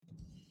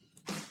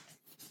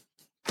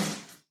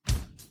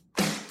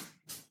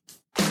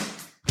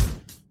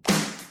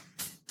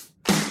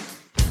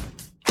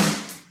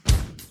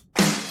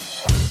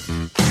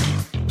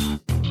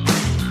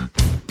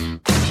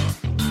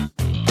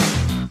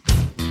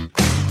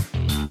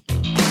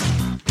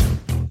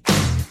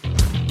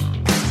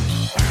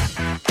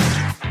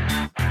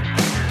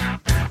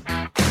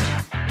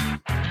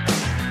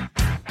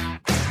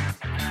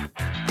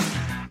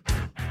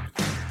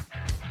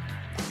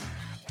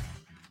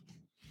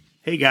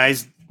Hey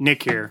guys,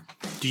 Nick here.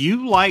 Do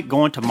you like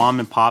going to mom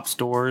and pop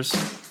stores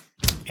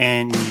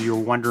and you're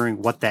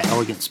wondering what that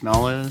elegant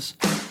smell is?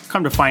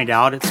 Come to find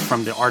out, it's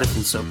from the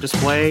artisan soap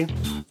display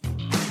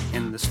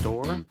in the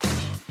store.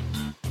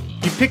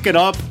 You pick it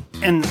up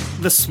and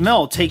the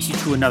smell takes you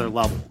to another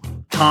level.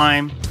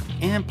 Time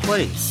and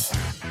place.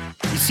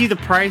 You see the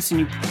price and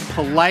you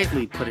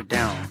politely put it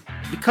down.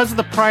 Because of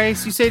the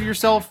price, you say to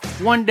yourself,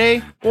 one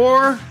day,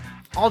 or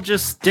I'll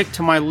just stick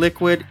to my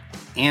liquid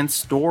and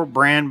store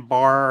brand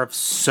bar of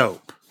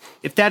soap.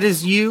 If that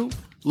is you,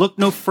 look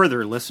no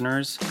further,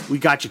 listeners. We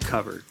got you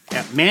covered.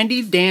 At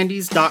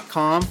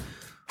mandydandies.com,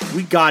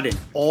 we got an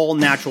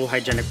all-natural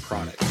hygienic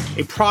product.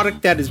 A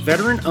product that is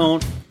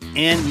veteran-owned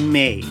and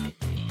made.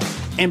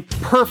 And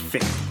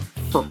perfect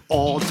for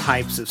all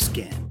types of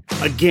skin.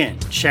 Again,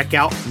 check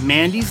out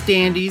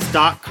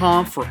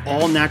mandysdandies.com for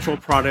all natural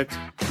products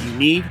you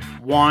need,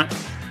 want,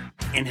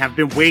 and have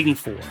been waiting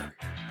for.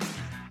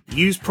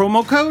 Use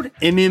promo code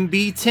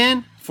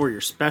MMB10 for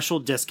your special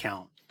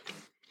discount.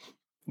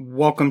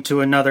 Welcome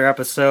to another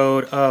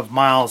episode of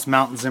Miles,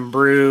 Mountains, and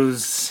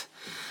Brews.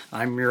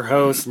 I'm your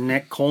host,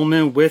 Nick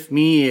Coleman. With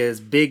me is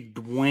Big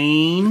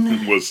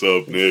Dwayne. What's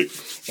up, Nick?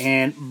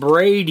 And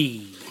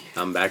Brady.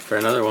 I'm back for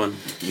another one.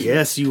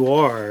 Yes, you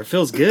are. It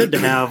feels good to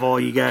have all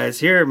you guys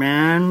here,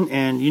 man.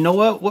 And you know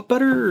what? What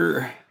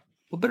better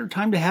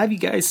time to have you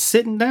guys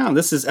sitting down?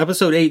 This is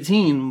episode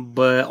 18,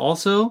 but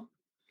also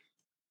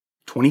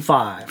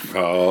 25.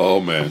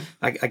 Oh, man.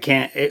 I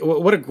can't.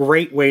 What a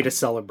great way to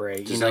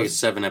celebrate. Just like a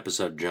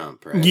 7-episode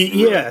jump, right?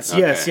 Yes, okay.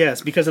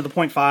 yes. Because of the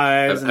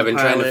 0.5s. I've been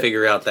trying to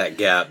figure out that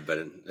gap, but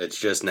it's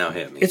just now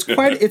hit me. It's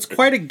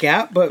quite a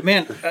gap, but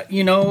man,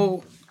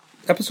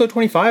 episode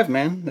 25,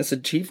 man, that's an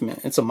achievement.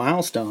 It's a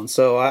milestone.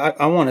 So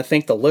I want to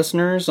thank the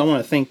listeners. I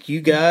want to thank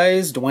you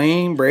guys,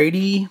 Dwayne,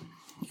 Brady,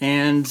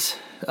 and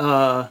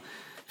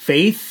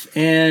Faith.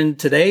 And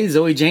today,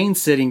 Zoe Jane's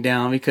sitting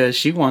down because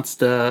she wants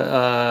to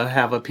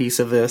have a piece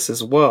of this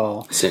as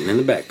well. Sitting in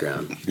the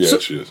background. Yeah,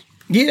 she is.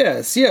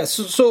 Yes.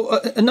 So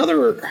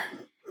another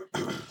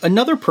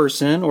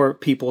person or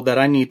people that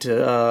I need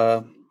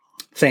to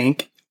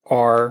thank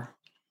are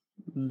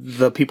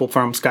the people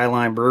from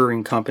Skyline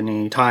Brewing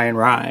Company, Ty and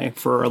Rye,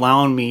 for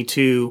allowing me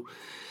to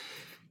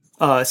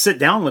sit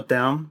down with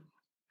them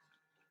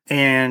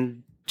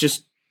and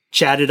just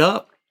chat it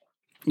up.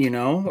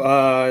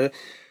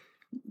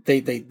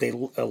 They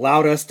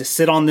allowed us to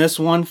sit on this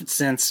one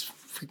since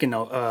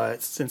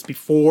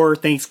before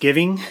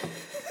Thanksgiving.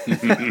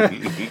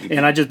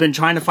 And I just been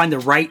trying to find the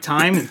right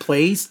time and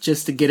place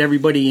just to get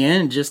everybody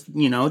in, just,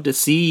 to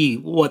see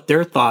what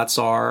their thoughts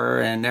are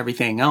and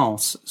everything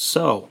else.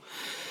 So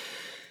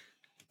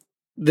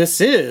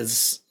this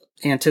is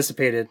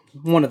anticipated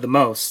one of the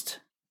most,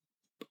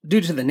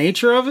 due to the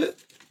nature of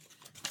it,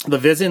 the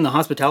visit and the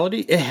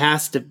hospitality. It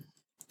has to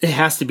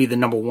be the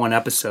number one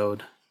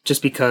episode,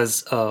 just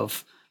because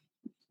of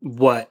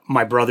what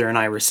my brother and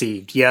I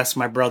received. Yes,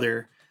 my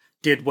brother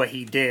did what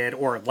he did,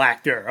 or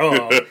lack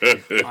thereof.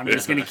 I'm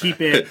just going to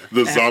keep it.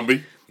 The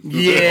zombie?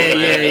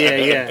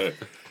 Yeah.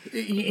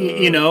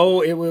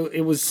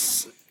 It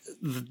was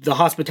the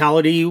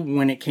hospitality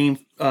when it came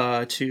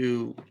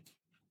to...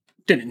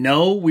 Didn't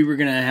know we were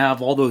going to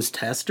have all those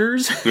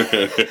testers.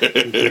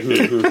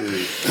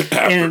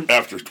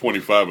 After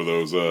 25 of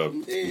those,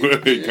 kind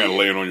of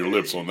laying on your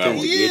lips on that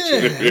one.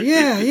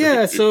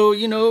 Yeah.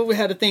 So, we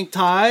had to thank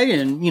Ty,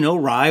 and,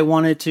 Rye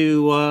wanted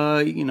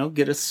to,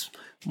 get us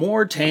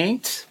more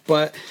tanked.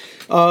 But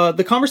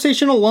the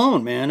conversation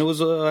alone, man, it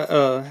was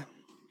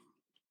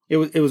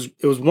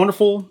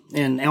wonderful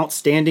and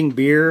outstanding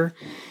beer.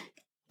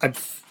 I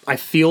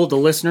feel the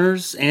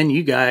listeners and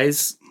you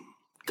guys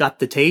got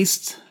the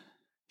taste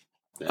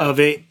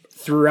of it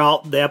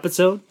throughout the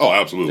episode. Oh,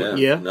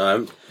 absolutely. Yeah.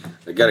 No,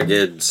 I got a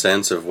good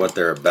sense of what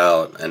they're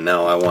about, and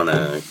now I want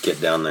to get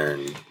down there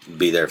and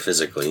be there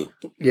physically.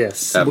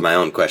 Yes. Have my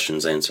own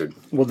questions answered.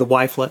 Will the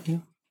wife let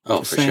you? Oh,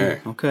 just for saying.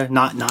 sure. Okay.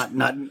 Not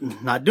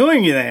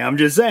doing anything. I'm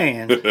just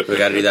saying. We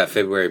got to do that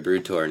February brew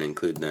tour and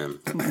include them.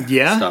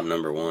 Yeah. Stop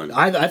number one.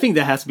 I think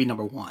that has to be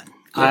number one.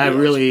 I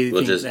really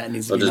think that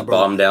needs to be number one. We'll just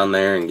bomb down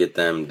there and get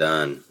them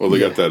done. Well, they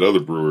got that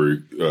other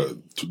brewery,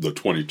 the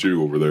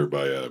 22 over there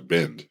by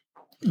Bend.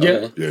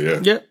 Yeah.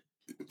 Okay. Yeah.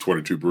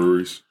 22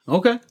 breweries.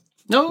 Okay.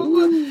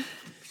 No.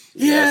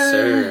 Yes,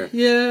 sir.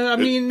 Yeah. I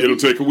mean, it'll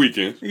take a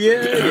weekend.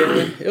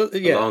 Yeah.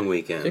 Long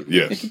weekend.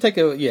 Yes. It can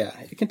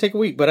take a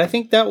week, but I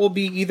think that will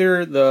be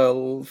either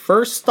the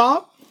first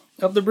stop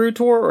of the brew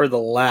tour or the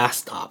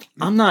last stop.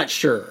 I'm not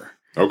sure.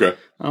 Okay.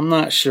 I'm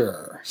not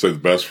sure. Say the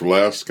best for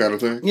last kind of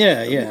thing?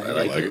 Yeah. I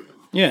like it.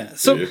 Yeah.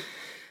 So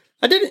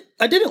I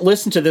didn't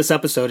listen to this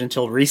episode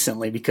until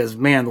recently because,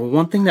 man, the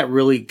one thing that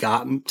really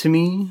got to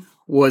me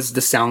was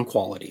the sound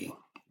quality.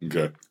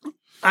 Okay.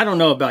 I don't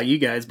know about you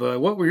guys,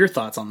 but what were your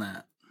thoughts on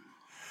that?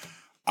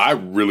 I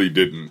really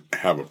didn't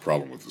have a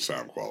problem with the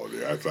sound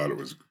quality. I thought it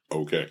was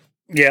okay.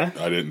 Yeah.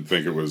 I didn't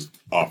think it was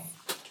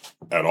off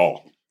at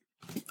all.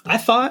 I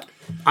thought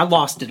I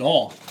lost it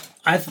all.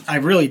 I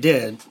really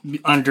did,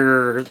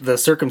 under the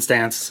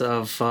circumstance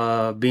of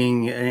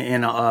being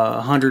in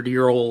a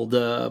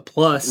 100-year-old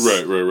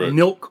plus Right.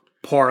 milk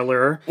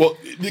parlor. Well,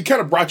 it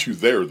kind of brought you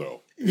there,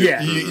 though.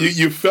 Yeah.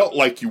 You felt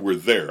like you were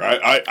there.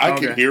 I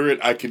can hear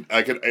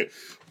it.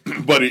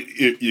 But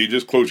you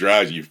just close your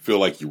eyes and you feel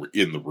like you were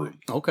in the room.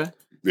 Okay.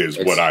 Is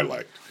what I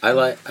liked.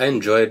 I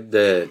enjoyed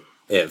that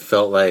it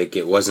felt like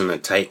it wasn't a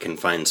tight,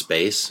 confined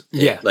space.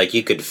 Yeah. Like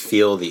you could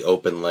feel the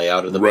open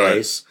layout of the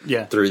place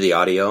through the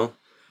audio.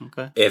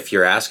 Okay. If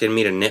you're asking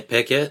me to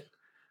nitpick it,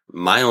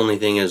 my only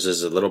thing is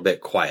a little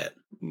bit quiet.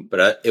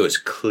 But it was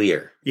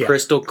clear. Yeah.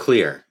 Crystal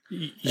clear.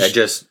 I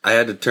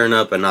had to turn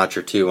up a notch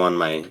or two on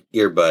my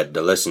earbud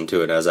to listen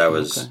to it as I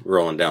was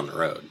rolling down the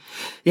road.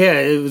 Yeah,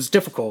 it was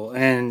difficult.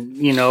 And,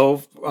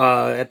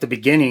 at the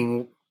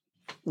beginning,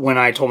 when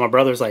I told my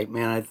brothers, like,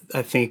 man,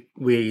 I think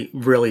we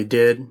really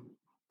did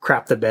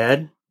crap the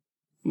bed.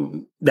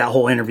 That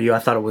whole interview, I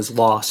thought it was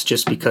lost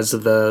just because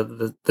of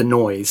the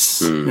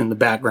noise in the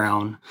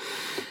background.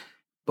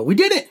 But we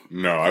did it.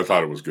 No, I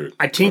thought it was good.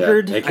 I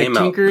tinkered. Yeah, it came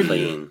out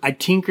clean. I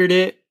tinkered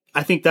it.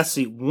 I think that's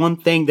the one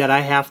thing that I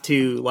have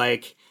to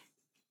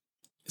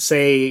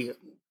say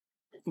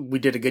we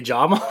did a good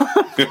job on.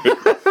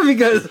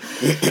 Because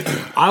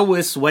I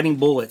was sweating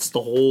bullets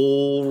the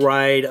whole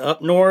ride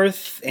up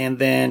north, and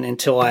then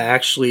until I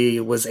actually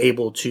was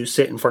able to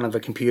sit in front of a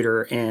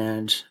computer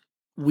and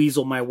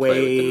weasel my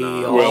way.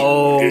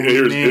 Well,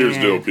 here's the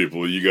deal,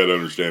 people. You got to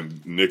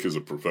understand, Nick is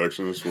a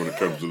perfectionist when it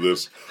comes to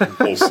this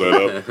whole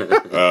setup.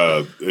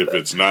 If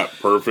it's not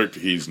perfect,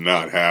 he's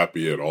not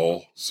happy at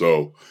all.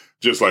 So,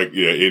 just like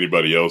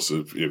anybody else,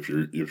 if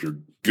you're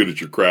good at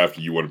your craft,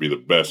 you want to be the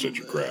best at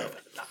your craft.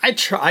 I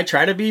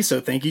try to be. So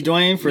thank you,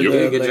 Dwayne, for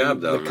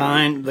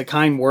the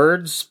kind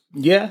words.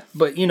 Yeah,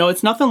 but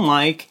it's nothing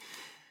like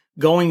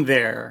going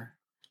there.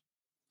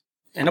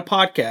 And a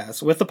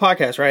podcast, with the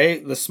podcast,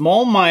 right? The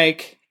small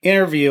mic,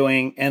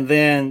 interviewing, and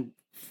then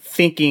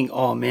thinking,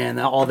 oh man,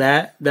 all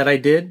that I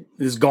did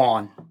is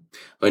gone.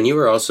 And you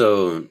were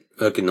also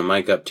hooking the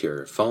mic up to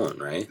your phone,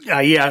 right?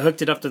 Yeah, I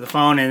hooked it up to the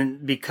phone,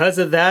 and because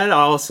of that, I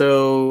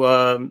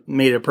also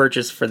made a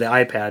purchase for the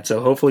iPad.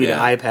 So hopefully the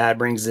iPad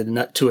brings it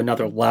to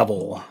another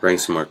level.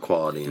 Brings some more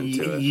quality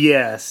into it.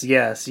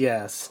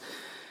 Yes.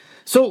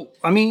 So,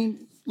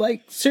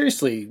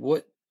 seriously,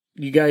 what...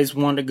 You guys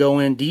want to go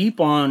in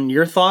deep on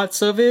your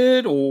thoughts of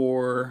it,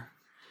 or?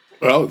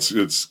 Well,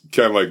 it's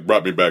kind of like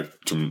brought me back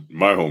to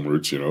my home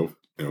roots, being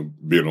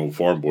an old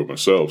farm boy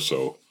myself.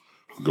 So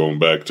going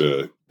back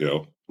to,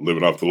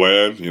 living off the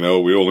land, we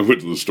only went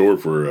to the store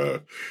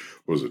for,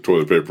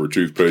 toilet paper,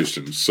 toothpaste,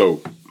 and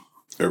soap.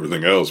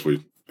 Everything else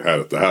we had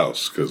at the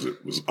house because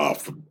it was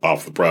off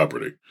the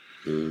property.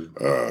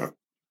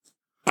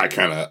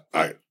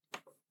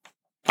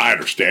 I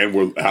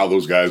understand how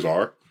those guys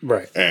are.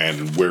 Right.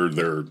 And where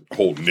their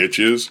whole niche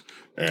is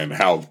and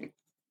how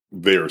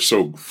they are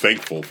so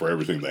thankful for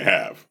everything they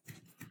have.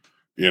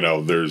 At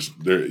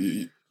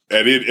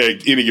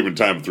any given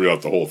time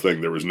throughout the whole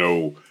thing, there was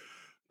no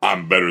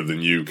I'm better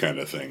than you kind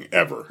of thing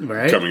ever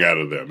coming out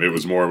of them. It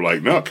was more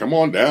like, no, come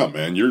on down,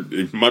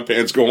 man. My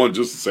pants go on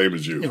just the same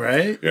as you.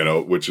 Right.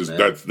 Which is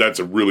that's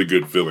a really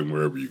good feeling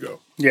wherever you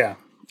go. Yeah.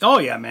 Oh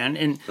yeah, man.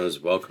 And it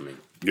was welcoming.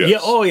 Yes. Yeah.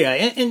 Oh, yeah.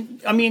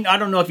 And I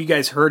don't know if you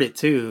guys heard it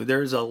too.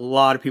 There's a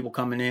lot of people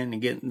coming in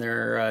and getting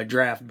their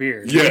draft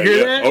beers. Yeah. You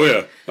hear that? Oh,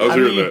 yeah. I was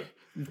hearing that.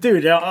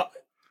 Dude,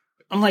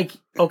 I'm like,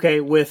 okay,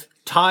 with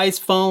Ty's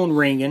phone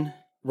ringing,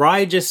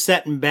 Rye just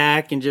sitting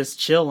back and just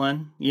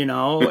chilling,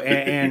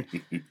 and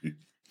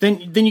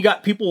then you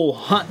got people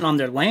hunting on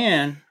their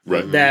land.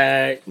 Right.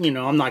 That,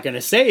 I'm not going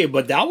to say,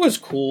 but that was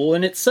cool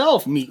in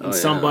itself, meeting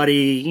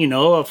somebody,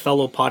 a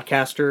fellow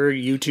podcaster,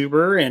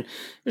 YouTuber. And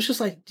it's just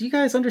like, do you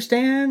guys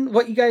understand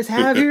what you guys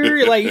have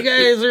here? Like, you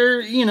guys are,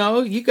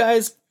 you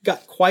guys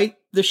got quite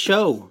the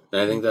show.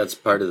 And I think that's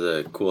part of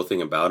the cool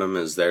thing about them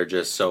is they're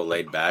just so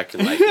laid back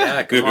and like,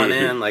 yeah, come on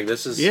in. Like,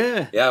 this is,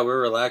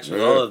 we're relaxed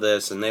with all of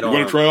this. And they don't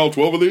want to try all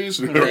 12 of these?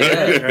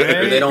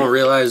 They don't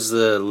realize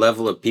the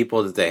level of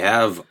people that they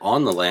have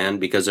on the land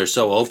because they're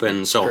so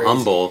open, so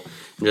humble.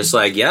 Just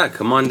like,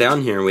 come on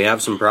down here. We have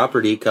some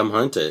property. Come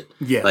hunt it.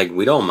 Yeah. Like,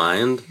 we don't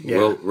mind.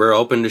 Yeah. We're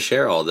open to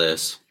share all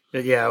this.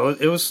 Yeah,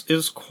 it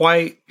was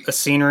quite a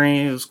scenery.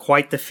 It was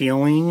quite the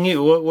feeling.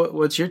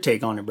 What's your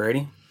take on it,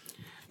 Brady?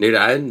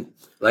 Dude,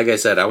 like I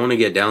said, I want to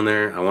get down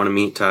there. I want to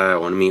meet Ty. I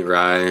want to meet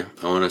Rye.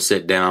 I want to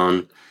sit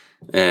down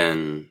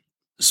and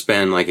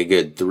spend like a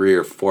good 3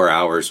 or 4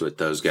 hours with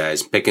those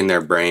guys, picking their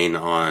brain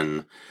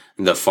on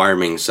the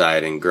farming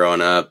side and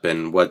growing up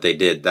and what they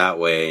did that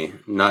way,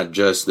 not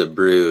just the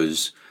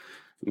brews,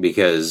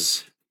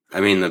 because I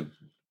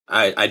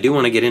do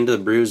want to get into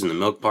the brews and the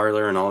milk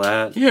parlor and all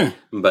that. Yeah.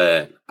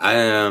 But I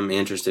am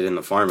interested in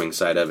the farming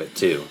side of it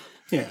too.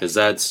 Yeah. Because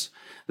that's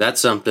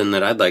something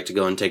that I'd like to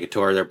go and take a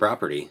tour of their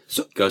property.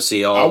 So go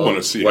see all. I want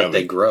to see what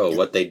they grow,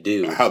 what they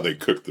do, how they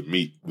cook the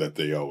meat that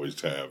they always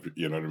have.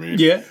 You know what I mean?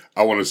 Yeah.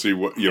 I want to see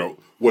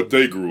what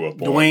they grew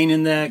up on. Dwayne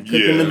and that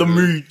cooking of the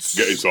meats.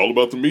 Yeah, it's all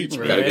about the meats,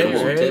 man.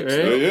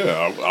 Right.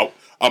 Yeah.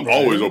 I'm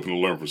always open to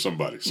learn from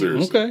somebody.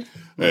 Seriously.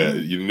 Okay.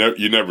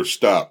 You never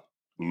stop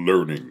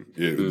learning.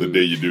 The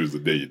day you do is the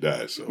day you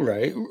die. So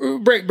Right,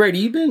 Brady,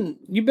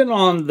 you've been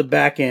on the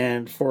back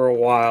end for a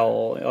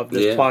while of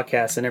this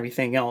podcast and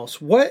everything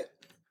else. What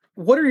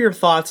are your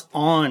thoughts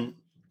on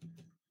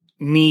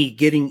me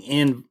getting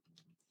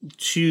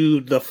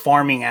into the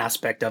farming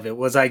aspect of it?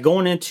 Was I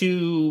going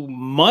into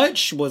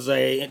much? Was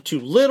I too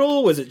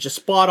little? Was it just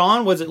spot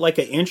on? Was it like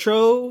an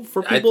intro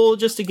for people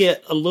just to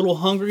get a little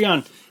hungry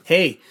on,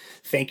 hey,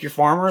 thank your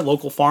farmer,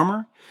 local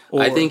farmer?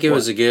 I think it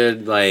was a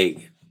good,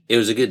 it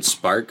was a good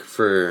spark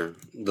for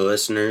the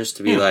listeners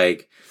to be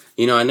like,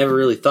 I never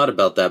really thought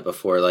about that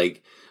before.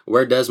 Like,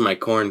 where does my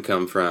corn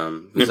come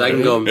from? Because I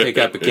can go and pick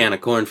up a can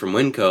of corn from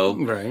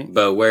Winco, right?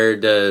 But where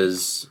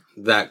does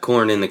that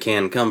corn in the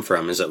can come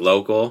from? Is it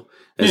local?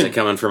 Is it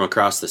coming from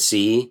across the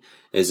sea?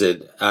 Is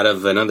it out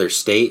of another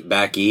state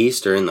back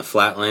east or in the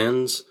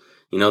flatlands?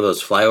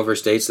 Those flyover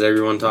states that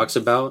everyone talks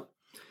about.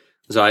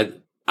 So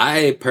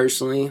I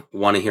personally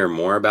want to hear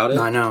more about it.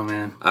 I know,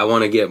 man. I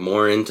want to get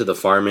more into the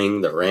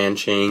farming, the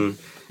ranching.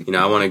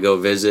 I want to go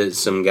visit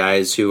some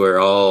guys who are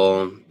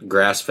all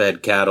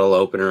grass-fed cattle,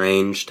 open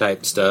range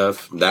type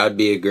stuff. That would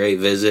be a great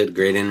visit,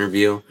 great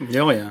interview.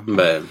 Oh, yeah.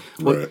 But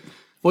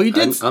well, you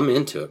did. I'm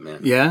into it, man.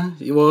 Yeah.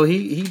 Well,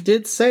 he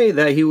did say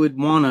that he would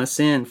want us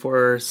in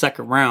for a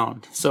second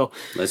round. So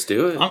let's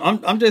do it.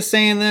 I'm just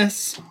saying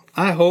this.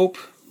 I hope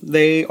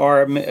they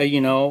are,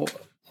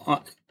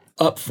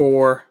 up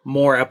for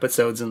more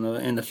episodes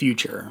in the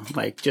future,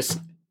 like just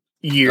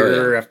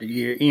year after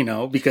year,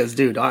 because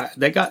dude,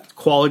 they got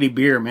quality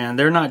beer, man.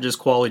 They're not just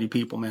quality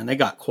people, man. They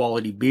got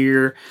quality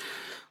beer,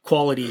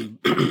 quality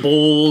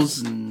bulls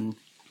and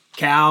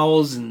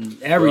cows and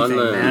everything,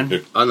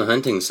 man. On the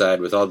hunting side,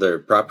 with all their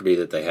property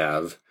that they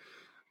have,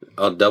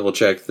 I'll double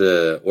check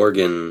the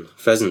Oregon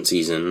pheasant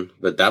season,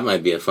 but that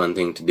might be a fun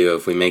thing to do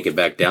if we make it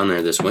back down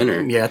there this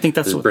winter. Yeah, I think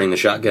that's just bring the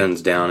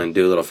shotguns down and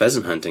do a little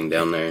pheasant hunting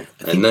down there.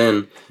 And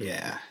then,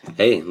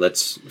 hey,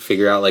 let's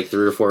figure out like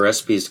 3 or 4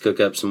 recipes to cook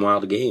up some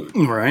wild game.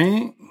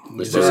 Right?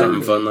 Let's do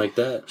something fun like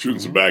that. Shooting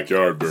some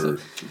backyard bird.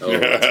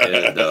 That's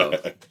good,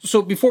 though.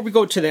 So before we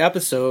go to the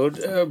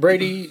episode,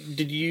 Brady,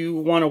 did you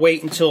want to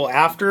wait until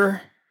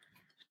after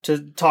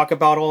to talk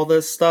about all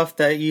this stuff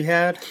that you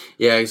had?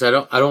 Yeah, because I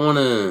don't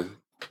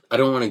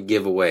want to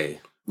give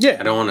away. Yeah.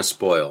 I don't want to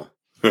spoil.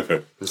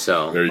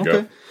 So there you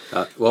go.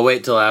 We'll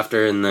wait till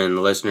after, and then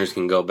the listeners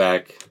can go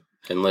back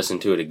and listen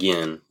to it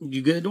again.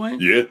 You good,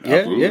 Dwayne? Yeah,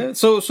 absolutely. Yeah.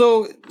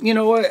 So you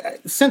know what?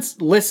 Since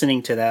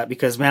listening to that,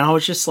 because man, I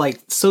was just like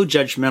so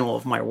judgmental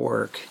of my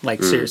work,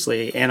 like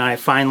seriously, and I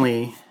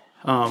finally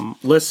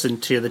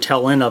listened to the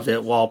tail end of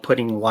it while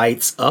putting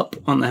lights up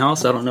on the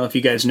house. I don't know if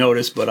you guys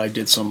noticed, but I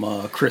did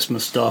some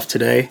Christmas stuff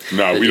today.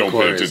 No, we don't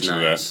pay attention to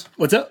that.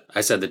 What's up? I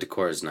said the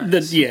decor is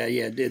nice.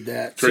 Did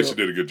that. Tracy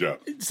did a good job.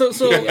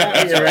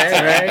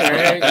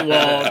 Right.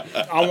 Well,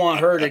 I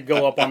want her to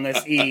go up on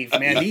this eave,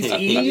 man. These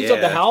eaves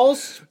of the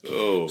house,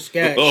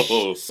 sketch.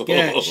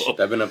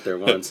 I've been up there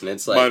once, and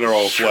it's like mine are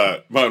all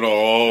flat. Mine are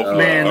all flat.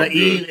 Man, the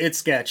eve, it's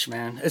sketch,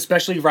 man.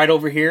 Especially right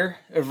over here.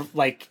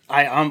 Like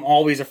I'm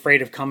always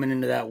afraid of coming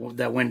into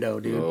that window,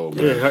 dude. Oh,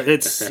 man.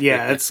 It's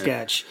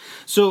sketch.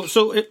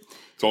 So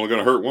it's only going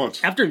to hurt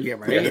once. After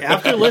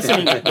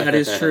listening, that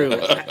is true.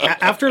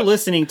 After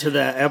listening to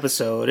that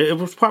episode, it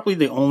was probably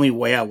the only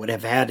way I would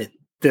have had it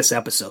this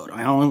episode.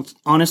 I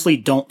honestly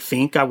don't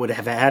think I would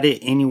have had it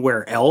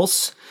anywhere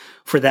else.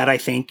 For that, I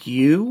thank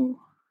you,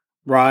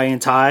 Rye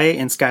and Ty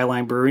and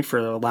Skyline Brewing, for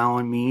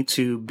allowing me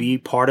to be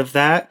part of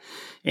that.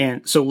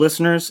 And so,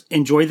 listeners,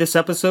 enjoy this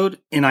episode,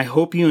 and I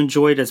hope you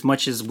enjoyed as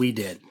much as we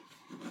did.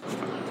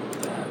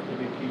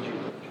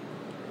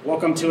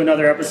 Welcome to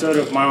another episode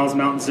of Miles,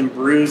 Mountains, and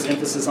Brews,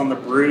 emphasis on the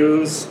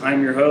brews.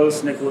 I'm your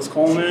host, Nicholas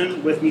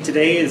Coleman. With me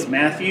today is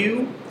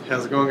Matthew.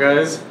 How's it going,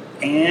 guys?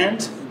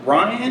 And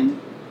Ryan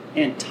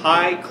and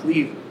Ty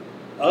Cleaver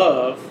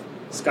of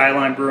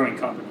Skyline Brewing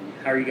Company.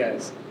 How are you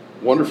guys?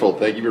 Wonderful.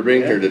 Thank you for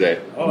being here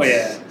today. Oh,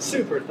 yeah.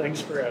 Super.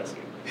 Thanks for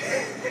asking.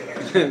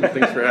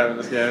 Thanks for having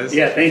us, guys.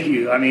 Yeah, thank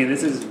you. I mean,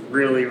 this is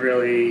really,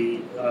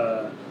 really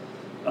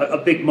a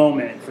big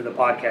moment for the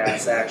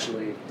podcast,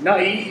 actually. No,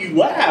 you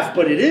laugh,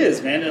 but it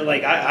is, man.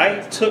 Like, I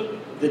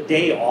took the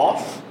day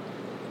off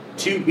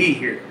to be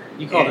here.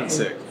 You called it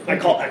sick. I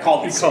called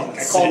it sick.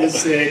 I called it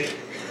sick,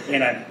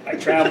 and I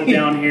traveled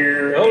down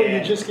here. Oh,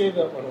 you just gave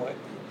that one away.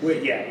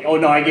 Yeah. Oh,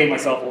 no, I gave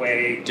myself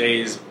away.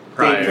 Days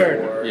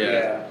prior. Before,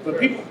 yeah. But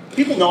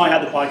people know I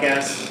have the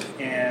podcast,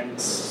 and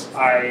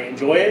I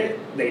enjoy it.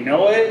 They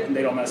know it, and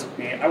they don't mess with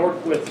me. I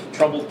work with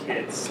troubled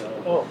kids,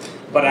 so.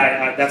 But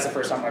I that's the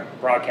first time I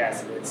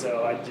broadcasted it,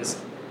 so I just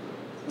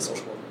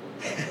social work.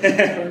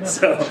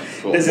 So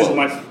this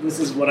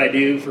is what I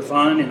do for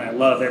fun, and I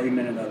love every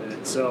minute of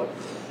it. So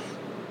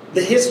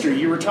the history,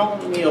 you were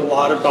telling me a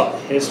lot about the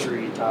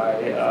history,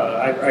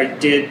 Ty. I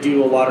did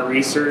do a lot of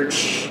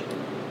research.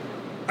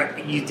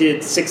 You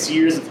did 6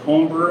 years of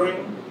home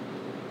brewing,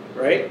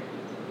 right?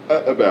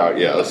 About,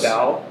 yes.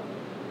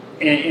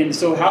 And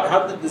so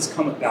how did this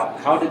come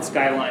about? How did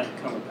Skyline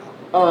come about?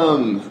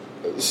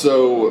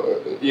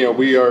 So,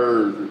 we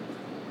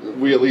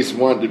at least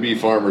want to be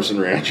farmers and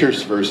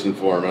ranchers first and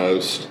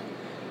foremost.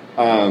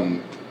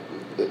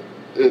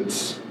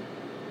 It's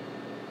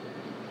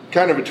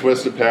kind of a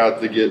twisted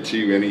path to get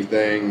to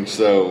anything.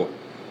 So,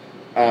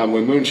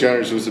 when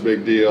Moonshiners was a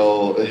big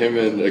deal, him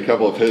and a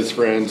couple of his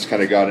friends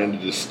kind of got into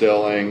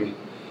distilling.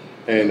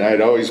 And I'd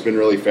always been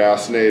really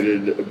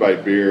fascinated by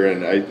beer,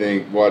 and I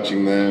think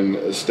watching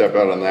them step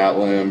out on that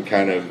limb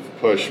kind of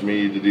pushed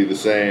me to do the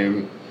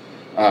same.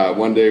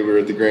 One day we were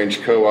at the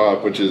Grange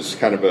Co-op, which is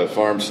kind of a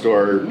farm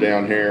store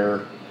down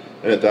here,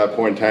 and at that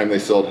point in time they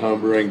sold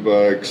homebrewing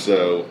books,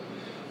 so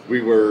we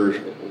were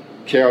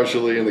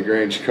casually in the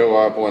Grange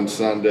Co-op one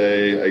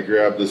Sunday. I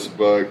grabbed this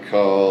book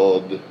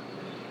called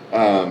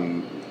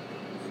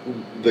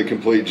The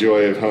Complete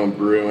Joy of Home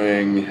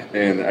Brewing,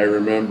 and I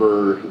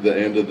remember the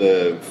end of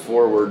the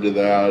foreword to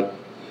that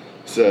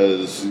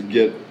says,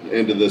 get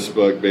into this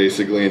book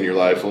basically and your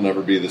life will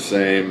never be the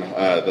same.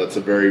 That's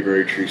a very,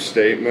 very true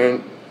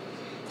statement.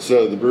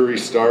 So the brewery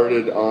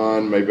started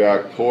on my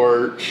back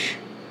porch.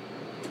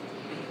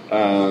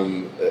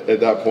 At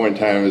that point in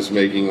time I was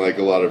making like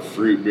a lot of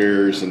fruit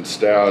beers and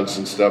stouts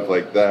and stuff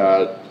like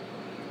that.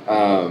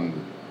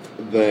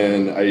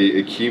 Then I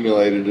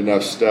accumulated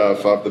enough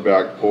stuff off the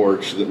back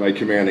porch that my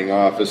commanding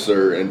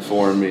officer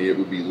informed me it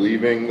would be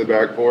leaving the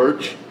back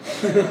porch.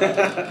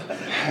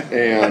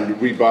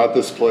 And we bought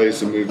this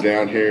place and moved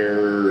down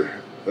here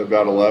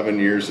about 11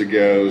 years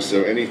ago.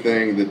 So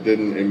anything that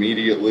didn't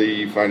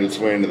immediately find its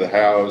way into the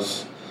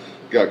house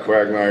got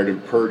quagmired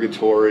in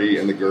purgatory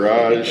in the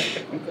garage.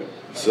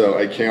 So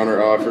I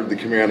counter-offered the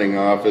commanding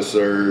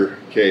officer,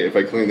 okay, if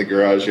I clean the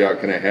garage out,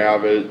 can I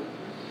have it?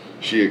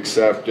 She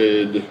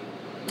accepted.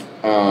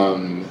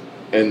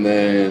 And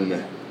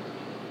then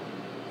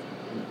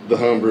the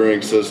home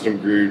brewing system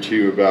grew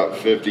to about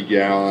 50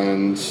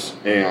 gallons,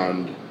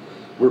 and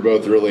we're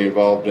both really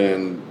involved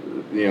in,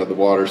 the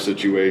water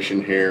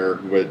situation here,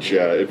 which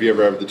if you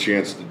ever have the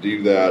chance to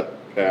do that,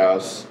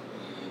 pass.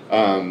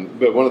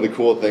 But one of the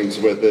cool things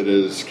with it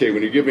is, okay,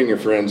 when you're giving your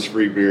friends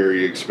free beer,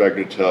 you expect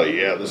them to tell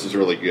you, yeah, this is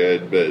really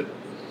good, but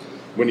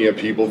when you have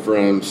people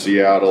from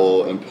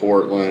Seattle and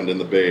Portland and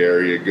the Bay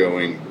Area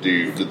going,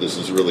 dude, this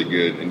is really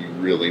good and you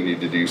really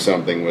need to do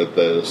something with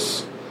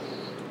this,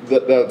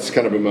 that's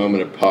kind of a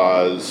moment of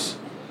pause.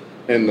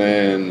 And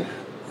then,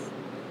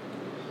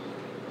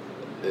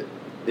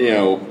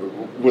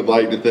 would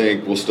like to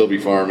think we'll still be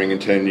farming in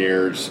 10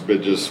 years,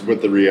 but just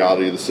with the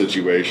reality of the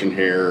situation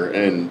here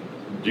and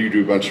due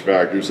to a bunch of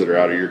factors that are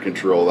out of your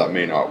control, that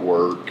may not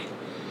work.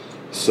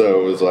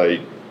 So it was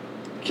like,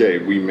 okay,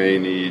 we may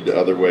need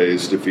other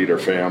ways to feed our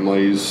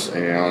families,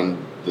 and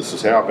this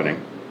is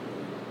happening.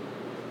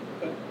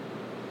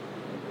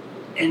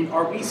 And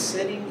are we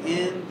sitting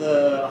in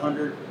the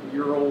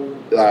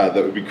 100-year-old That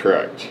would be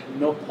correct.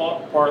 milk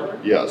parlor?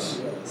 Yes.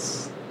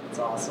 Yes. That's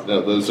awesome.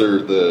 No, those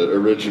are the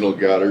original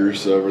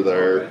gutters over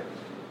there. Okay.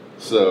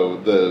 So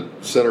the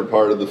center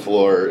part of the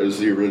floor is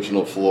the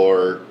original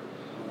floor.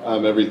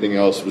 Everything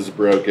else was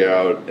broke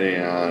out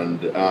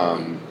and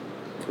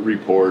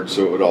repoured,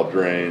 so it would all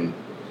drain.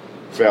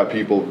 Fat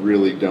people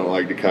really don't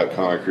like to cut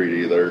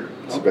concrete either.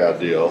 It's a bad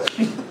deal.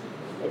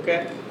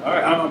 Okay. All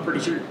right. I'm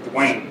pretty sure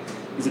Dwayne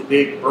is a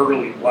big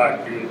burly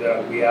black dude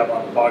that we have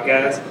on the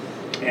podcast,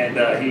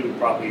 and he would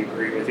probably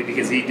agree with it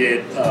because he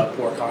did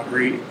pour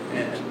concrete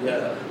and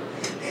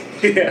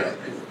yeah.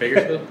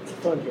 Bakersfield?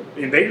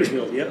 In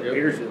Bakersfield, yeah.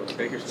 Yep.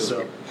 Bakersfield.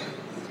 So,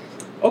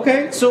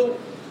 okay, so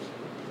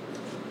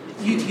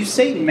you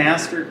say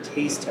master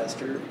taste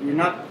tester. You're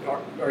not.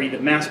 Are you the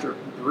master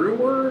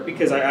brewer?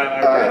 Because I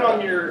read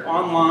on your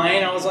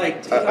online. I was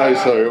like, I'm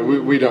sorry,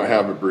 we don't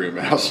have a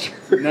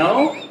brewmaster.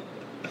 No.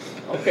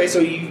 Okay, so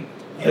you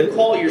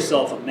call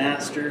yourself a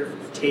master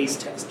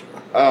taste tester.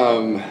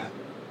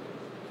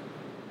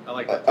 I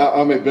like that.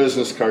 On my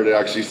business card, it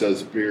actually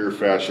says beer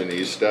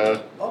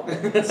fashionista. Oh.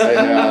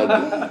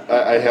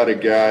 I had a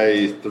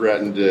guy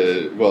threaten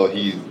to. Well,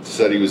 he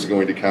said he was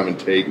going to come and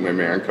take my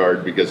man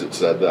card because it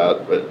said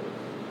that, but.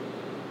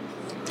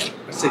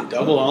 I say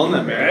double on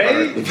that,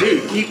 man. Right?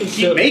 Dude,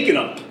 keep making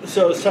them.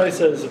 So as Ty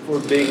says, if we're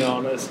being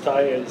honest,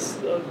 Ty is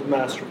the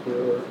master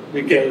brewer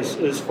because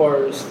as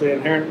far as the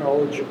inherent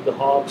knowledge of the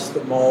hops,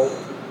 the malt,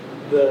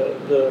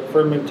 the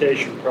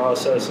fermentation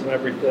process and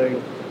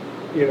everything,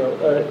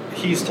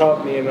 he's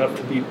taught me enough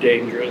to be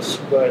dangerous.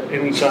 But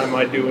anytime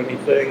I do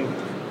anything,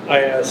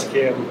 I ask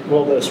him,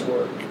 will this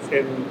work?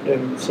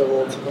 And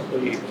so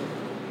ultimately,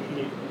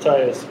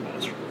 Ty is the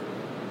master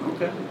brewer.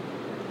 Okay.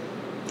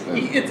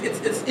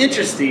 It's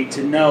interesting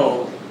to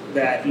know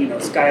that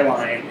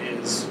Skyline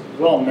is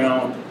well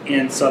known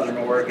in Southern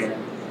Oregon,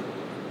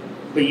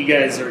 but you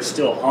guys are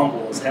still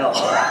humble as hell.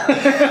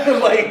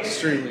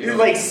 Extremely.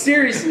 Like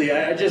seriously,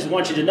 I just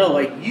want you to know,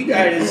 you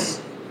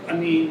guys. I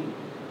mean,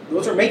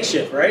 those are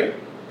makeshift, right?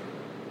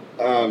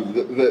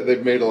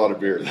 They've made a lot of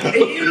beer.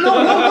 No.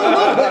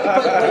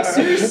 But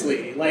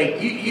seriously,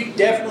 you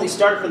definitely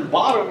started from the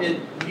bottom,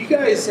 and you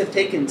guys have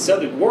taken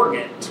Southern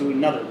Oregon to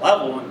another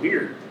level on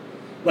beer.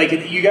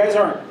 You guys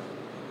aren't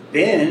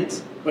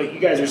Bend, but you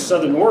guys are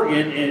Southern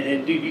Oregon,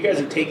 and dude, you guys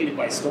are taking it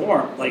by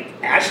storm. Like,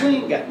 Ashley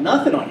ain't got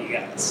nothing on you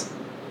guys.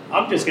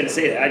 I'm just going to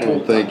say that.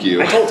 Thank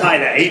you. I told Ty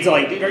that. He's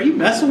like, dude, are you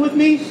messing with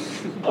me?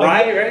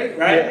 Right?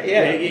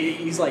 Yeah.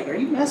 He's like, are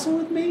you messing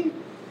with me?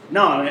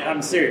 No,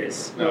 I'm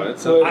serious. No,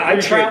 it's I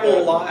travel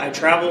a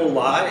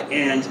lot,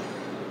 and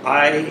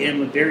I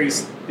am a very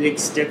big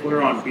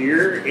stickler on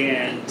beer.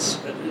 And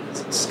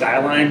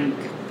Skyline,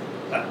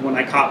 when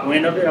I caught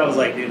wind of it, I was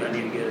like, dude, I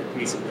need to get a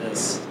piece of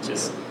this.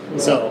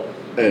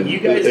 And you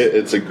guys,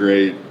 it's a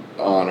great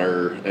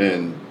honor,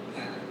 and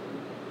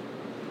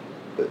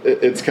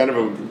it's kind of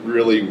a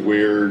really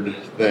weird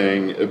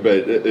thing,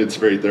 but it's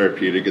very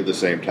therapeutic at the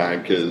same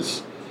time,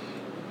 because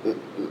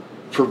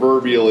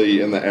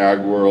proverbially in the ag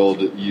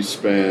world, you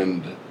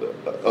spend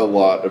a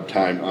lot of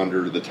time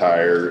under the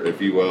tire,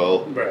 if you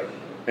will. right?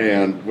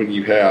 And when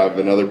you have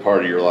another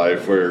part of your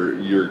life where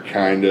you're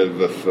kind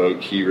of a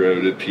folk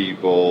hero to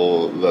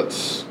people,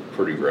 that's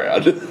pretty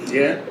rad.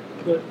 Yeah.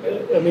 But,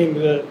 I mean,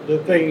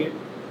 the thing,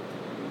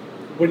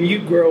 when you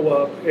grow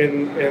up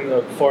in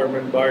a farm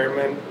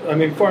environment, I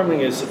mean,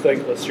 farming is a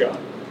thankless job.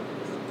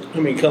 I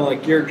mean, kind of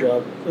like your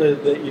job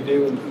that you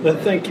do. And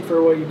thank you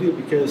for what you do,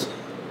 because,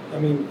 I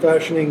mean,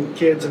 fashioning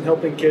kids and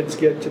helping kids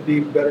get to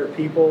be better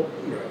people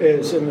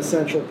is an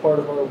essential part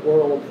of our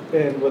world.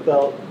 And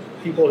without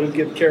people who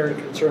give care and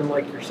concern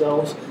like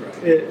yourselves,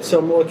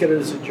 some look at it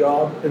as a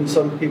job, and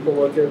some people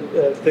look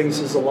at things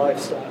as a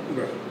lifestyle.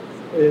 Right.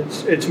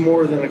 It's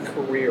more than a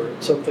career.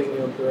 It's something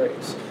you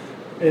embrace.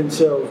 And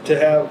so to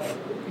have,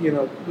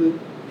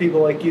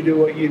 people like you do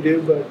what you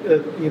do, but,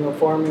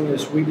 farming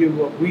is, we do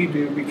what we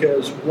do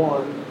because,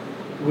 one,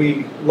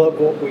 we love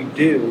what we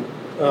do,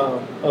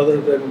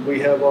 other than we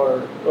have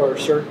our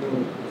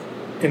certain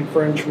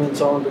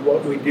infringements onto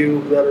what we do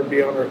that are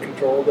beyond our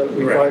control, that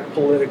we fight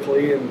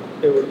politically, and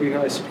it would be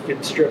nice if we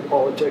could strip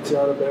politics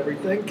out of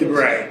everything,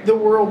 because the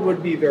world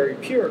would be very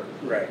pure.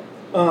 Right.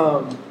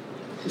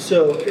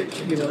 So,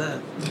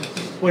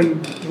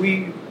 when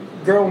we,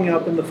 growing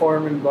up in the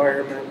farm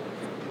environment,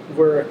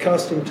 we're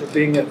accustomed to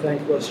being a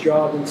thankless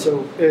job, and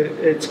so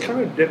it's kind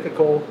of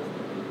difficult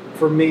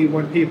for me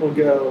when people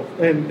go,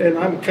 and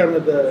I'm kind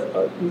of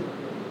the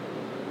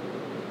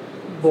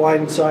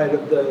blind side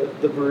of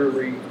the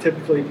brewery.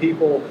 Typically,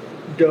 people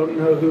don't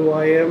know who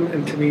I am,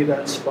 and to me,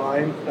 that's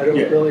fine. I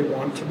don't really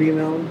want to be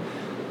known.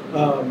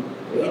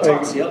 He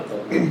talks you up,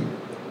 though.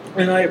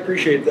 And I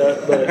appreciate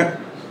that, but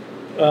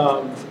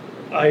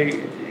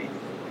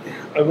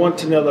I want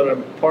to know that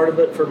I'm part of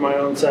it for my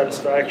own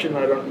satisfaction.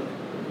 I don't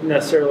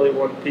necessarily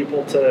want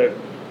people to,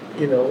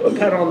 a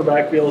pat on the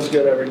back feels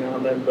good every now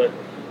and then, but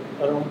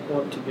I don't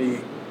want to be,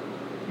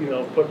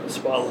 put in the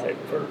spotlight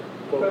for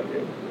what we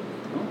do.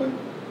 Okay.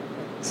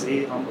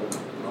 See, humble.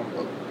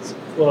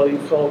 Well, you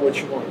call it what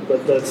you want,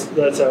 but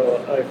that's how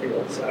I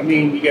feel. So. I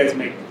mean, you guys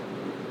make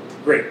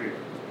great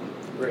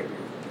beer.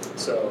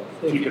 So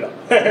keep it up.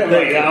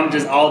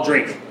 I'll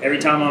drink it. Every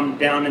time I'm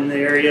down in the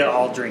area,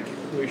 I'll drink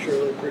it. We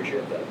surely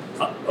appreciate that.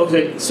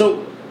 Okay,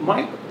 so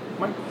my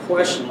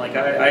question, like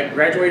I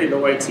graduated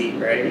OIT,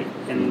 right?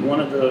 And one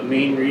of the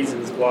main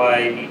reasons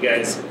why you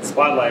guys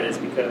spotlight is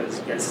because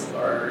you guys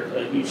are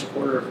a huge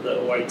supporter of the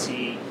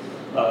OIT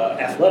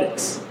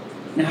athletics.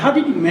 Now, how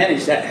did you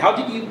manage that? How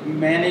did you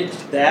manage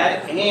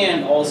that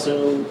and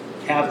also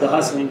have the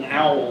Hustling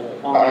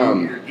Owl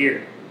on your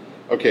gear?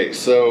 Okay,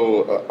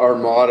 so our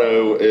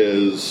motto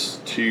is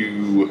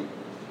to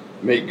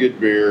make good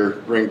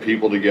beer, bring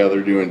people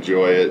together to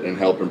enjoy it, and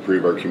help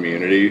improve our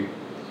community.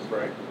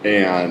 Right.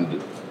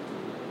 And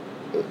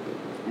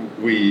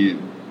we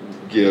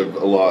give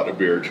a lot of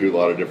beer to a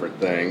lot of different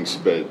things,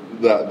 but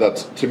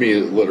that's, to me,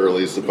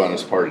 literally is the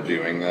funnest part of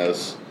doing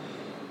this.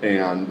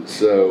 And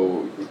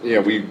so,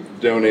 we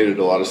donated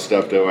a lot of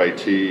stuff to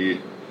OIT.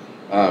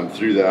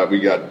 Through that, we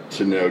got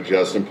to know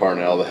Justin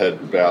Parnell, the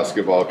head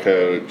basketball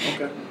coach.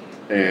 Okay.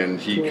 And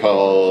he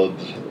called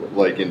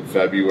in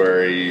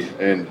February,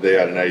 and they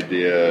had an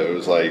idea. It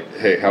was like,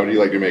 hey, how would you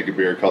like to make a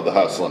beer called the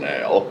Hustlin'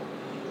 Ale?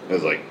 I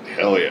was like,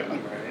 hell yeah.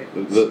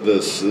 Right.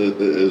 This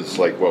is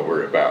like what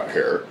we're about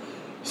here.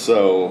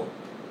 So,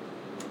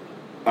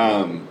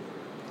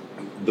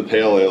 the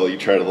pale ale you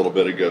tried a little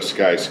bit ago,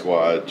 Sky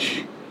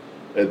Squatch,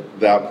 at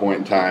that point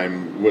in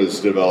time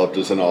was developed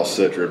as an all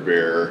citra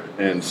beer,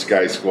 and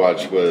Sky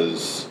Squatch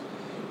was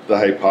the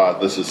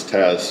hypothesis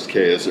test.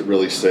 Okay, is it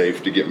really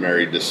safe to get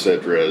married to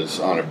citras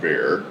on a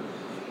beer?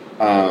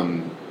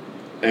 And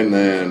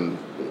then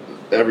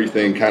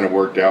everything kind of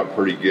worked out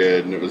pretty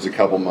good, and it was a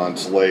couple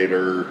months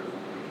later,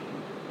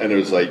 and it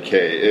was like,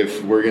 okay,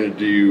 if we're going to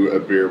do a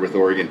beer with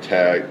Oregon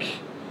Tech,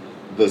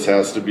 this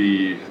has to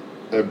be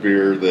a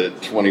beer that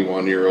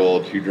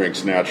 21-year-old who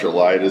drinks Natural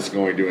Light is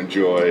going to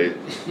enjoy.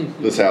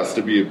 This has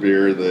to be a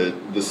beer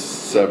that the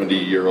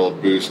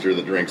 70-year-old booster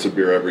that drinks a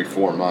beer every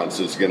 4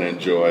 months is going to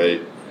enjoy.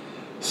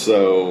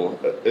 So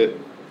it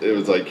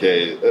was like,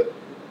 hey,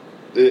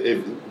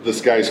 if the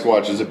Sky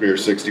Squatch is a beer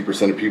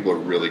 60% of people are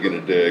really going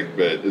to dig,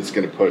 but it's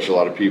going to push a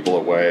lot of people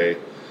away.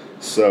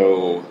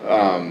 So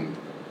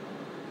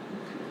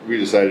we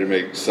decided to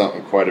make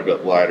something quite a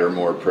bit lighter,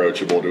 more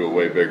approachable to a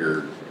way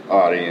bigger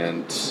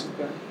audience.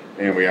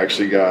 And we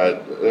actually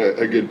got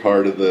a good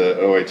part of the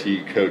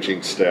OIT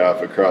coaching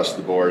staff across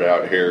the board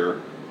out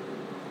here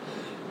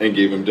and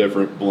gave them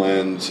different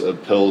blends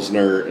of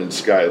Pilsner and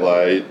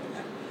Skyline,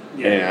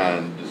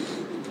 and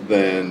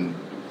then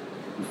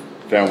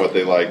found what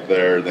they liked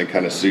there, then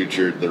kind of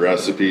sutured the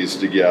recipes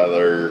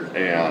together.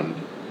 And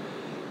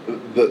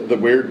the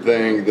weird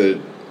thing that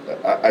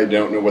I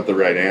don't know what the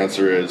right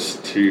answer is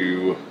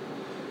to,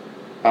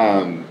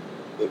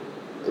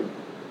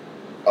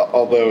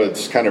 although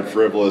it's kind of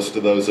frivolous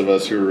to those of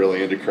us who are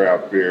really into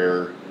craft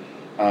beer,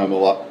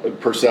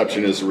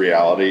 perception is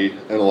reality,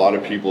 and a lot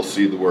of people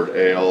see the word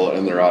ale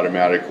and they're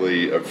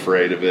automatically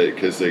afraid of it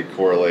because they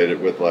correlate it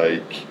with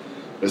like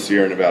a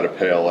Sierra Nevada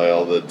Pale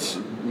Ale that's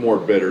more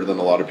bitter than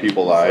a lot of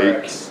people like.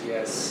 Correct.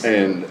 Yes.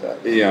 And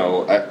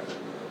I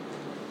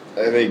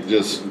think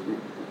just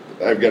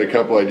I've got a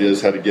couple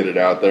ideas how to get it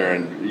out there,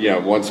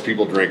 and once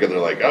people drink it, they're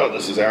like, "Oh,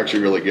 this is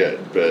actually really good."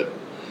 But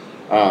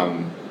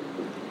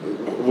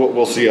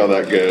we'll see how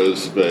that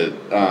goes. But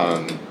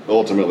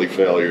ultimately,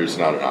 failure is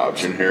not an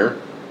option here.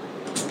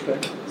 Okay.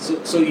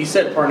 So you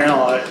said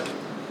Parnell.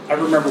 I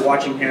remember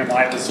watching him.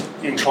 I was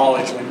in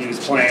college when he was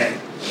playing,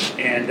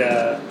 and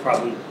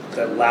probably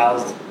the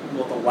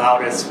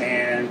loudest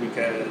fan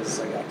because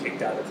I got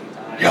kicked out a few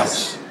times.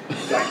 Yes.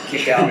 Got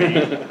kicked out.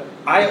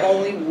 I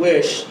only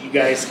wish you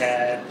guys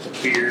had the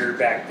beer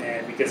back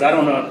then, because I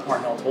don't know if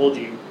Parnell told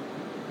you.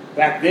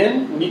 Back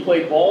then, when you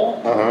played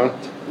ball,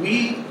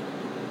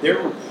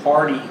 there were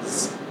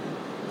parties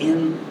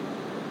in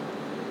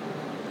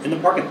the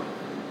parking lot,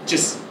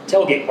 just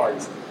tailgate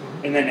parties,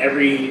 and then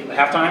every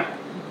halftime,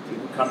 we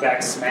would come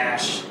back,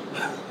 smash.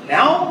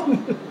 Now,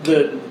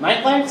 the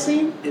nightlife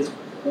scene is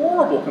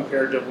horrible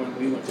compared to when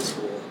we went to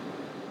school.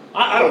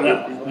 I don't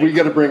know. We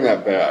got to bring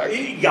that back.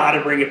 You got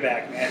to bring it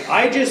back, man.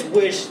 I just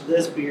wish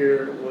this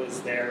beer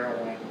was there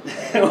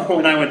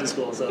when I went to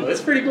school. So it's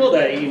pretty cool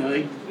that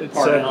It's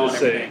sad to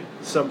say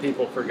some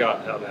people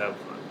forgot how to have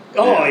fun.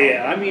 Oh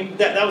yeah, I mean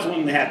that was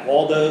when they had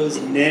Waldo's,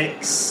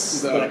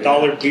 Nick's,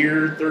 Dollar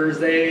Beer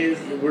Thursdays.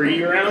 Were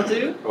you around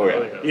too? Oh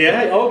yeah.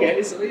 Yeah.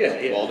 Okay. So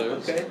yeah.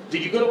 Waldo's. Okay.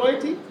 Did you go to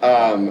OIT?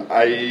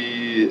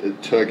 I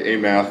took a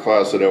math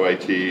class at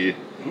OIT.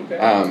 Okay.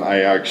 I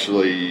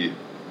actually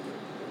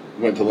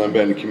went to Lynn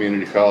Benton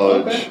Community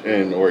College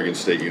and Oregon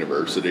State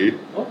University.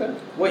 Okay.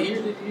 What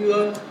year did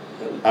you?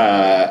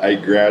 I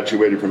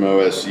graduated from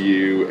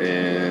OSU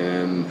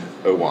in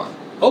 01.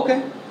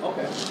 Okay.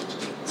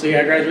 So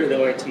yeah, I graduated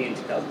OIT in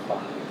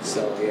 2005.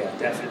 So yeah,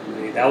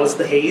 definitely. That was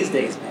the Hayes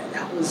days, man.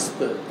 That was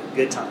the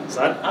good times.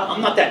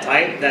 I'm not that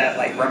type that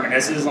like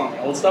reminisces on the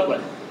old stuff,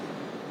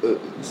 but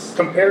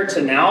compared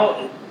to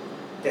now,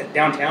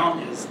 downtown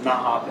is not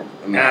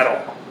hopping at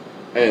all.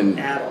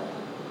 At all.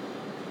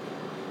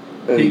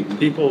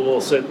 People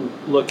will sit and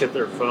look at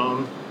their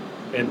phone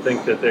and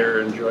think that they're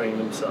enjoying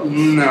themselves.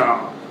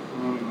 No.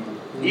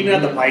 Even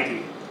at the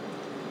Pikey.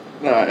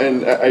 No,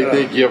 and I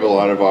think you have a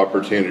lot of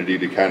opportunity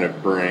to kind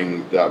of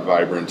bring that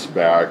vibrance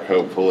back.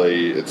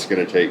 Hopefully, it's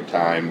going to take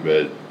time,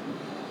 but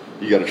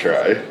you got to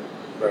try.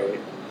 Right.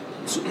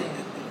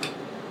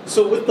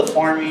 So with the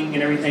farming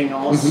and everything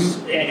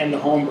else, and the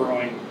home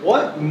brewing,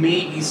 what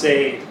made you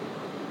say,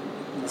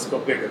 "Let's go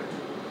bigger"?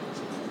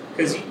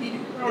 Because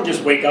you don't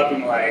just wake up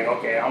and like,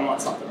 okay, I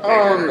want something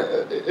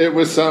bigger. It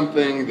was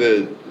something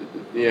that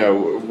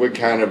we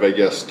kind of, I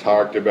guess,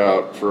 talked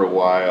about for a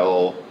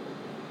while.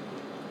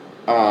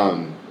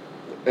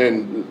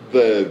 And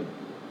the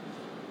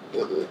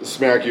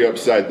smack you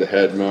upside the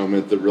head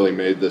moment that really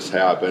made this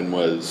happen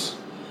was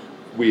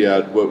we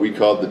had what we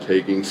called the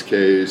takings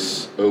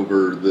case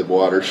over the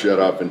water shut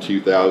off in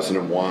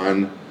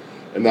 2001.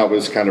 And that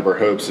was kind of our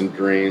hopes and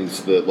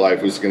dreams that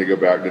life was going to go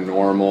back to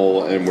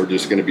normal and we're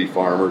just going to be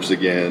farmers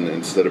again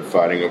instead of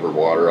fighting over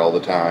water all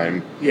the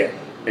time. Yeah.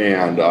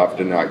 And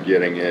often not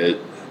getting it.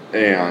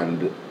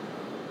 And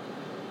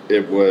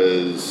it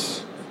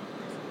was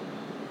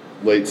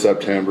late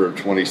September of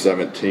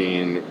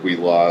 2017, we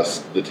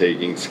lost the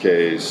takings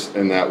case,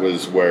 and that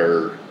was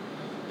where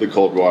the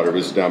cold water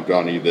was dumped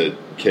on you that,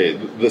 okay,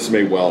 this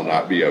may well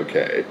not be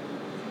okay.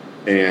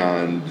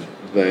 And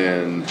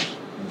then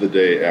the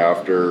day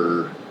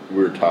after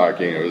we were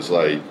talking, it was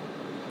like,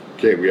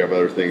 okay, we have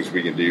other things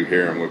we can do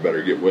here and we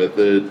better get with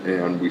it.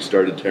 And we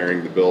started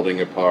tearing the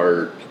building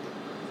apart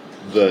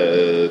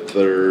the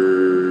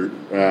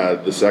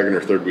second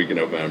or third week in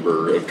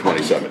November of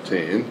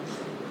 2017.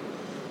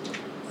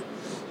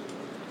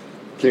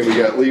 Okay, we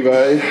got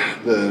Levi,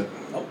 the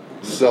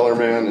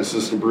cellarman,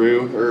 assistant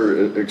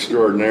brewer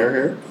extraordinaire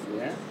here.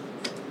 Yeah.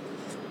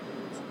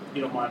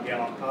 You don't mind being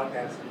on the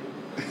podcast, do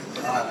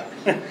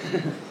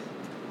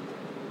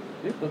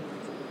you?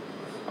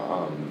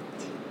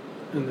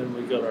 And then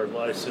we got our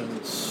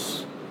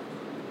license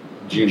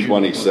June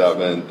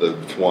 27th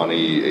of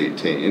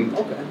 2018.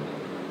 Okay.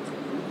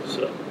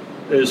 So,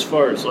 as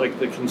far as like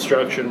the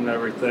construction and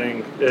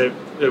everything,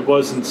 it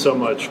wasn't so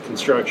much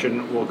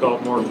construction. We'll call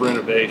it more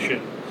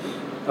renovation.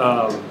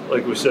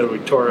 Like we said, we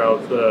tore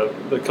out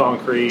the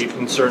concrete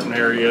in certain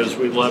areas.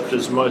 We left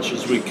as much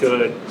as we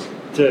could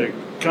to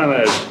kind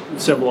of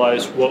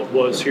symbolize what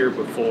was here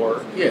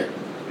before. Yeah.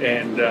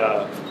 And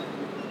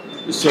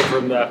so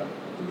from that,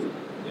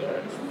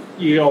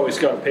 you always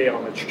got to pay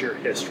homage to your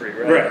history,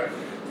 right? Right.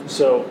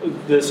 So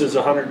this is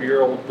a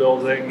 100-year-old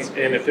building,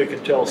 and if it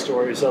could tell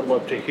stories, I'd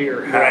love to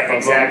hear half Right, of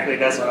exactly.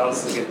 That's what I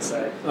was going to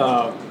say.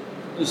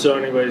 them. So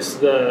anyways,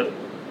 the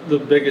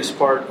biggest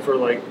part for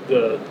like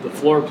the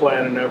floor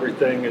plan and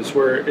everything is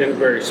we're in a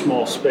very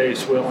small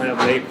space. We only have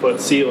an 8-foot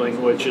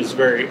ceiling, which is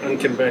very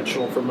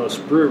unconventional for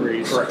most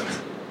breweries. Correct.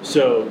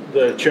 So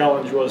the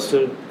challenge was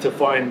to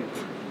find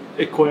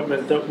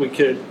equipment that we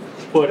could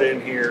put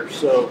in here.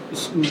 So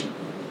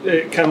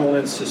it kind of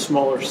lends to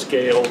smaller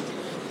scale.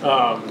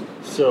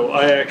 So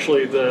I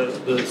actually,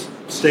 the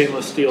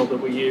stainless steel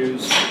that we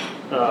use,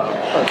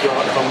 I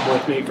brought home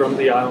with me from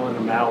the island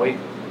of Maui.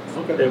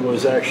 Okay. It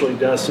was actually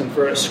destined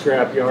for a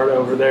scrap yard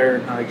over there,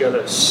 and I got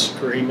a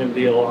screaming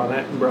deal on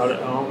it and brought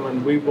it home,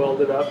 and we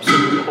welded up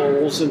some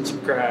holes and some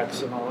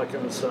cracks and all that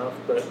kind of stuff.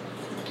 But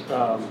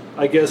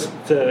I guess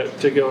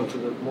to go into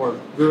the more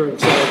brewing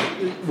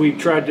side, we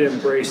tried to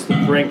embrace the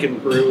drink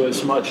and brew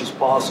as much as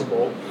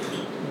possible.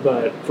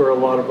 But for a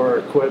lot of our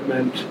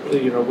equipment,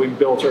 we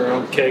built our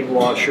own keg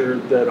washer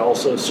that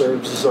also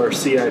serves as our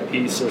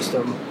CIP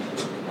system,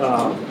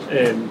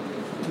 and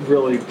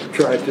really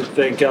tried to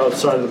think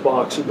outside of the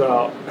box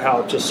about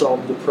how to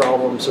solve the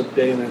problems of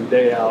day in and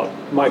day out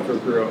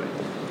microbrewing.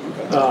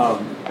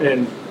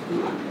 And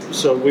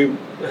so we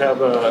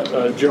have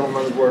a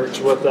gentleman that works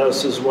with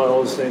us as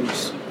well. His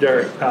name's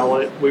Derek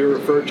Pallett. We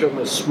refer to him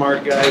as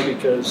Smart Guy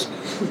because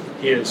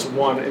he is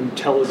one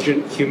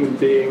intelligent human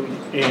being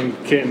and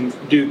can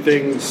do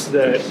things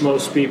that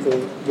most people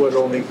would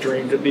only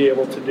dream to be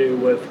able to do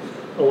with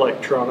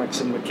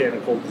electronics and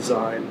mechanical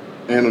design.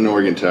 And an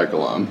Oregon Tech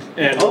alum.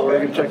 And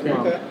Oregon Tech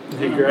alum.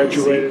 He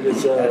graduated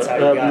as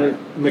a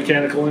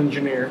mechanical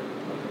engineer.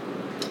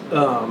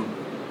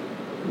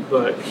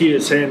 But he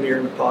is handier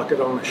in the pocket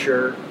on a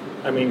shirt.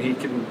 I mean, he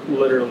can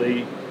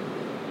literally,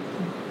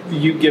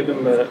 you give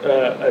him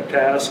a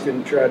task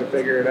and try to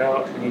figure it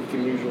out, and he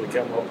can usually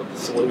come up with a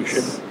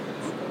solution.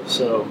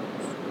 So.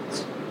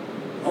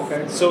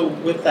 Okay, so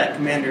with that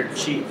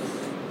Commander-in-Chief,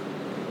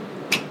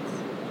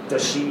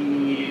 does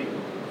she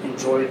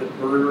enjoy the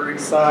brewery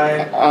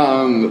side?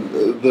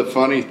 The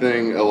funny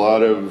thing, a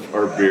lot of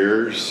our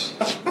beers,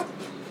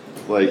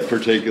 like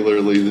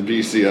particularly the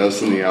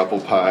BCS and the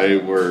apple pie,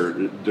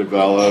 were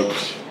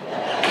developed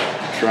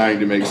trying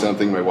to make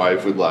something my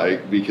wife would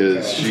like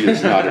because she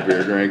is not a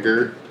beer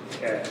drinker.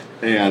 Okay.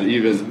 And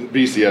even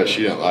BCS,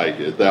 she didn't like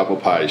it. The apple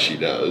pie, she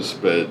does.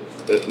 But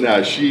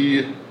no,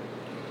 she's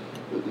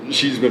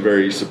been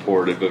very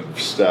supportive of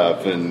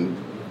stuff and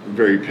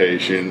very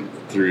patient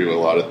through a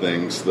lot of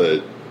things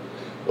that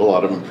a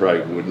lot of them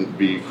probably wouldn't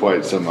be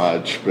quite so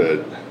much.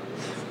 But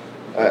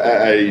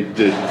I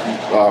did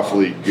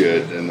awfully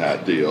good in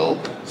that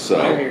deal. So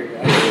I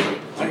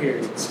hear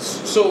you.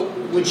 So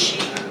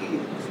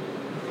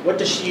what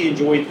does she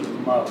enjoy the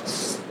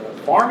most? The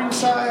farming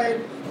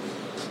side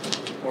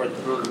or the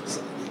brewing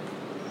side?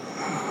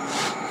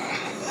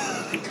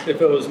 If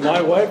it was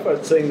my wife,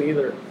 I'd say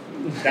neither.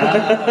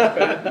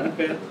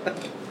 Okay.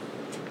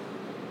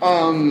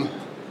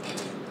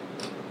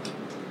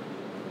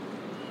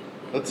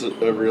 That's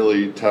a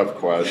really tough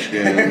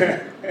question.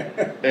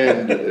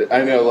 And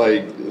I know,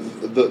 like,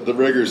 the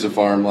rigors of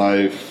farm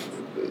life,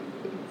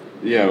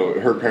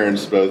 her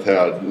parents both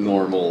had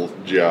normal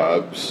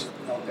jobs.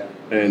 Okay.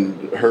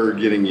 And her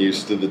getting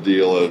used to the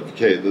deal of,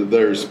 okay,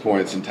 there's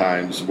points and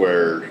times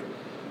where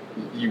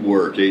you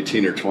work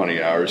 18 or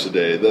 20 hours a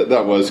day.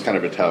 That was kind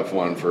of a tough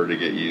one for her to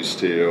get used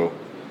to.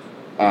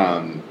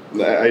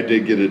 I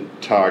did get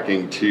it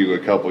talking to a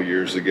couple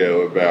years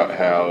ago about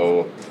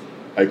how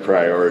I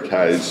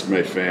prioritize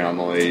my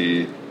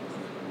family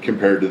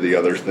compared to the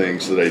other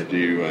things that I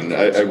do. And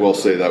I will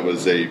say that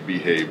was a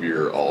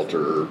behavior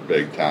alterer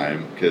big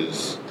time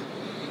because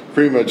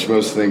pretty much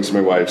most things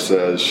my wife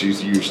says,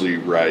 she's usually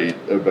right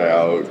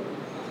about.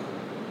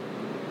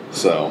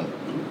 So.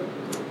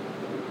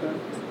 Okay.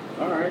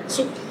 All right.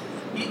 So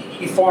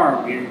you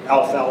farm your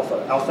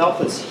alfalfa.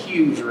 Alfalfa's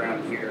huge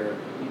around here.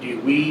 You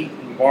do wheat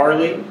and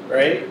barley,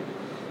 right?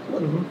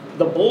 Mm-hmm.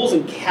 The bulls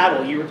and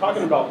cattle, you were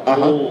talking about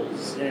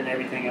bulls and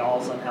everything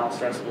else and how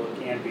stressful it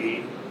can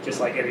be, just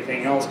like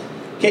everything else.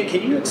 Can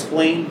you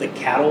explain the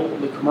cattle,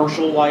 the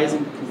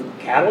commercializing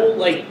cattle?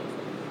 Like,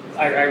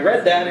 I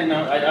read that and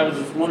I was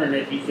just wondering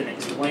if you can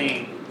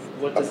explain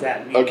what does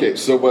that mean? Okay,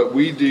 so what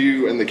we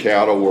do in the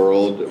cattle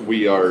world,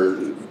 we are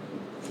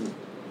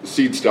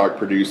seed stock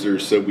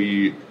producers, so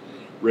we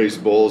raise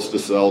bulls to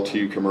sell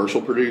to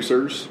commercial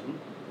producers.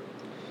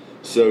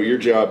 So your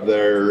job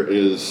there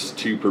is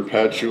to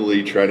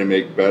perpetually try to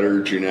make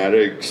better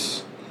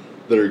genetics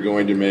that are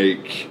going to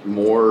make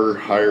more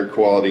higher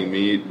quality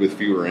meat with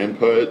fewer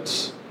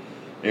inputs.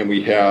 And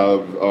we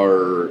have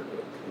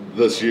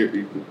this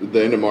year,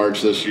 the end of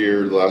March this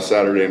year, the last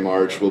Saturday in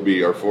March, will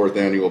be our 4th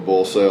annual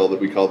bull sale that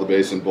we call the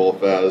Basin Bull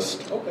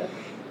Fest. Okay.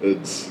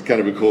 It's kind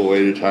of a cool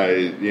way to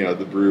tie,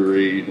 the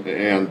brewery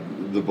and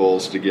the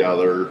bulls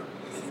together.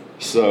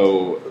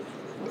 So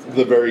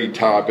the very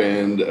top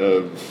end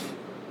of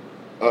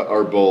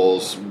our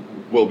bulls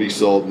will be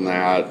sold in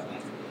that.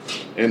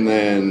 And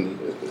then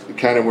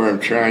kind of where I'm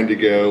trying to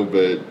go,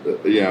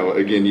 but,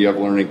 again, you have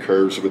learning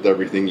curves with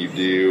everything you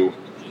do,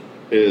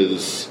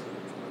 is,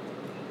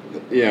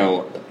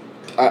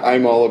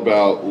 I'm all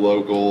about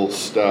local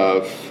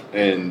stuff.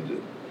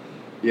 And,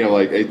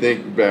 I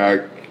think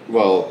back,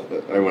 well,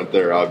 I went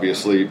there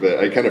obviously, but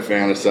I kind of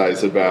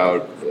fantasize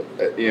about,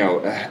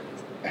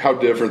 how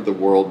different the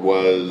world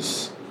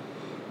was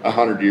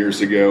 100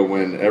 years ago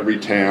when every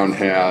town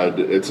had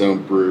its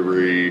own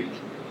brewery,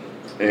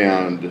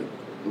 and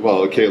a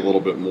little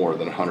bit more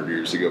than 100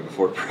 years ago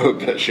before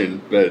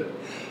Prohibition, but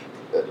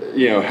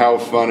how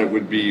fun it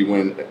would be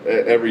when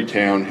every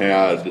town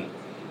had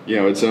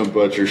its own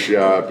butcher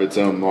shop, its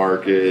own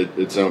market,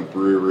 its own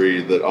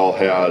brewery, that all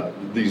had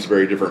these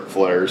very different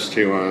flares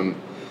to them.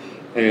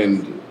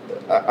 And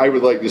I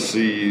would like to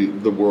see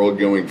the world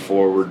going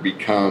forward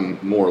become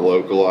more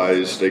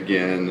localized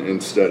again,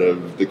 instead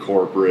of the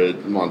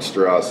corporate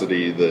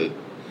monstrosity that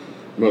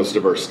most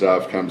of our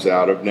stuff comes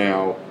out of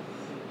now.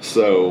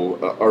 So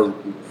our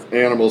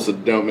animals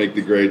that don't make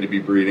the grade to be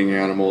breeding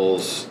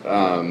animals,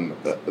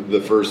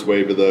 the first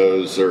wave of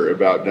those are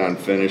about done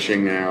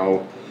finishing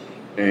now,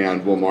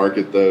 and we'll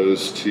market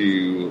those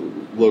to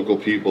local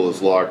people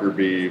as locker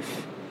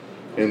beef.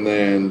 And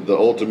then the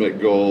ultimate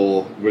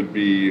goal would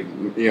be,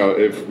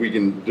 if we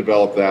can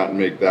develop that and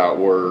make that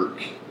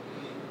work,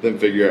 then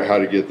figure out how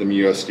to get them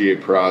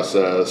USDA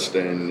processed.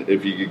 And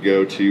if you could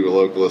go to a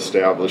local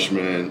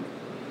establishment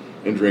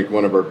and drink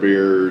one of our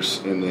beers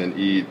and then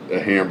eat a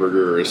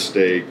hamburger or a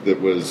steak that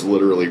was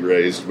literally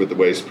raised with the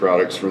waste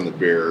products from the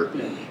beer,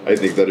 I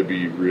think that'd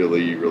be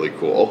really, really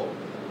cool.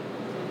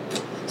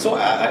 So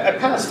I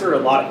passed through a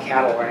lot of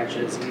cattle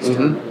ranches in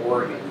Eastern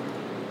Oregon.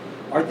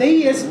 Are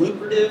they as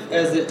lucrative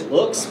as it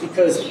looks?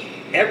 Because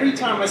every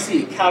time I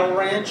see a cattle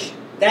ranch,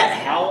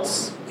 that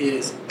house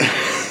is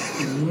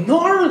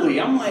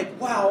gnarly. I'm like,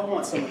 wow, I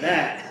want some of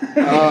that.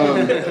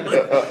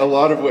 A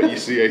lot of what you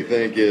see, I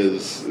think,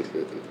 is,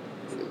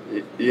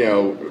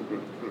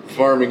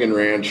 farming and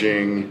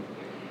ranching,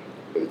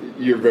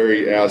 you're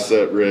very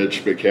asset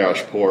rich but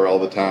cash poor all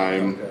the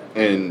time.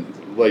 Okay.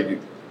 And like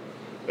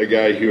a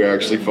guy who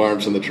actually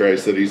farms in the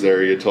Tri-Cities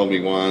area told me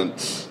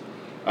once,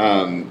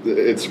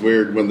 it's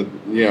weird when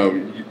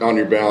on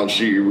your balance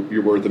sheet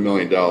you're worth $1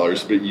 million,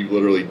 but you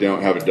literally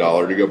don't have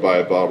 $1 to go buy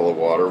a bottle of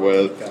water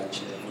with.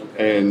 Gotcha.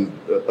 And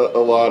a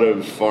lot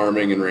of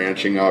farming and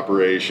ranching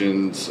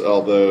operations,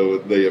 although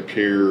they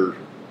appear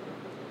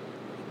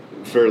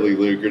fairly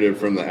lucrative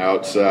from the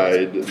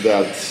outside,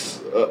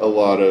 that's a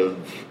lot of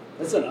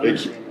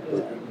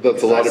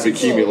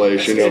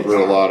accumulation over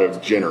a lot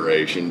of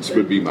generations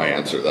would be my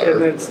answer there.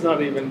 And it's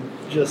not even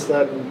just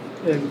that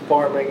in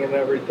farming and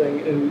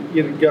everything. And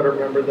you've got to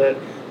remember that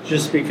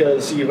just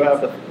because you have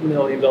 $1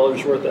 million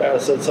worth of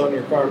assets on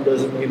your farm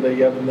doesn't mean that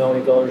you have $1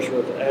 million worth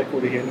of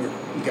equity in your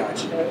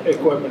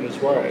equipment as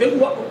well.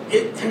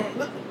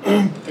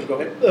 Go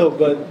ahead. Oh,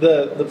 but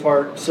the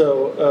part,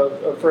 so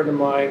a friend of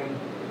mine,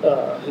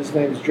 his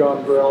name's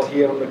John Burrell,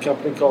 he owned a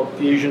company called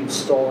Fusion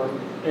Storm,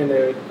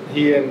 and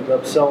he ended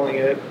up selling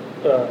it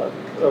a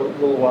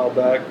little while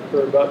back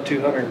for about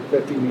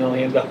 $250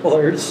 million.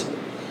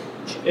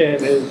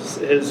 And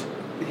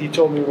he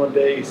told me one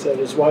day, he said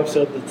his wife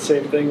said the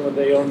same thing when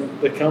they owned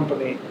the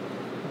company,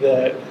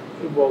 that,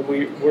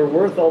 we're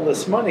worth all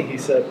this money. He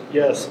said,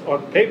 yes,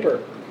 on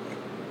paper,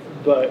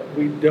 but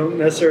we don't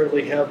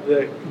necessarily have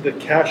the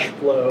cash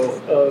flow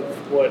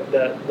of what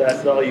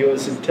that value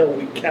is until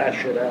we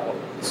cash it out.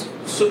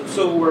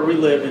 So where we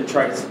live in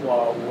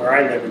where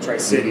I live in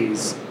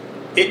Tri-Cities,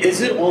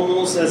 is it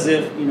almost as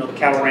if, the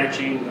cattle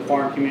ranching, the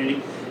farm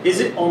community, is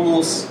it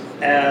almost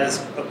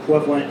as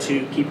equivalent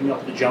to keeping up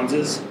with the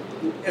Joneses?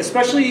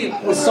 Especially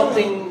with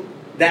something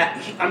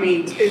that,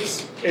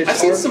 it's I've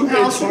seen some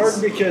houses. It's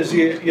hard because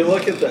you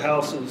look at the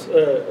houses.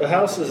 A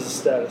house is a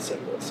status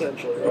symbol,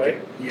 essentially, right?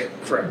 Okay. Yeah,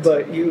 correct.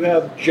 But you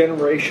have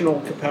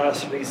generational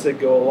capacities that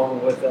go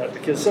along with that,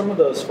 because some of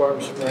those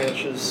farms and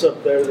ranches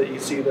up there that you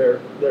see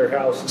their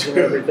houses and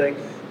everything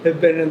have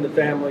been in the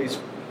families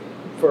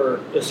for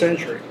a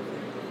century.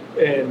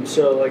 And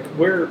so,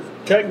 we're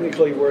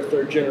technically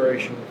third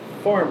generation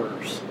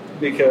farmers,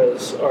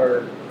 because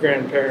our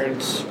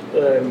grandparents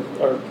and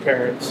our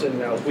parents and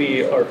now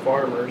we are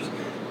farmers.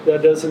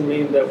 That doesn't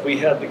mean that we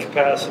had the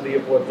capacity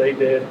of what they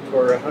did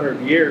for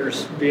 100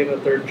 years being a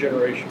third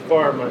generation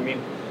farm.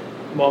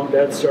 Mom and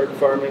Dad started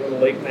farming in the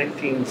late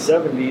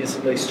 1970s,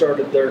 and they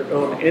started their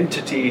own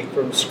entity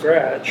from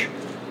scratch,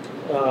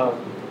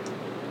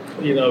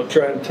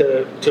 trying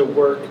to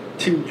work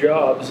two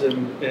jobs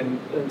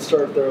and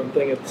start their own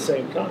thing at the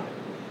same time.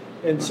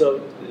 And so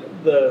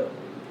the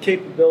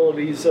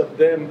capabilities of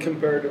them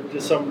comparative to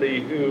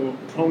somebody who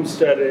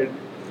homesteaded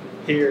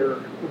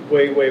here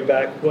way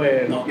back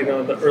when,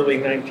 in the early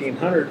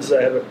 1900s,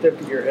 that have a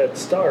 50-year head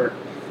start.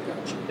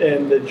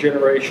 And the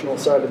generational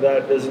side of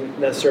that doesn't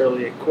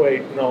necessarily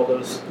equate, and all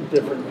those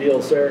different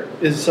deals there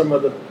is some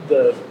of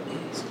the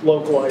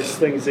localized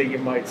things that you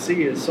might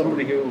see is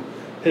somebody who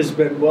has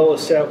been well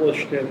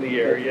established in the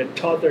area,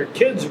 taught their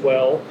kids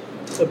well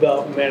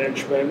about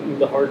management and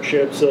the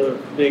hardships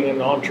of being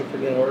an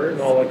entrepreneur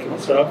and all that kind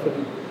of stuff,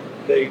 and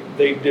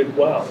they did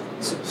well.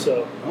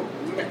 So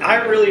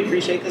I really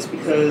appreciate this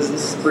because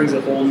this brings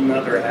a whole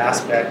nother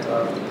aspect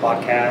of the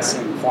podcast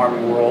and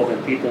farming world,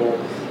 and people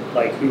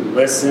like who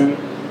listen.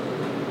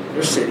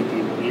 They're city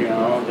people, you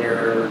know.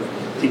 They're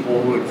people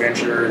who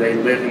adventure. They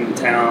live in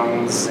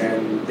towns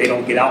and they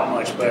don't get out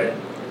much. But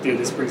dude,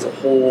 this brings a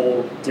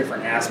whole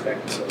different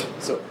aspect to it.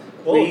 So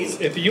please,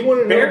 if you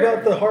want to know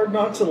about the hard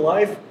knocks of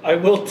life, I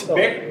will tell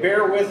you.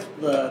 Bear with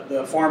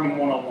the farming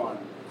 101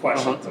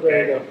 questions.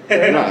 Okay,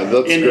 there you go. No,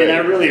 that's great. And I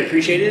really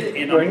appreciate it.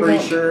 And I'm pretty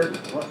sure.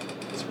 What?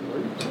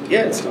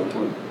 Yeah, it's still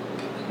recording.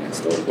 Yeah, it's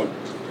still recording.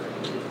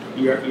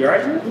 You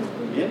alright, man?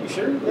 Yeah, you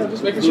sure? Yeah,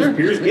 just making sure.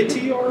 Beers get to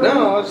you already?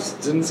 No, I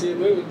just didn't see it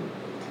moving.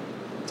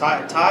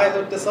 Ty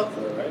hooked us up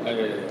though, right?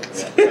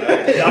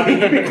 Yeah. I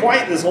mean, you've been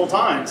quiet this whole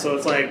time, so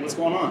it's like, what's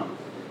going on?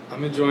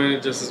 I'm enjoying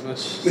it just as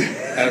much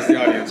as the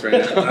audience right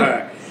now. All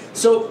right.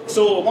 So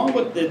along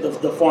with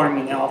the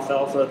farming,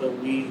 alfalfa, the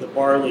wheat, the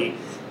barley,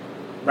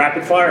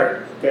 rapid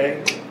fire,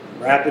 okay?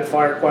 Rapid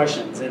fire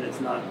questions, and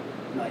it's not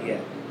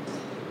yet.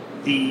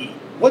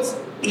 What's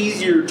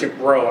easier to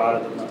grow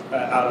out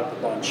of the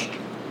bunch?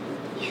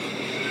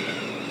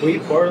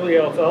 Wheat, barley,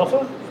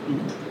 alfalfa?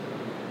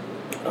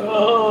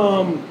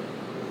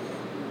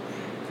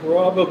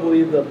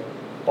 Probably the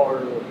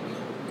barley.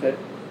 Okay.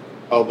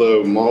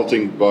 Although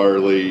malting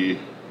barley,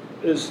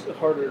 Is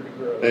harder to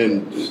grow.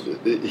 and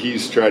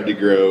he's tried to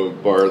grow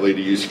barley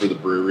to use for the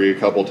brewery a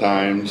couple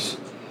times.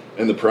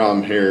 And the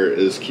problem here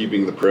is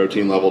keeping the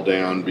protein level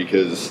down,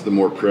 because the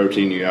more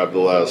protein you have, the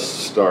less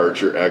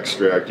starch or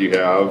extract you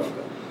have.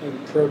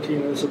 And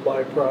protein is a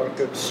byproduct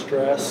of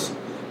stress.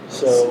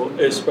 So,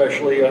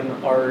 especially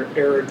on our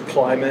arid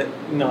climate,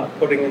 not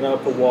putting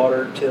enough of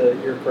water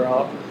to your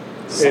crop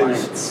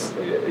Science.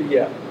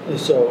 yeah.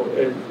 So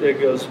it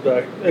goes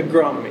back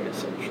agronomy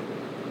essentially.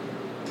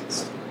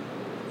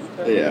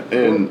 Yeah,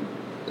 and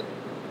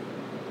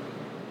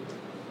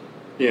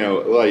you know,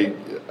 like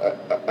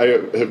I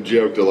have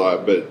joked a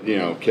lot, but you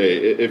know, okay,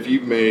 if you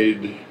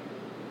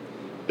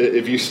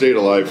stayed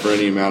alive for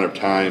any amount of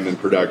time in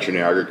production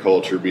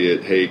agriculture, be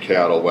it hay,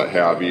 cattle, what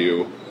have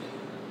you,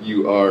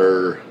 you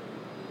are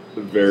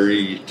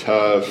very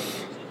tough.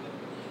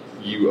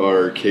 You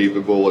are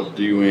capable of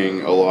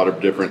doing a lot of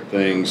different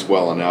things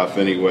well enough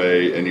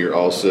anyway, and you're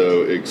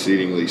also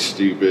exceedingly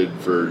stupid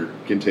for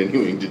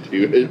continuing to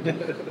do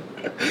it.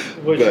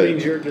 Which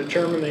means your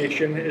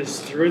determination is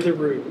through the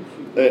roof.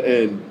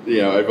 And,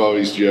 you know, I've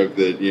always joked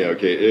that, you know,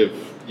 okay, if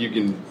you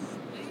can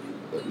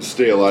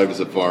stay alive as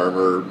a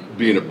farmer,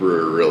 being a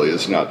brewer really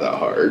is not that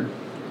hard.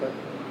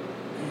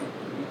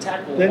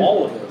 Tackle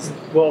all of this.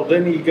 Well,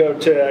 then you go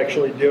to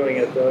actually doing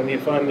it, though, and you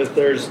find that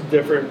there's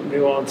different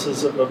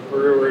nuances of a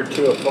brewer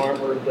to a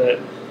farmer that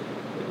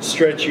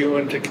stretch you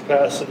into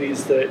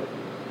capacities that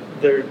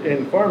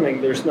in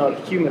farming, there's not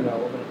a human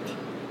element.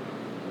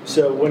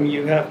 So when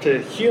you have to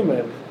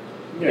human,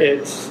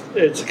 it's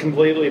a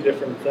completely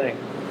different thing.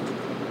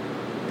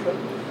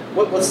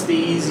 What's the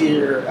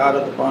easier out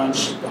of the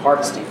bunch, the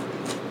harvesting?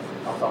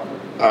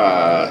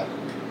 Alfalfa.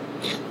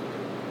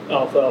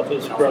 Alfalfa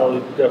is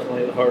probably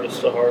definitely the hardest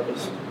to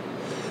harvest.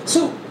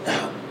 So,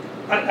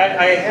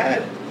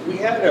 we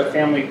had a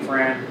family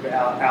friend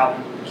out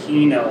in the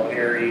Keno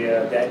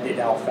area that did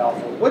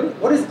alfalfa.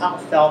 What is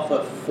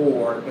alfalfa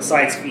for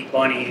besides feed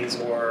bunnies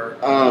or?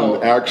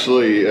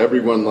 Actually,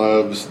 everyone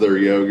loves their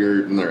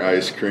yogurt and their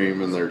ice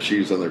cream and their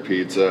cheese on their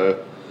pizza,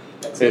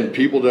 and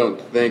people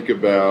don't think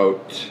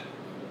about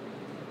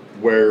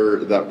where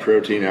that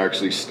protein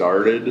actually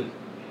started.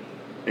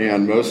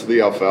 And most of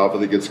the alfalfa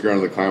that gets grown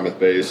in the Klamath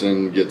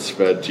Basin gets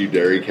fed to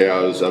dairy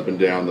cows up and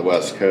down the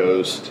West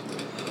Coast,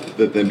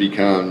 that then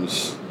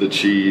becomes the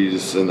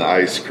cheese and the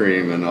ice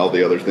cream and all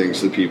the other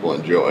things that people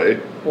enjoy.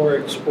 Or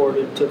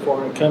exported to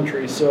foreign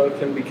countries so it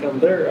can become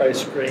their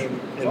ice cream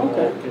and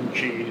milk and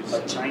cheese.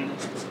 Like China?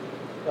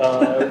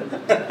 A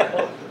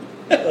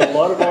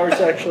lot of ours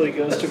actually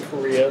goes to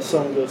Korea,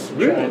 some goes to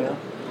China.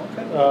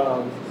 Okay.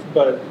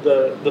 But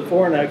the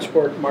foreign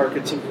export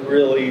markets have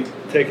really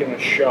taken a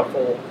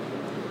shuffle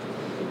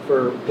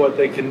for what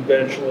they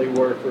conventionally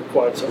were for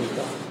quite some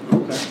time.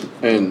 Okay.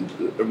 And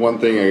one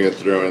thing I could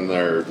throw in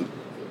there,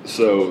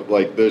 so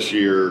like this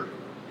year,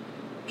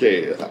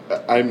 okay,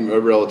 I'm a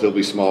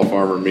relatively small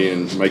farmer, me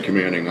and my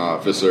commanding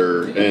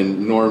officer,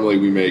 and normally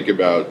we make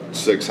about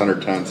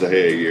 600 tons of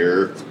hay a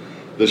year.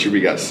 This year we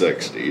got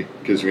 60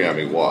 because we have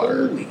any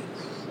water. Holy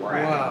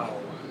crap. Wow.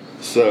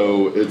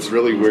 So it's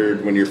really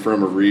weird when you're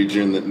from a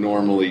region that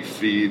normally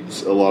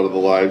feeds a lot of the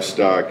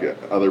livestock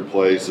at other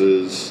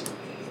places,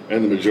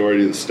 and the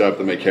majority of the stuff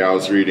that my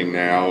cows are eating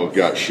now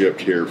got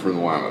shipped here from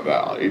the Willamette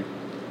Valley.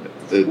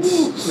 It's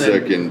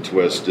sick and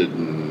twisted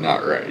and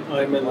not right.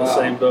 I'm in the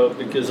same boat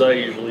because I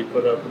usually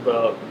put up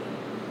about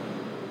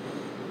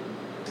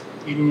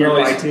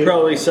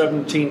probably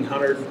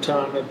 1,700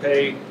 ton of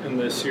hay, and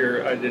this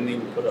year I didn't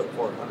even put up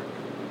 400.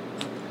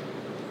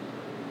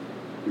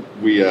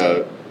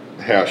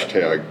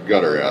 hashtag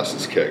got our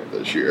asses kicked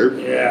this year.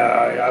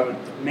 Yeah, I would.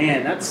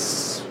 Man,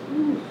 that's.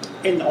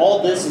 And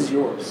all this is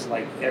yours,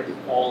 like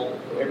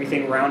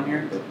everything around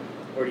here,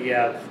 or do you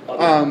have?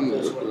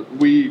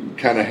 We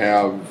kind of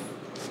have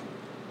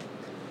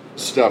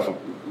stuff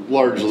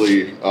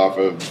largely off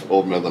of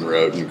Old Midland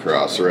Road and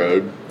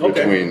Crossroad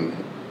between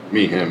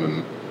me, him,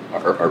 and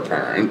our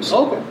parents.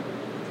 Okay.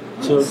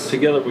 So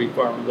together we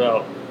farm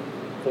about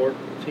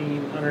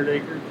 1,400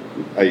 acres.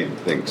 I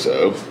think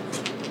so.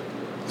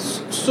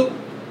 So,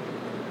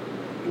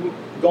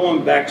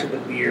 going back to the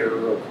beer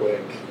real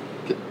quick,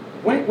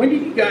 when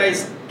did you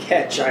guys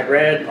catch? I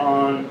read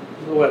on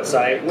the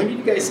website. When did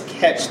you guys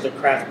catch the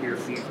craft beer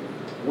fever?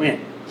 When?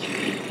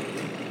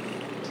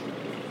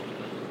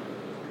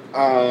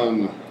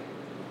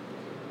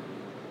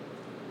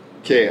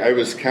 Okay, I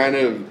was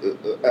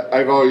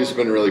I've always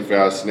been really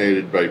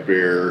fascinated by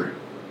beer.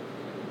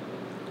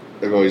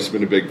 I've always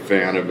been a big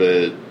fan of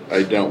it.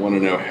 I don't want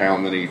to know how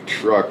many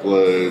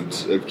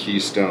truckloads of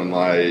Keystone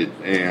Light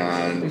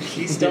and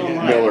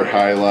Miller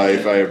High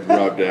Life I have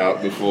rubbed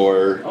out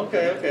before.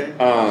 Okay.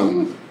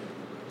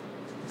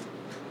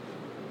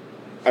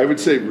 I would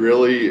say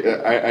really,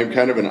 I'm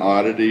kind of an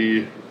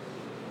oddity.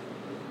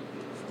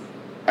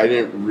 I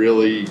didn't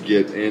really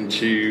get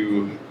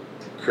into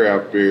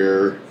craft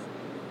beer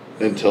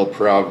until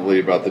probably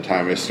about the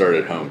time I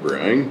started home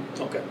brewing.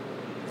 Okay.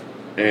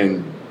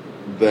 And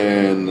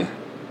then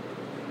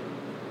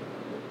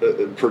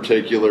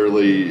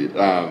particularly,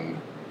 I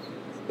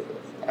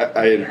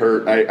had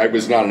heard, I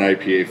was not an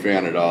IPA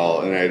fan at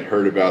all, and I had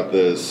heard about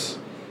this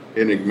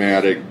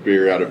enigmatic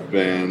beer out of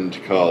Bend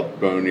called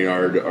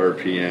Boneyard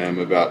RPM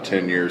about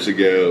 10 years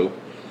ago.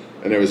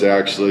 And it was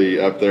actually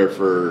up there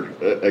for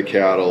a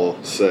cattle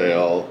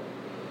sale,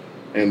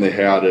 and they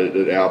had it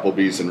at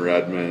Applebee's in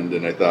Redmond,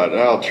 and I thought,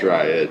 I'll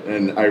try it.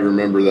 And I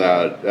remember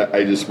that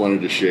I just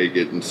wanted to shake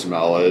it and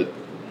smell it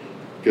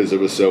because it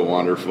was so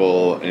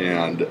wonderful,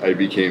 and I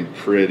became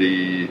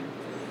pretty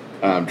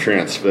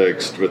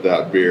transfixed with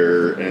that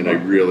beer, and I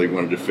really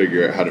wanted to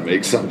figure out how to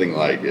make something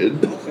like it.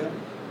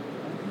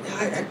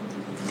 Okay.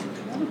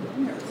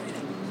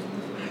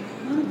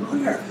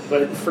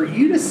 But for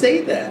you to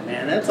say that,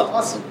 man, that's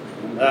awesome.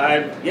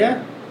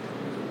 Yeah.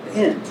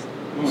 Man.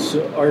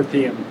 So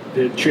RPM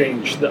did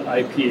change the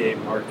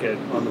IPA market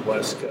on the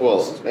West Coast.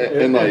 Well,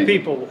 and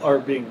people are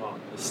being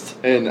honest.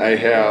 And I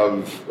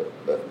have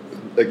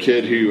a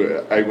kid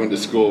who I went to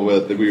school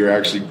with that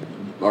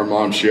our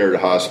mom shared a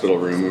hospital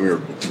room when we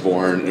were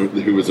born,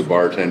 who was a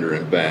bartender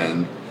in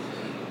Bend.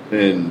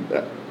 And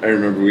I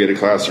remember we had a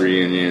class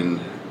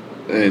reunion,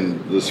 and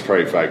this was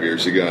probably 5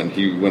 years ago, and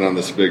he went on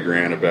this big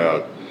rant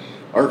about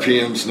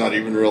RPM's not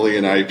even really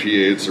an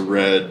IPA, it's a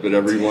red, but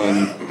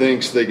everyone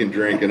thinks they can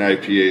drink an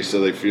IPA so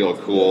they feel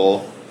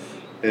cool.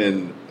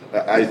 And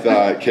I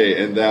thought,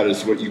 okay, and that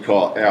is what you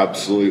call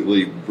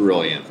absolutely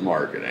brilliant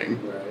marketing.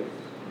 Right.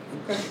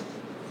 Okay.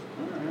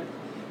 All right.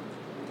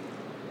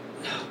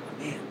 Oh,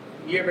 man.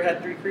 You ever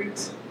had Three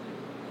Creeks?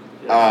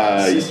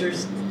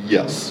 Sisters?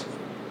 Yes.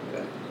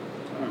 Okay.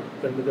 All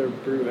right. Been to their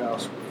brew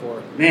house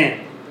before.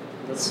 Man,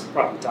 that's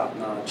probably top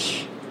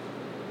notch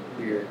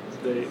beer.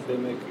 They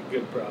make a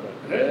good product.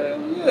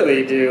 Yeah,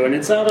 they do, and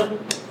it's out of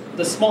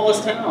the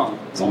smallest town.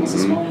 It's almost the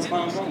smallest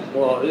town.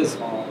 Well, it is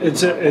small.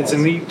 It's a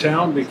neat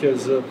town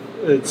because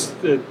it's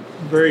a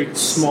very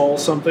small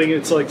something.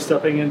 It's like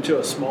stepping into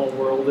a small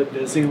world at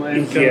Disneyland kind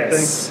of thing.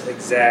 Yes,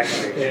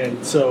 exactly.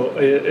 And so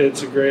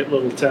it's a great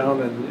little town,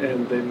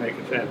 and they make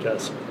a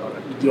fantastic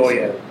product. Oh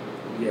yeah,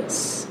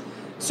 yes.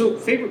 So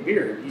favorite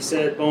beer? You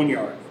said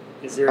Boneyard.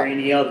 Is there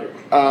any other?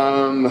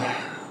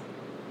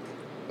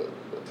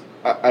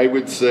 I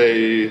would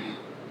say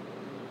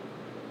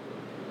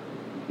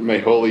my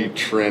holy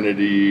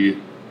trinity,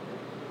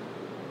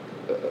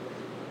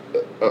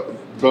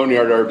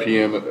 Boneyard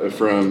RPM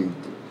from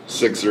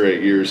 6 or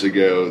 8 years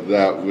ago,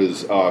 that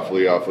was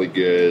awfully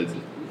good.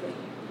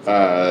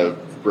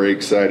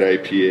 Breakside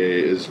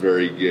IPA is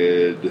very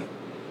good.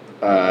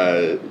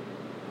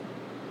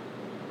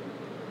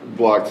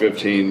 Block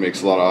 15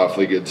 makes a lot of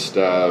awfully good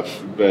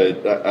stuff,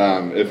 but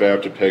if I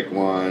have to pick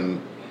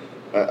one,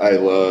 I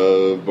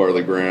love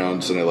Barley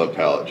Browns and I love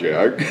Pallet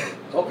Jack.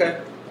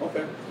 Okay. All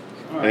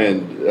right.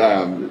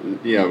 And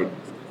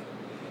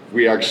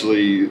we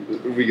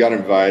got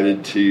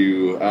invited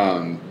to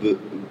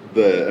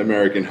the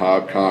American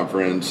Hop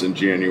Conference in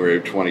January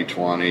of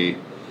 2020.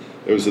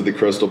 It was at the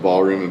Crystal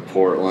Ballroom in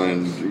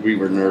Portland. We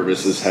were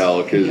nervous as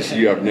hell because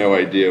you have no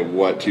idea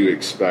what to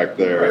expect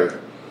there. Right.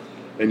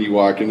 And you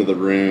walk into the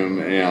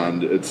room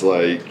and it's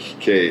like,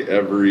 okay,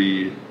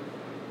 every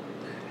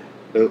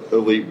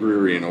elite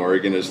brewery in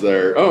Oregon is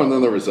there. Oh, and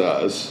then there was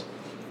us.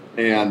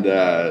 And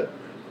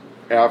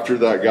after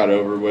that got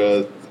over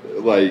with,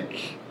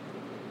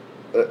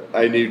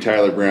 I knew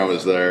Tyler Brown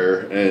was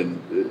there, and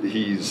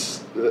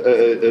he's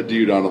a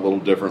dude on a little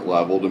different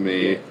level to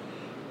me.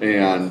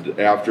 And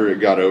after it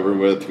got over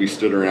with, we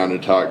stood around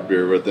and talked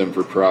beer with him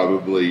for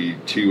probably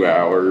 2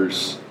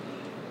 hours.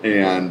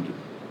 And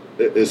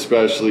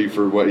especially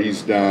for what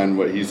he's done,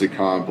 what he's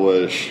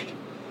accomplished,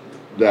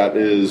 that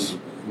is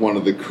one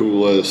of the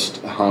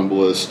coolest,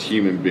 humblest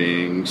human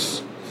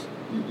beings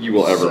you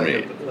will ever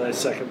meet. I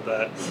second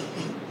that.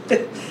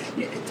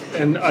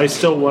 And I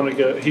still want to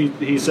go.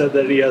 He said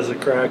that he has a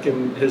crack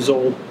in his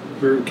old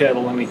brew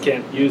kettle and he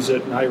can't use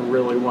it, and I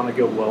really want to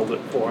go weld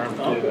it for him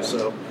too. Okay.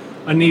 So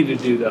I need to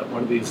do that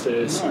one of these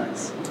days.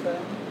 Nice. Okay.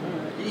 All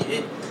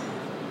right.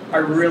 I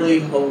really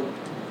hope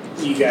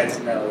you guys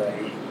know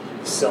that you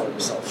sell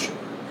yourself short.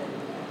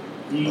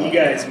 You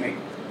guys make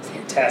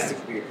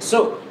fantastic beer.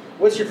 So,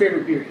 what's your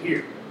favorite beer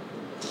here?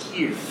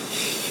 Here.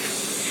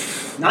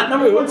 Not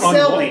number one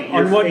selling.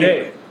 On what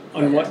favorite. day?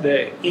 On what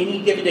day?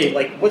 Any given day.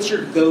 Like, what's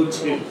your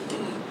go-to?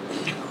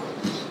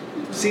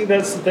 See,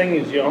 that's the thing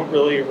is you don't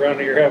really around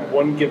here have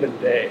one given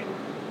day.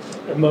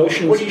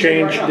 Emotions What do you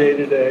drink change right now? day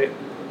to day.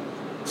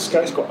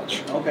 Sky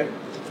Squatch. Okay.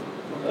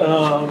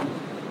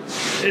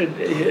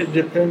 It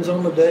depends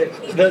on the day.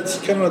 That's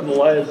kind of the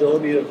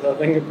liability of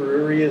having a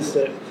brewery is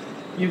that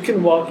you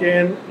can walk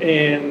in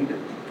and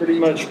pretty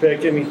much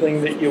pick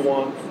anything that you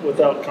want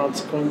without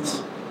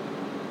consequence.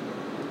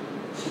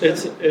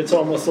 It's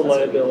almost a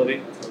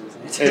liability.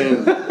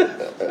 And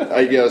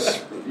I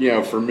guess,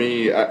 for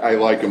me, I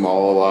like them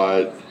all a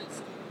lot.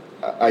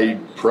 I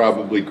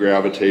probably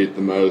gravitate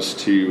the most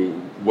to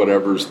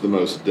whatever's the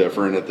most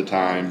different at the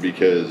time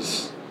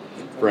because,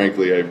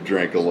 frankly, I've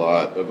drank a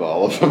lot of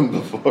all of them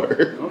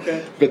before.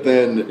 Okay. But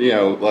then,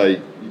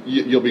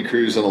 you'll be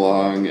cruising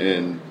along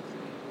and,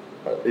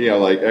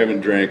 I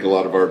haven't drank a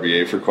lot of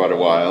RBA for quite a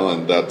while,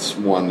 and that's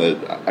one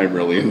that I'm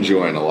really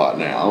enjoying a lot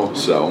now,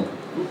 so.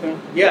 Okay.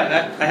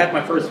 Yeah, I had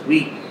my first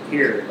week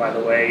here, by the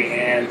way,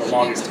 and the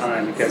longest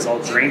time because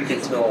I'll drink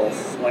until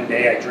one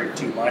day I drink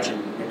too much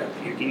and end up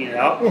puking it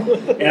out.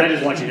 And I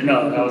just want you to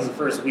know that was the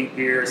first week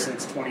beer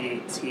since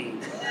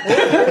 2018.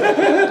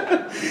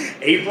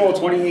 April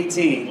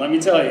 2018. Let me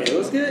tell you, it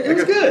was good. It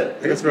was good.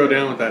 I can throw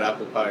down with that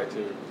apple pie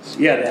too.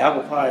 Yeah, the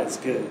apple pie is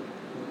good.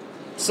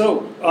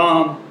 So,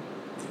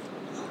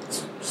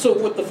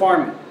 with the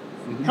farming,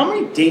 how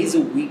many days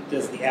a week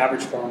does the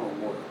average farmer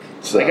work?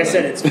 Like I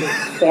said, it's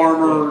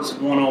Farmers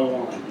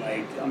 101.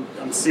 Like,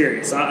 I'm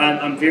serious.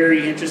 I'm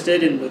very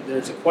interested in.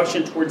 There's a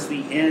question towards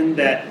the end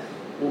that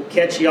will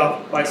catch you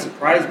off by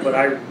surprise, but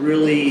I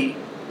really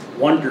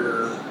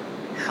wonder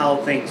how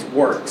things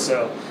work.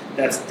 So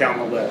that's down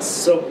the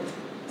list. So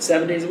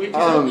 7 days a week.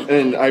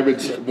 And I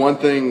would one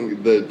thing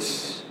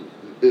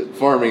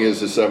farming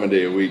is a 7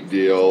 day a week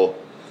deal.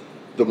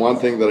 The one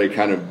thing that I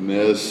kind of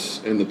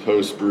miss in the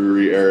post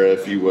brewery era,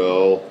 if you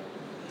will,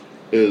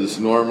 is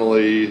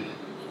normally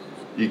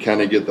you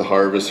kind of get the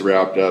harvest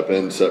wrapped up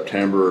in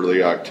September,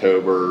 early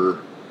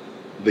October.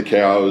 The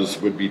cows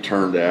would be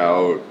turned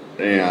out,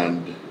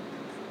 and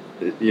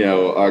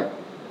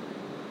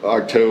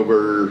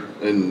October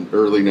and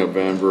early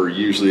November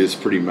usually is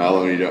pretty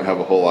mellow and you don't have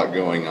a whole lot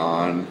going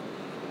on.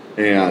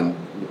 And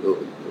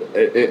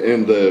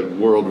in the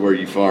world where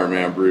you farm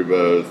and brew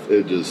both,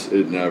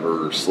 it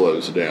never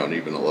slows down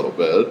even a little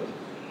bit.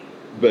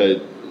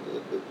 But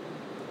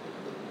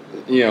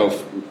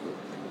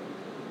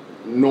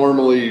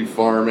normally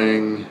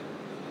farming,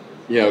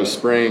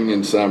 spring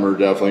and summer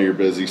definitely your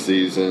busy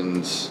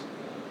seasons,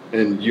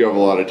 and you have a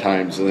lot of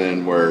times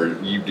then where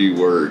you do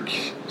work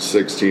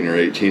 16 or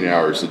 18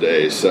 hours a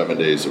day, 7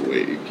 days a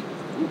week.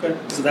 Okay,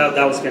 so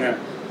that was gonna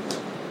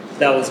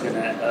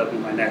be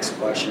my next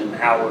question.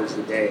 Hours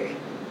a day.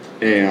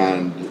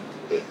 And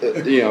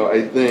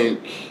I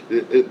think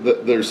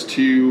there's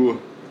two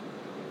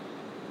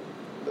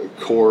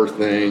core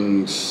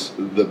things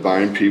that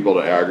bind people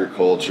to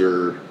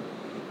agriculture.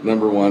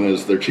 Number one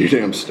is they're too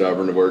damn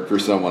stubborn to work for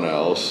someone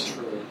else.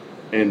 True.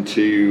 And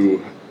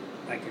two,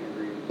 I can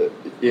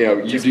agree.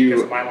 you do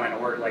because of my line of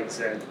work, like you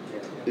said.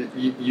 Yeah.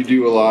 you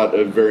do a lot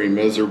of very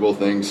miserable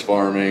things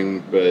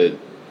farming, but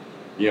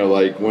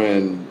like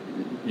when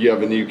you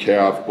have a new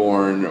calf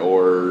born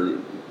or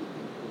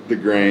the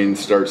grain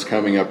starts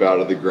coming up out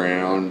of the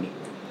ground,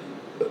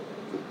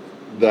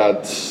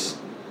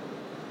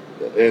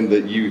 and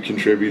that you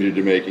contributed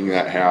to making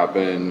that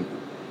happen,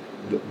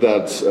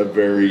 that's a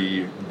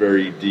very,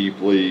 very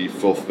deeply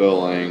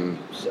fulfilling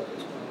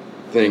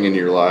thing in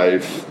your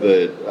life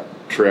that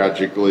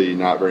tragically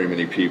not very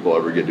many people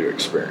ever get to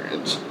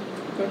experience.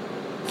 Okay.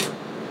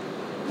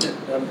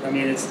 I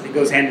mean, it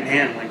goes hand in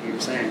hand, like you were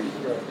saying.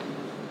 Right.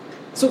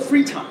 So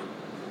free time.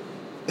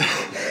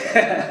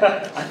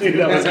 I knew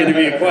that was going to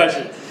be a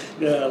question,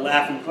 the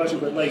laughing question.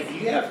 But do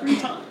you have free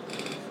time?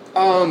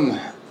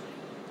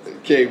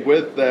 Okay,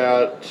 with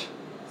that,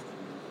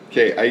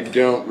 I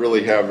don't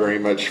really have very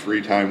much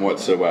free time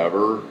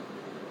whatsoever.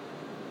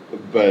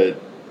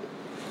 But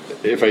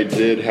if I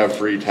did have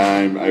free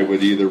time, I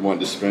would either want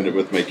to spend it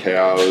with my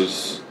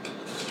cows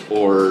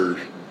or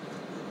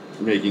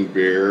making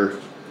beer.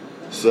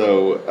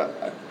 So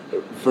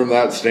from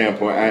that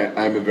standpoint,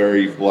 I'm a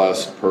very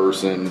blessed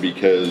person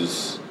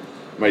because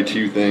my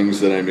two things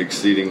that I'm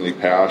exceedingly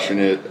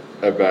passionate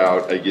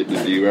about, I get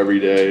to do every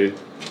day.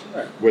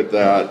 With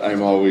that,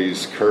 I'm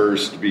always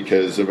cursed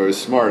because if I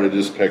was smart, I'd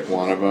just pick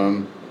one of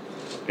them.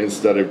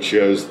 instead of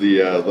chose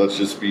the let's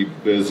just be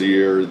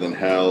busier than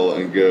hell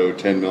and go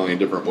 10 million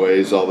different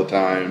ways all the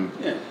time.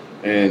 Yeah.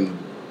 And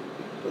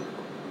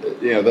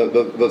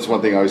that's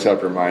one thing I always have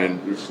to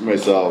remind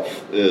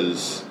myself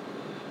is,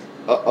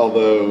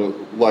 although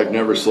life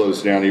never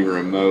slows down even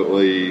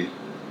remotely,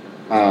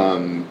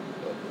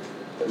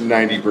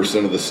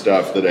 90% of the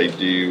stuff that I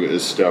do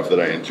is stuff that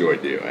I enjoy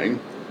doing.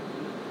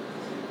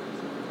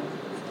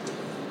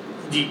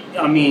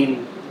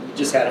 You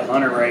just had a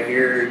hunter right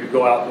here. You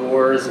go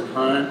outdoors and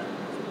hunt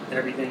and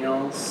everything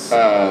else.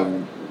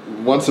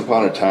 Once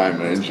upon a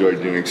time, I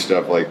enjoyed doing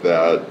stuff like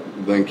that.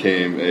 Then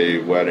came a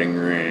wedding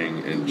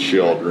ring and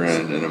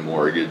children and a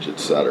mortgage,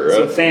 etc.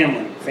 So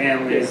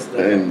family is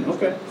the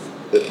okay.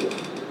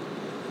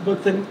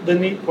 But the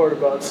neat part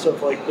about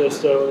stuff like this,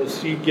 though,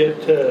 is you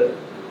get to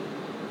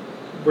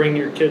bring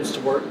your kids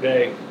to work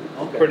day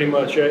pretty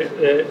much at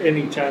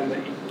any time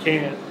that you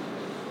can.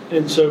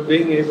 And so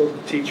being able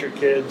to teach your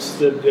kids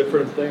the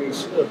different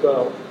things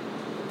about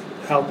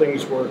how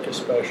things work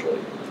especially.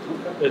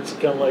 Okay. It's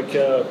kind of like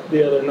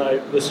the other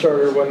night, the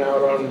starter went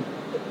out on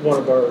one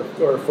of our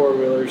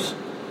four-wheelers.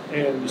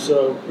 And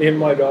so me and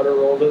my daughter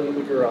rolled it in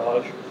the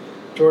garage,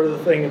 tore the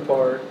thing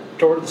apart,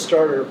 tore the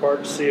starter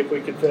apart to see if we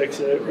could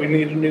fix it. We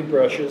needed new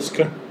brushes.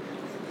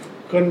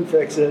 Couldn't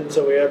fix it,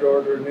 so we had to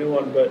order a new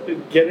one. But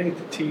getting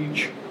to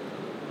teach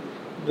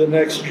the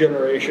next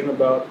generation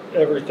about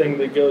everything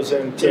that goes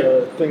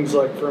into things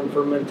like from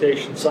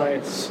fermentation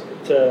science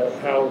to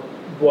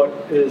what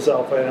is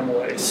alpha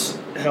amylase,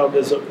 how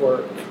does it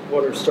work,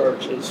 what are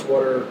starches,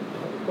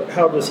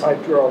 how does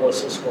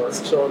hydrolysis work,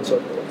 so on and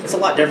so forth. It's a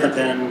lot different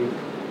than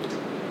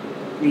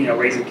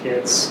raising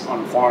kids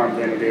on the farm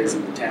than it is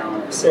in the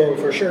town or city. Oh,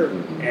 for sure.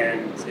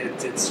 And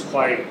it's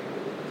quite.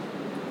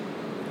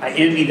 I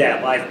envy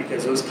that life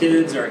because those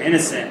kids are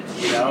innocent,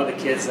 the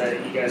kids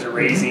that you guys are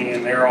raising,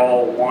 and they're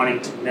all wanting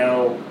to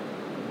know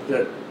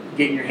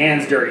getting your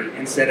hands dirty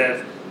instead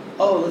of,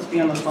 let's be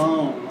on the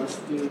phone, let's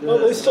do this. Oh,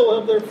 they still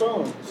have their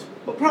phones.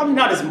 But probably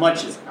not as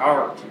much as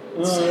our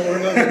kids. We're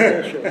not going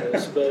to bullshit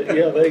this, but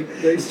yeah,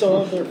 they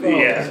still have their phones.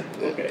 Yeah.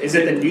 Okay. Is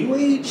it the new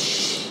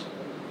age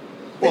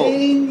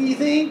thing, you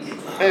think?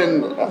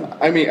 And,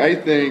 I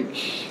think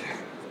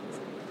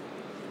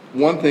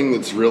one thing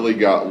that's really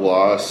got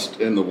lost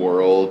in the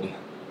world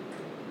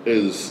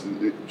is,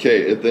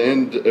 at the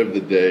end of the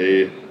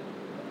day,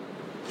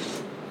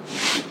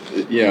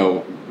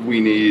 we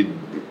need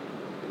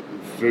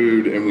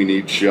food and we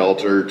need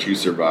shelter to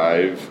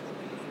survive.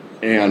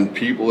 And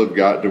people have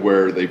got to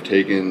where they've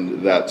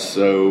taken that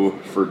so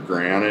for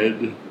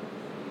granted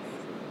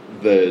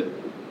that,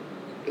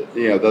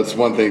 that's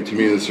one thing to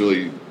me that's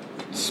really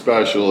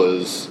special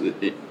is,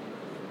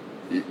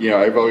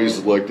 I've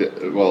always looked at,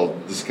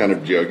 this is kind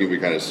of joking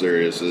but kind of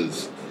serious,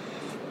 is,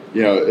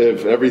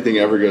 if everything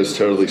ever goes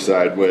totally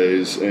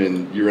sideways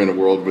and you're in a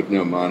world with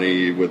no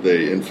money with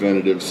a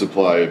infinitive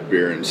supply of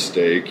beer and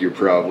steak, you're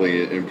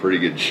probably in pretty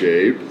good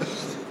shape.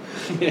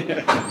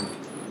 Yeah.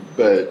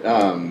 But,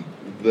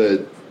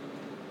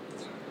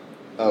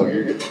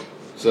 you're good.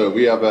 So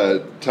we have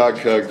a Todd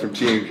Cook from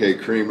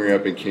TMK Creamery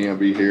up in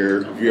Canby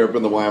here. If you're up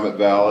in the Willamette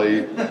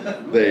Valley,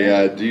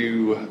 they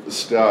do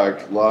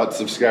stock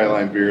lots of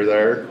Skyline beer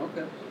there.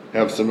 Okay.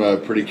 Have some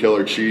pretty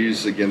killer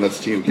cheese. Again, that's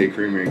TMK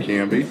Creamery in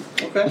Canby.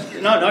 Okay.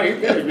 No, you're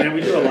good, man.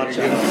 We do a lot of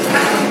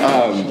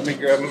stuff. Let me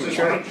grab him a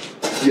shirt.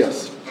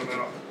 Yes. Oh,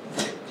 no.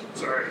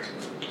 Sorry.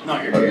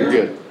 No, you're Oh, good. you're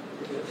good.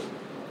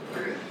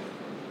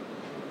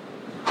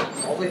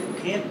 All the way from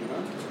Canton,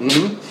 huh?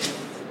 Mm-hmm.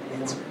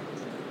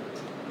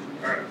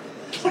 All right.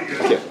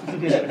 Okay.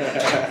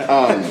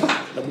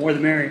 The more the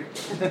merrier.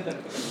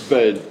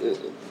 But,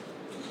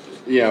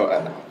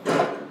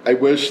 I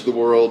wish the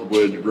world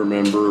would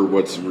remember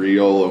what's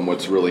real and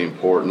what's really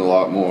important a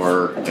lot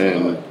more.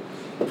 And,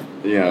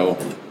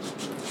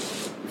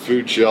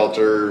 food,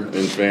 shelter,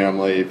 and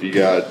family, if you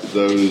got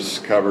those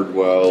covered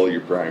well,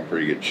 you're probably in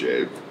pretty good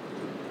shape.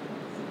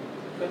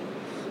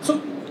 So,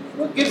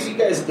 what gives you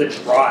guys the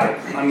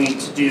drive?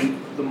 To do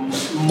the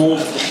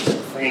multiple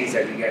things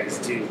that you guys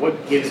do.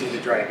 What gives you the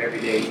drive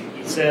every day?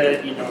 You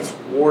said, it's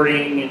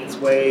rewarding in its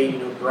way,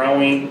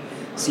 growing,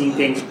 seeing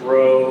things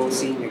grow,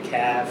 seeing a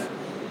calf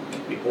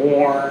be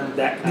born,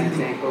 that kind of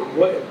thing. But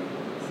what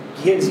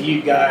gives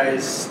you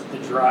guys the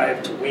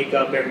drive to wake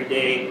up every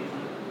day,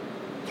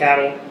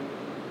 cattle,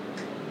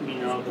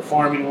 the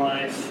farming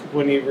life?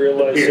 When you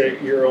realize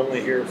that you're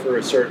only here for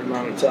a certain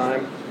amount of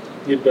time,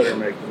 you'd better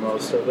make the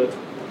most of it.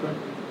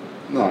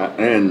 No,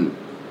 and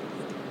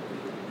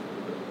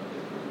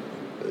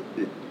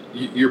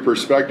your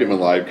perspective in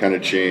life kind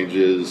of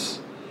changes.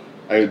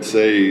 I would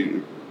say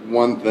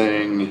one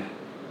thing,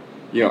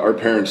 our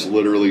parents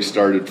literally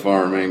started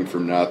farming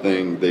from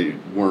nothing. They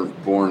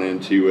weren't born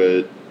into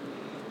it.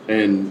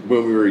 And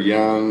when we were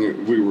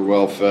young, we were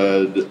well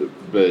fed,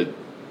 but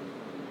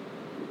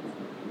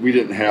we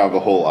didn't have a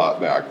whole lot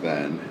back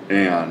then.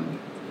 And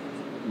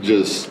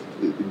just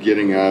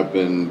getting up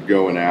and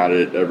going at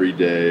it every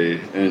day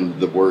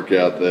and the work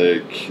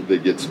ethic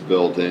that gets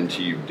built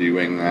into you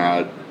doing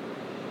that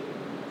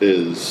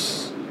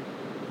is,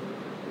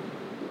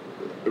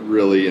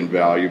 really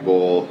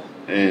invaluable.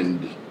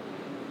 And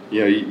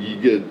you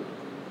get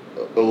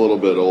a little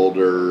bit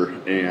older,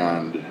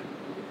 and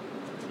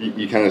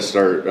you kind of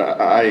start.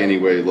 I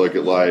anyway look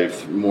at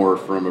life more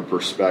from a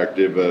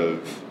perspective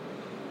of,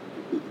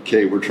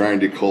 okay, we're trying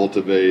to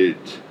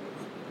cultivate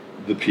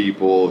the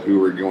people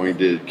who are going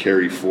to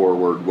carry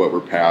forward what we're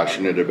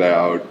passionate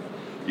about,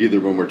 either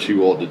when we're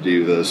too old to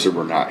do this or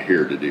we're not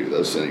here to do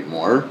this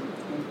anymore.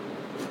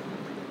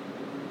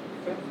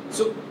 Okay.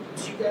 So,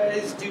 do you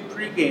guys do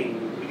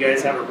pregame? You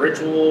guys have a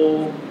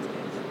ritual,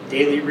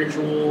 daily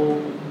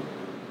ritual?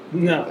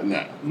 No.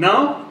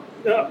 No?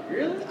 No.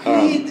 Really?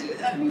 I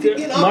need to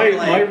get up.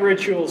 My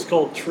ritual is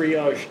called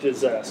triage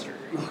disaster.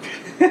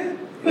 Okay.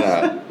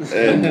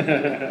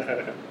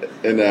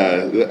 And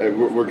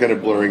we're kind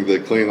of blurring the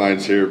clean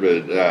lines here,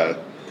 but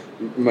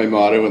my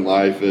motto in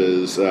life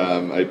is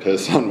I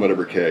piss on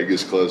whatever keg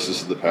is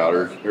closest to the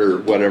powder, or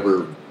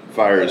whatever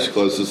fire is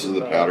closest to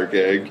the powder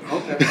keg.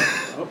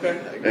 Okay.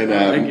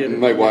 And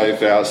my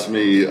wife asks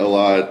me a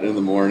lot in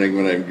the morning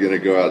when I'm going to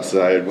go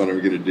outside what I'm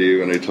going to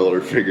do, and I told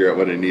her figure out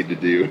what I need to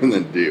do and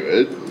then do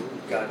it.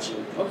 Gotcha.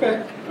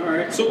 Okay. All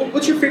right. So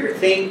what's your favorite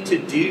thing to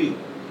do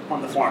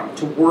on the farm,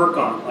 to work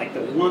on? Like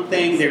the one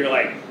thing that you're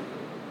like,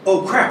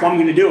 oh crap, I'm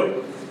going to do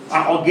it.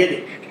 I'll get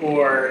it.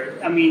 Or,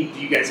 I mean, do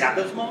you guys have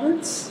those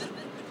moments?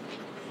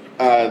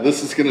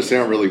 This is going to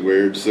sound really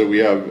weird. So we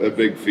have a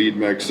big feed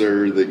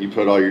mixer that you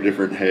put all your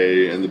different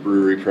hay and the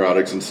brewery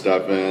products and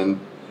stuff in.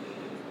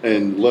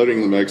 And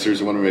loading the mixer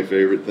is one of my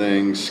favorite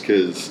things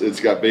because it's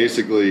got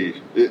basically,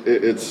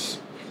 it's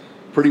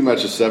pretty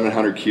much a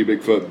 700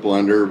 cubic foot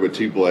blender with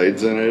 2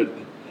 blades in it.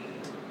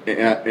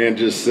 And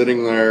just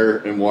sitting there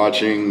and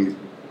watching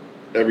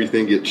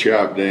everything get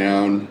chopped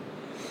down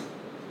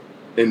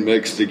and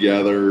mixed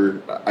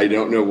together. I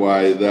don't know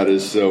why that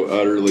is so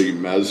utterly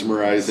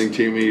mesmerizing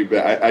to me,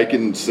 but I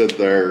can sit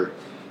there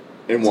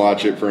and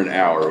watch it for an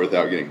hour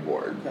without getting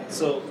bored. Okay,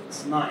 so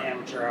it's not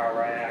amateur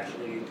hour. I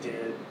actually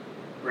did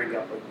bring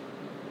up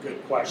a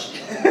good question.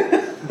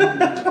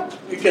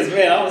 Because,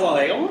 man, I was all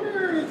like, I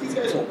wonder if these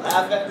guys will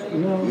laugh at me.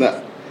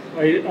 No.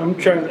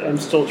 I'm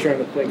still trying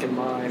to think in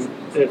mind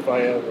if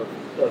I have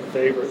a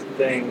favorite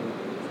thing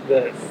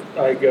that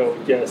I go,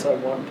 yes, I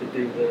want to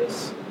do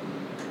this.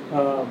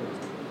 I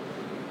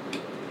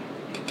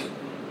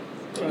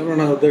don't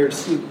know.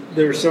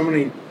 There's so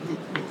many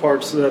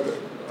parts that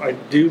I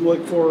do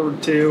look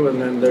forward to,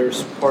 and then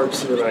there's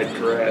parts that I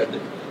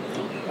dread.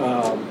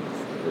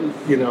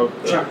 Trying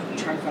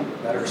to find the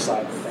better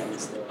side of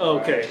things. Though,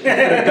 okay, the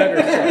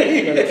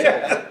better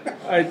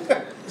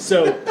side.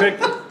 So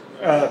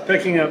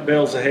picking up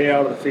bales of hay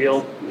out of the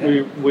field.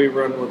 Yeah. We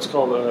run what's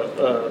called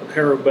a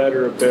harrow bed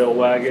or a bale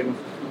wagon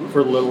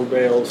for little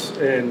bales,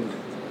 and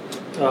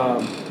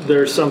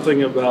there's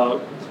something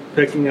about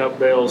picking up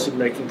bales and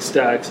making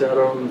stacks out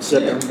of them and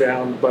setting them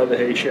down by the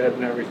hay shed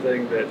and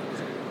everything.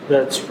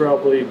 That's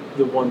probably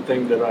the one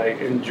thing that I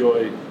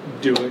enjoy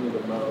doing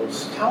the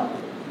most. How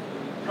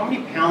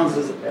many pounds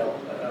does a bale?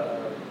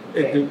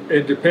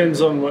 It depends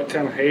on what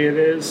kind of hay it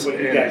is. What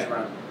do you guys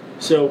run?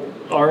 So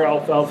our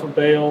alfalfa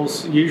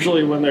bales,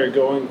 usually when they're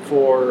going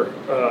for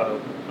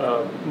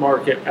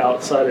market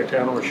outside of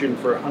town, we're shooting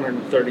for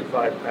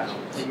 135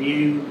 pounds. Can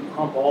you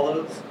hump all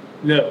those?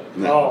 No.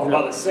 Oh, I was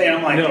about to say,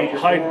 I'm like, no,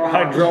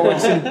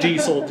 hydraulics and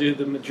diesel do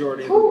the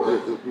majority of the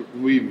work.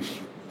 We've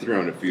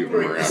thrown a few of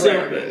them around.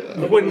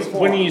 So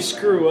when you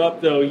screw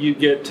up, though, you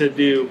get to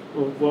do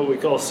what we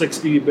call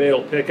 60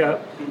 bale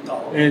pickup.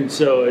 And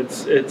so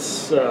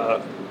it's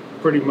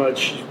pretty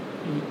much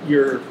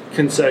your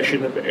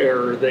concession of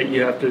error that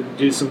you have to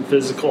do some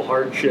physical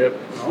hardship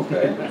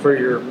for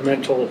your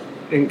mental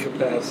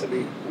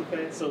incapacity.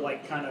 Okay, so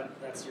like kind of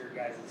that's your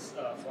guys'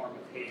 form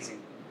of hazing.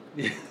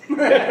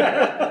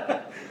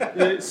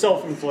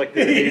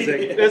 Self-inflicted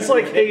hazing. It's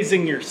like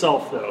hazing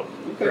yourself, though,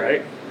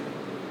 right?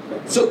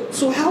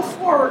 So how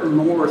far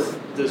north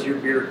does your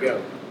beer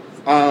go?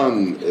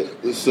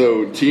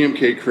 So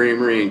TMK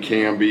Creamery and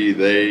Canby,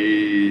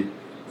 they,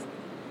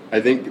 I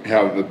think,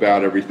 have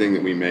about everything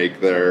that we make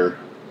there.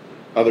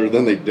 Other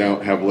than they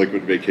don't have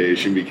Liquid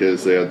Vacation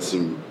because they had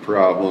some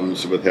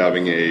problems with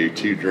having a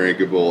 2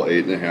 drinkable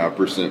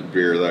 8.5%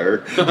 beer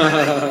there.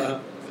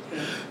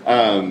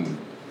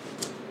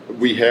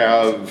 We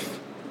have,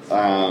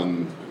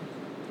 and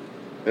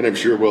I'm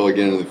sure we'll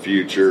again in the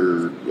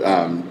future,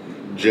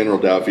 General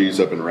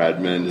Duffy's up in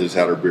Redmond has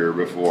had our beer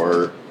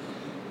before.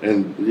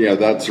 And,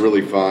 that's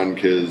really fun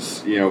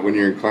because, when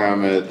you're in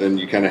Klamath, then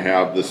you kind of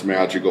have this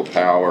magical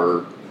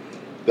power.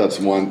 That's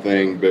one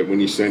thing. But when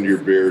you send your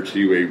beer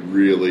to a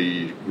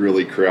really,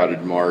 really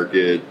crowded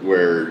market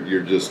where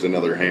you're just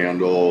another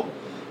handle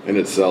and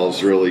it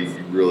sells really,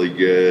 really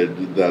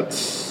good,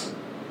 that's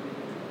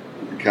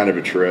kind of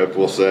a trip,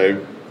 we'll say.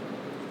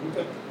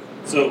 Okay.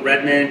 So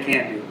Redmond,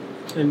 Canby.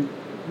 And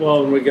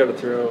we got to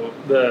throw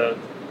the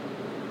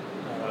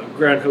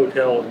Grand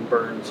Hotel in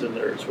Burns in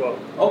there as well.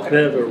 Okay.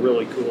 They have a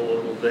really cool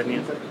little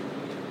venue.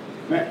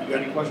 Matt, you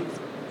got any questions?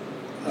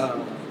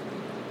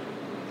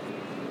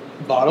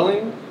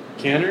 Bottling,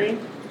 cannery.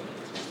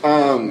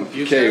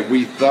 Okay,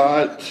 we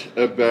thought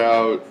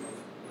about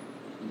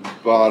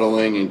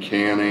bottling and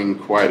canning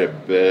quite a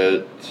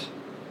bit.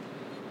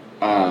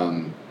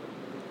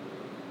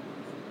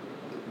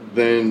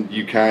 Then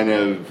you kind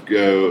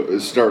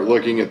of start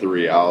looking at the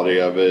reality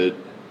of it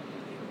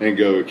and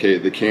go, okay,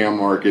 the can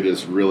market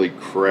is really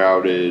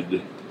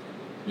crowded.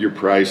 Your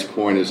price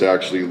point is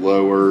actually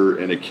lower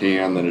in a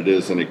can than it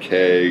is in a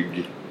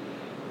keg.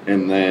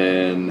 And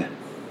then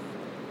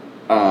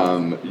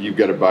you've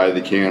got to buy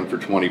the can for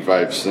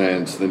 25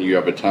 cents. Then you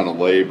have a ton of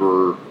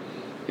labor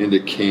into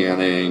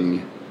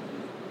canning.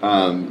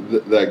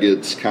 That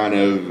gets kind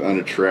of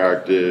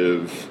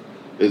unattractive.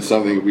 It's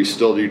something that we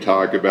still do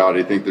talk about.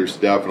 I think there's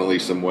definitely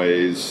some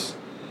ways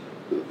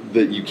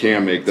that you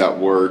can make that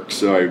work,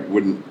 so I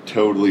wouldn't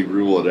totally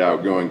rule it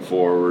out going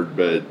forward.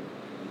 But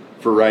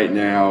for right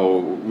now,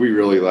 we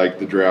really like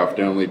the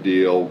draft-only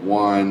deal.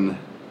 One,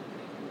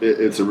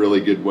 it's a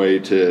really good way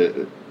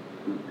to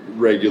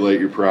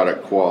regulate your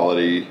product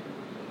quality.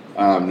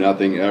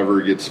 Nothing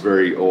ever gets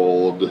very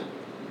old.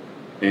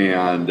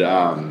 And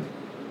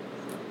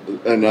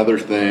another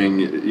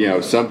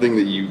thing, something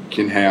that you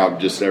can have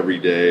just every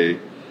day.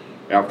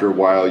 After a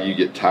while, you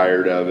get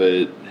tired of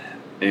it.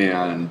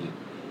 And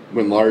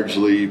when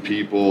largely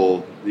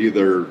people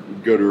either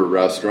go to a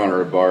restaurant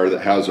or a bar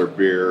that has our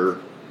beer,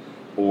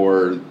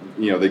 or,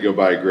 they go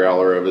buy a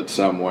growler of it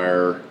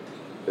somewhere,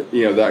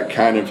 that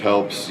kind of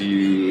helps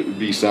you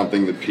be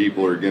something that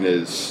people are going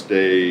to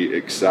stay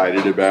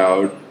excited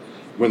about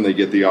when they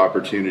get the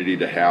opportunity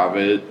to have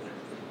it.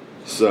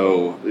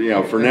 So,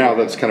 for now,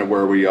 that's kind of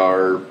where we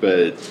are,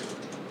 but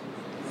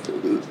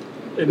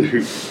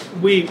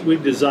we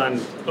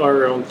designed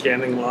our own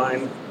canning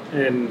line,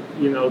 and,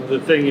 the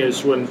thing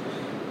is, when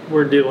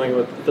we're dealing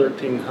with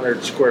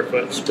 1,300 square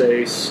foot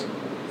space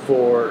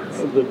for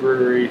the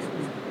brewery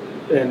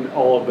and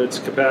all of its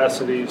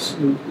capacities,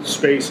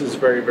 space is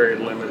very, very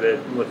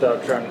limited.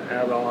 Without trying to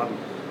add on,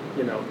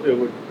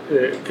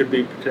 it could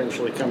be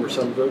potentially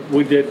cumbersome. But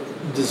we did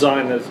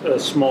design a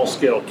small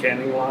scale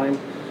canning line,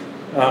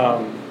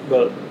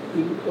 but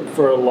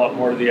for a lot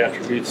more of the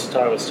attributes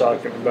Ty was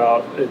talking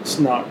about, it's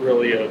not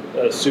really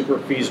a super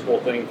feasible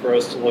thing for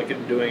us to look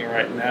at doing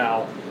right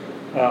now.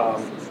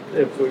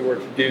 If we were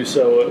to do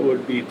so, it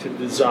would be to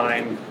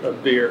design a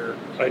beer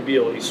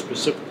ideally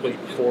specifically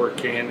for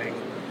canning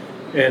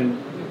and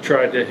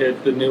try to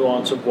hit the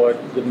nuance of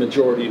what the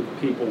majority of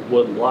people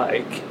would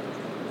like.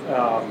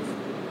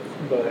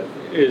 But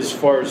as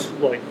far as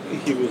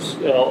he was,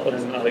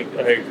 and I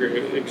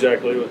agree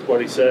exactly with what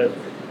he said,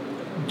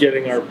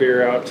 getting our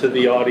beer out to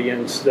the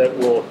audience that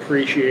will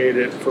appreciate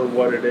it for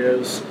what it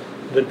is,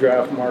 the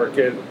draft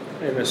market,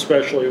 and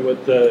especially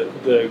with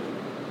the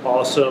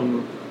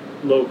awesome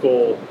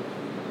local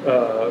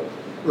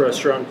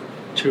restaurant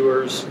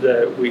tours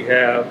that we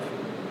have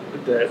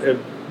that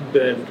have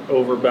been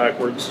over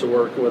backwards to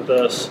work with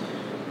us.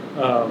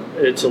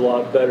 It's a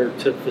lot better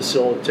to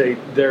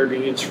facilitate their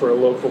needs for a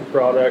local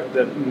product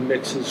that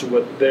mixes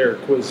with their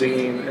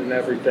cuisine and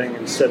everything,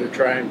 instead of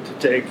trying to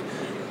take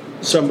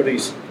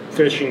somebody's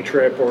fishing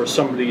trip or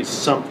somebody's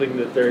something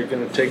that they're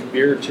going to take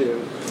beer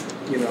to.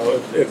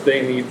 If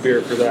they need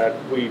beer for that,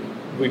 we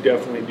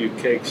definitely do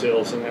cake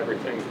sales and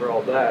everything for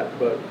all that,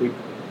 but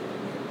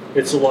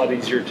it's a lot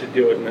easier to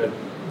do it in a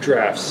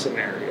draft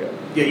scenario.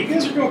 Yeah, you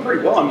guys are doing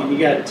pretty well. I mean, you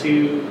got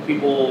 2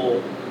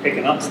 people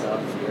picking up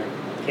stuff here.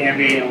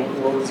 Camby,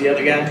 and what was the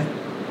other guy?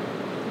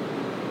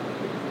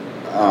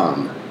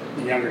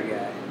 The younger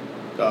guy.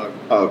 Doug.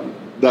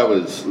 That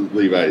was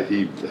Levi.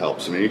 He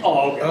helps me.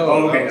 Oh,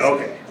 okay.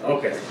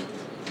 Okay.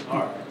 All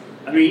right.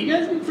 I mean, you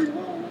guys do pretty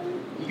well.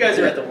 You guys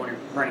are at the one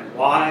running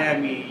Y. I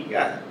mean, you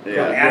got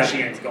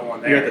Ashians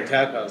going there. You're at the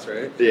tap house,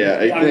 right? Yeah,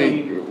 I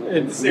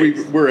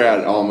think we're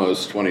at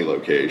almost 20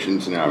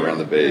 locations now around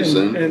the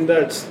basin. And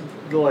that's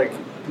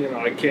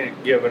I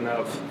can't give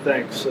enough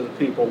thanks to the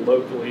people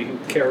locally who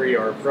carry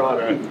our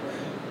product,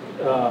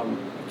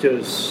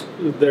 because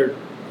they're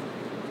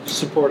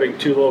supporting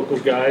 2 local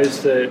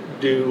guys that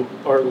do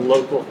our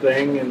local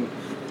thing and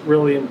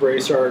really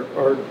embrace our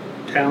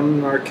town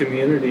and our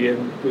community.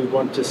 And we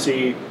want to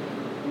see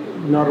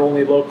not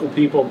only local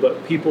people,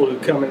 but people who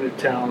come into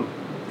town,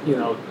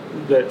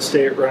 that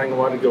stay at Running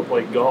want to go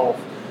play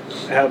golf,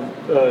 have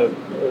a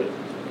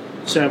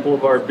sample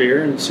of our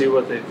beer and see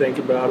what they think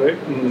about it.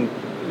 And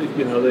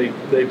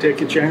they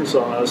take a chance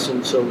on us,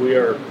 and so we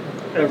are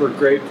ever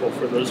grateful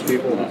for those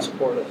people that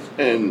support us.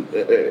 And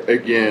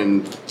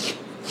again,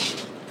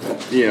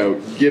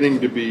 getting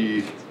to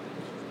be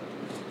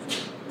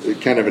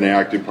kind of an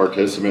active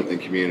participant in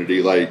the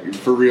community,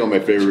 for real, my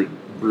favorite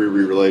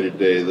brewery-related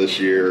day this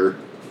year,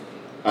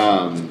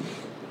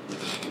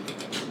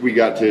 we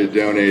got to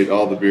donate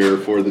all the beer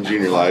for the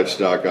junior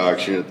livestock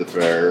auction at the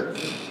fair,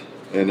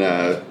 and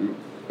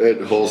at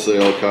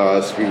wholesale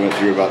cost, we went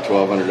through about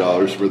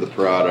 $1,200 for the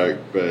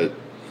product, but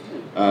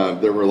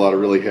there were a lot of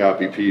really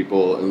happy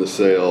people, and the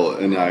sale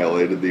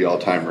annihilated the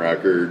all-time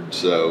record.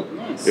 So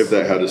if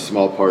that had a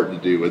small part to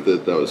do with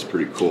it, that was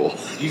pretty cool.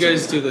 You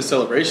guys do the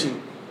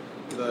celebration,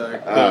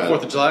 the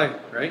 4th of July,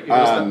 right?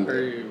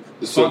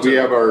 So we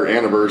have our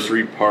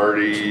anniversary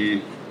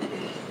party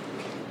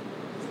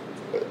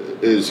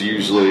is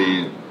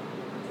usually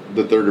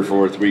the 3rd or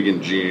 4th week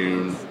in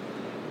June.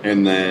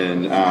 And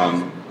then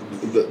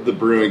the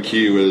Brewing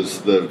Q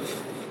is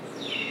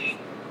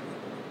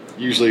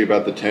usually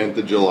about the 10th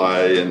of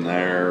July in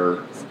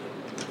there.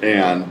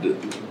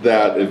 And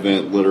that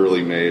event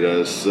literally made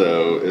us,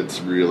 so it's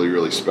really,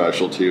 really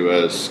special to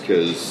us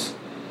because,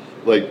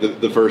 like,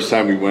 the first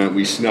time we went,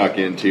 we snuck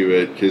into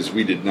it because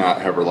we did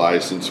not have our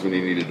license when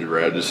you needed to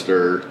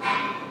register.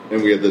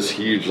 And we had this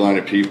huge line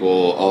of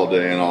people all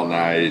day and all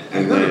night.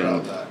 And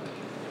then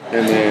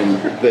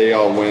they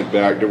all went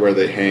back to where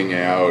they hang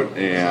out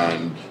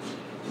and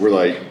we're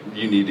like,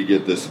 you need to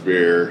get this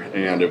beer.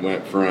 And it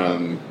went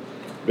from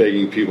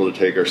begging people to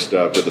take our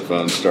stuff to the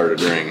phone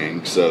started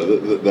ringing. So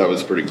that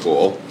was pretty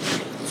cool.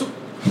 So,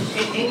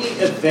 any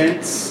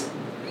events,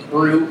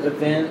 brew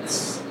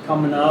events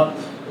coming up,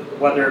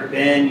 whether it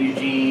Bend,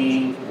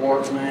 Eugene,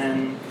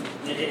 Portland,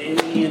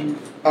 any you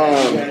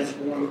guys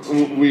want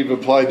to? We've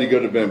applied to go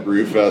to Bend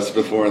Brew Fest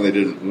before and they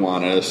didn't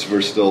want us.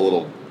 We're still a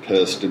little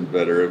pissed and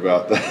bitter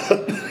about that.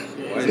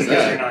 Why is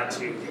that? You're not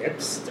too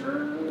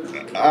hipster?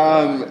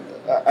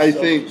 I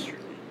think.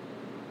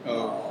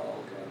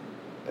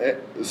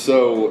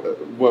 So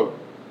what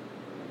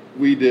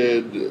we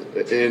did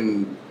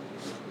in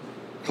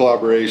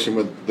collaboration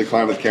with the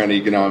Klamath County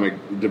Economic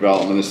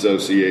Development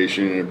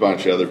Association and a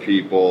bunch of other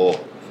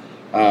people,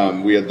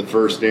 we had the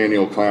first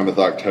annual Klamath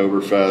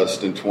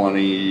Oktoberfest in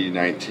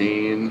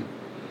 2019,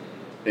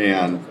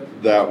 and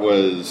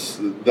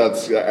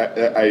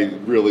I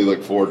really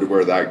look forward to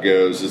where that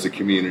goes as a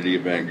community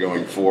event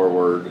going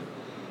forward.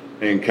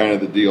 And kind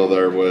of the deal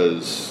there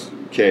was,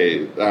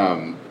 okay,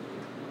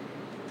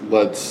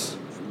 let's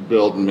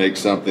build and make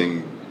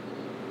something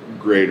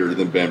greater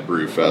than Bend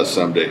Brew Fest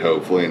someday,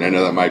 hopefully. And I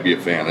know that might be a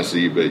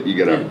fantasy, but you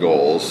got to have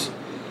goals.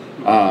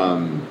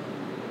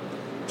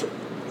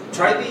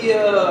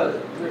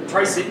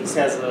 Tri-Cities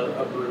has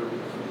a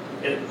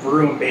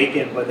brew and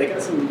bacon, but they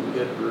got some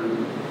good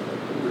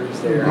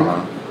brews there.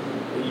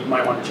 You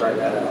might want to try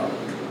that out.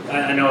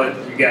 I know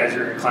you guys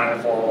are in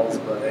Klamath Falls,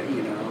 but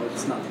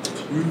it's not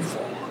too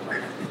far.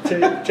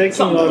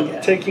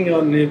 Taking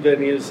on new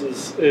venues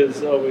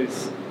is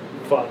always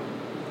fun.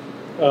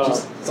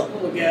 Just something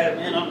to look at,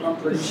 man. I'm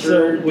pretty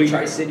sure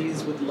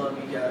Tri-Cities would love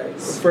you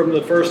guys. From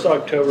the first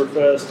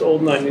Oktoberfest,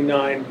 Old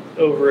 99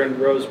 over in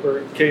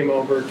Roseburg came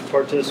over to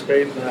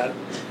participate in that,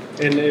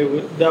 and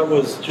that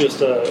was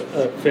just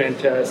a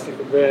fantastic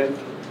event.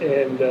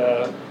 And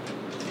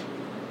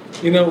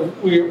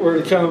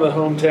we're kind of the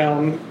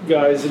hometown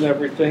guys and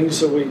everything,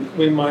 so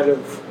we might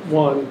have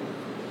won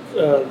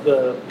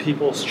the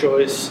People's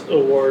Choice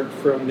Award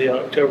from the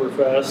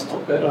Oktoberfest.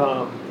 Okay.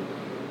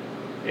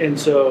 And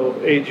so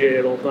AJ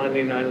at Old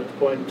 99 at the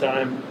point in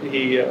time,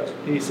 he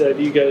said,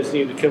 you guys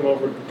need to come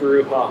over to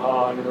Brew Ha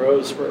Ha in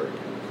Roseburg.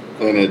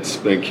 And it's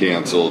been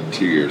canceled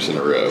 2 years in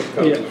a row.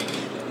 Yeah.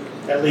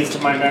 That leads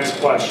to my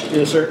next question.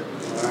 Yes, sir.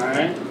 All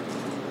right.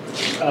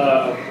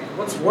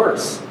 What's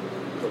worse,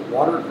 the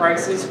water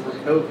crisis or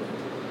COVID?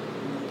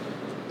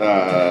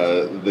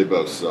 They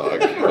both suck.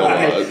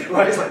 Right.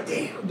 It's like,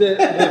 damn. The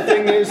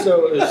thing is,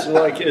 though, is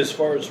like as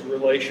far as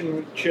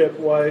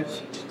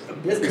relationship-wise,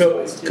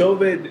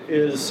 COVID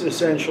is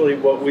essentially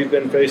what we've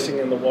been facing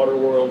in the water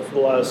world for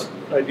the last,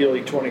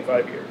 ideally,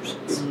 25 years.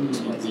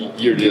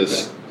 You're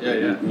just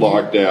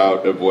locked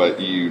out of what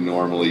you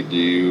normally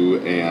do,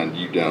 and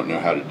you don't know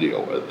how to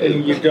deal with it.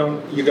 And you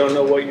don't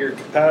know what your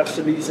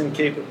capacities and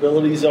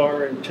capabilities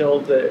are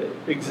until the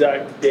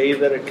exact day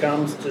that it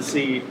comes to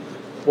see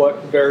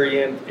what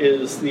variant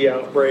is the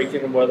outbreak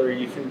and whether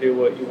you can do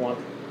what you want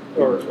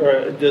or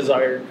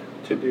desired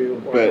to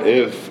do. But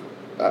if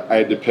I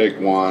had to pick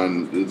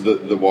one,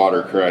 the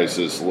water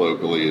crisis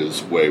locally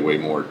is way, way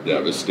more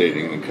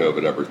devastating than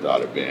COVID ever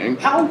thought it being.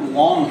 How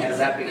long has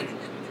that been?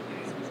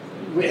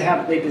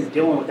 Have they been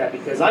dealing with that?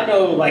 Because I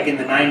know, like, in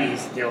the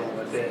 90s dealing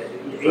with it,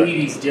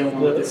 80s dealing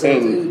with it. So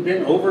it's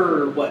been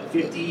over,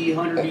 50,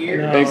 100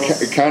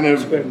 years? And kind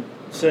of...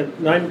 Since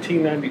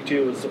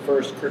 1992 was the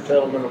first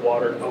curtailment of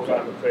water in the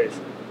climate phase.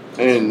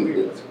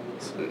 And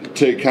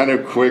to kind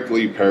of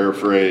quickly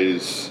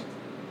paraphrase,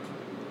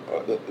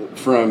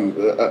 from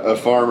a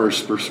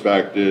farmer's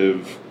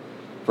perspective,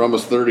 for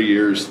almost 30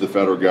 years, the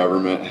federal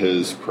government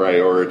has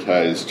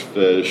prioritized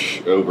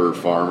fish over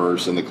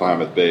farmers in the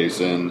Klamath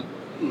Basin.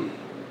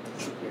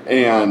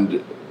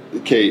 And,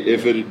 okay,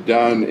 if it had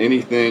done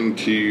anything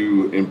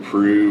to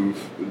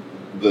improve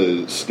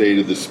the state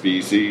of the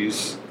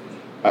species,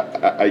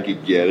 I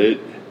could get it,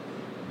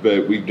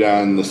 but we've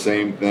done the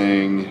same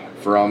thing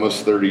for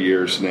almost 30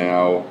 years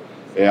now.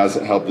 It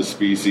hasn't helped the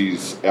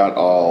species at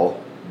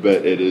all,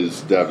 but it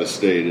has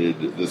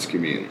devastated this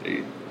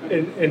community.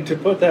 And to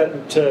put that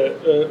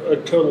into a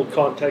total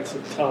context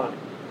of time,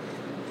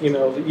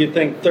 you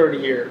think 30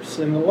 years,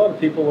 and a lot of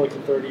people look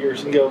at 30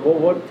 years and go,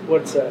 well,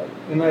 what's that?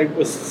 And I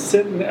was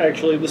sitting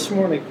actually this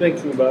morning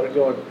thinking about it,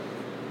 going,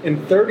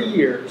 in 30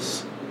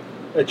 years,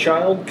 a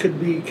child could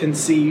be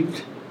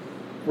conceived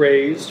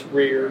raised,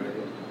 reared,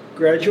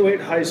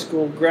 graduate high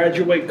school,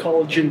 graduate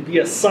college, and be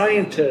a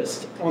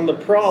scientist on the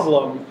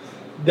problem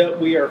that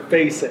we are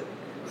facing.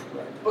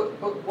 But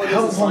what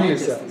How is a long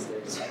is scientist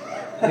that? these days?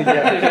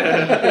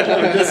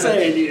 Yeah. I'm just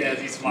saying,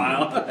 as you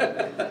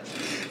smile.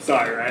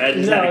 Sorry, right? I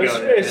just had to go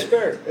there. It's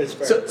fair. It's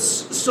fair.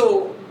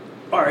 So,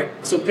 all right.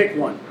 So pick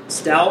one: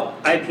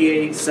 stout,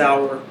 IPA,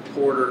 sour,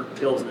 porter,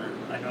 pilsner.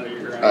 I know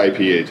you're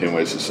IPA 10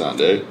 Ways to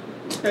Sunday.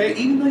 Hey,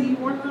 even though you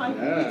weren't an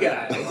IPA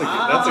guy.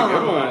 That's a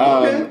good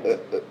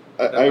one.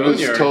 I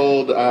was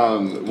told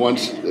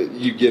once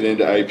you get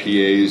into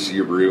IPAs,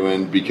 you're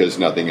ruined because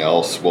nothing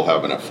else will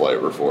have enough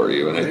flavor for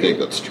you, and I think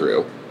that's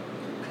true.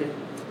 Okay.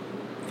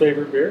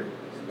 Favorite beer?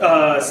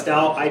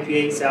 Stout,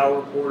 IPA,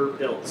 sour, porter,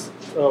 pills.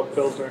 Oh,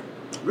 Pilsner.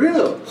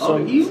 Really?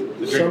 You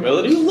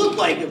drinkability? you look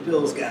like a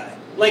pills guy.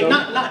 Like So-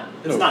 not.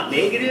 It's not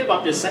negative.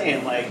 I'm just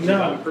saying. Like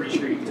No. I'm pretty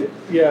sure you do.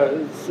 Yeah,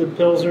 it's a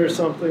Pilsner is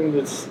something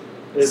that's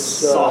it's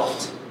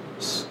Soft.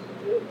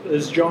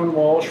 Is John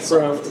Walsh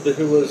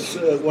who was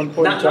at one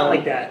point in Not time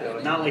like that though.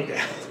 Not like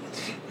that.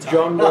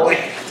 John Not Walsh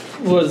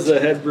like was the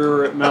head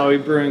brewer at Maui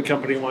Brewing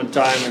Company one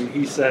time, and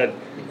he said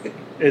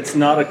it's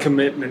not a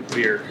commitment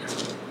beer.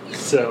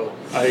 So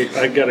I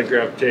got to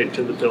gravitate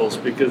to the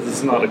Pils because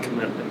it's not a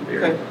commitment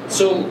beer. Okay.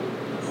 So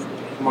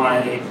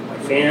my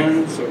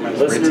fans or my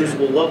listeners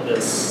will love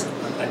this.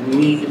 I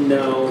need to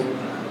know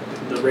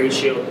the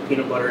ratio of the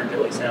peanut butter and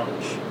jelly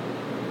sandwich.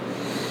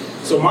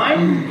 So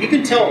mine, you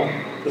can tell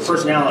the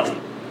personality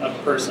of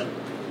a person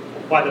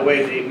by the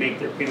way they make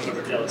their peanut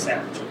butter jelly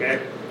sandwich, okay?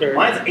 Sure.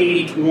 Mine's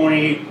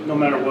 80-20, no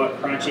matter what,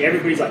 crunchy.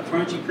 Everybody's like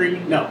crunchy, creamy.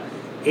 No,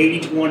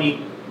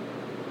 80-20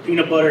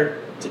 peanut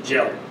butter to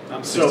jelly.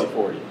 I'm So-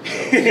 60-40.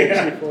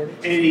 Yeah. 60-40.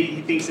 And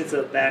he thinks it's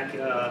a back...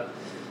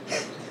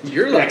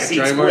 You're like a backseat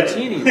dry split.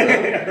 martini, bro.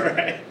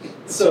 Right.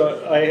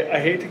 So I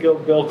hate to go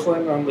Bill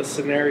Clinton on the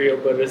scenario,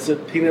 but is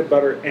it peanut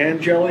butter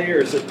and jelly or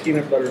is it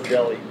peanut butter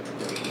jelly?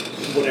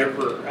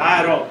 Whatever.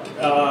 I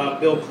don't.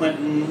 Bill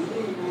Clinton.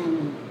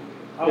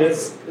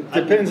 It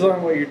depends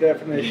on what your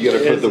definition. You got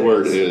to put is. the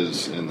word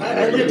 "is" in I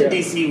there. lived in Yeah.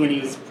 D.C. when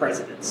he was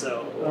president,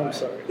 so. I'm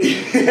sorry.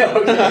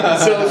 Okay.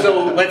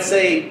 So let's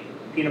say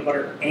peanut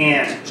butter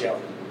and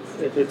jelly.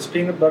 If it's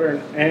peanut butter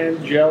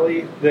and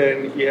jelly,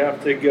 then you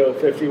have to go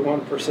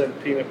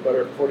 51% peanut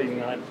butter,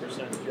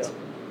 49% jelly.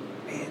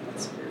 Man,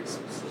 that's very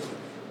specific.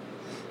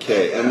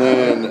 Okay, and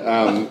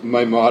then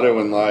my motto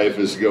in life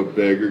is go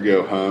big or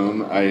go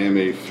home. I am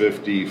a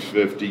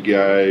 50-50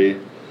 guy,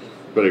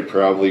 but I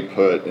probably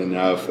put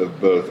enough of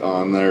both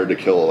on there to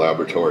kill a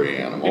laboratory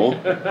animal.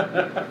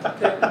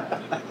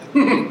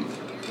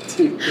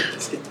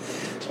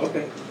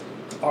 Okay.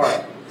 All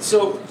right.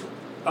 So,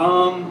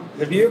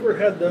 Have you ever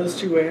had those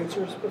two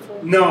answers before?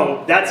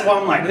 no, that's why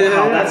I'm like,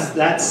 wow,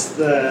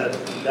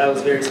 that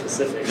was very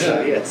specific.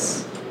 So Yeah.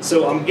 yes.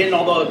 So I'm getting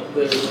all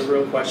the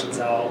real questions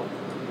out.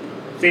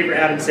 Favorite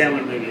Adam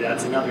Sandler movie?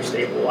 That's another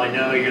staple. I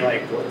know you're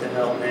like, what the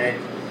hell, Nick?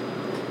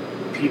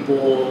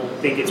 People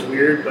think it's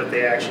weird, but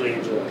they actually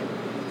enjoy it.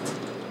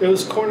 It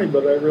was corny,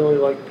 but I really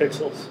like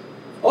Pixels.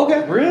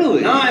 Okay.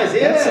 Really? Nice.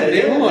 Yeah. That's a new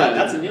yeah, one.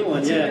 That's a new one.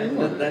 That's a Yeah. new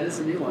one. That is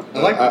a new one. I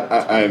like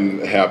that. I'm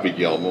Happy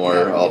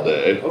Gilmore all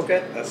day.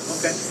 Okay.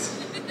 That's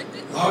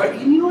All right.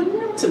 You know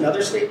what's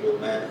another staple,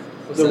 man?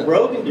 What's The that?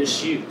 Rogan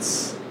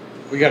Deschutes.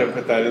 We got to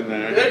put that in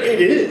there.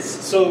 It is.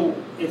 So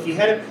if you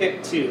had to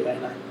pick two,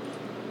 and I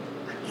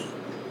hate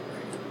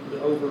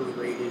the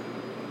overrated,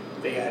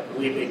 I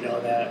believe they know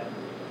that.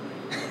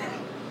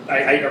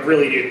 I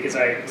really do because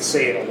I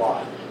say it a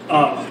lot.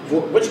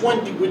 Which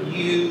one would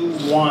you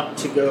want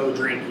to go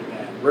drinking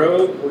at?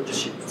 Rogue or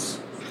Deschutes?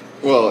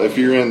 Well, if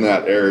you're in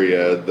that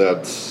area,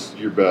 that's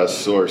your best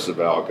source of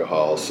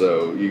alcohol.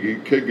 So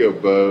you could go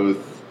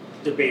both.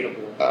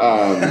 Debatable.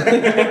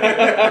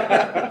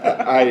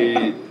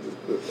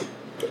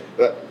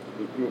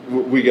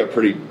 We got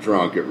pretty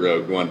drunk at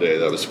Rogue one day.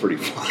 That was pretty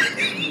fun.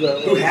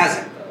 Who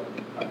hasn't though?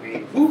 I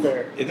mean,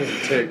 Fair. It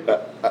doesn't take.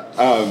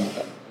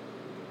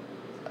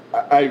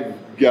 I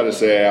got to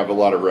say, I have a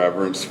lot of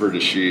reverence for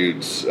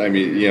Deschutes. I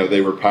mean, they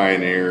were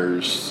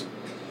pioneers.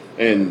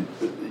 And,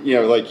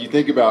 like you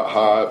think about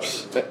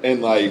hops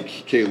and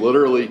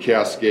literally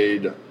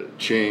Cascade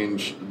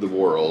changed the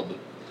world.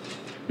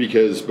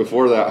 Because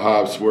before that,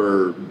 hops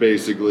were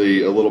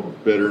basically a little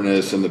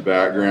bitterness in the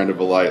background of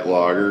a light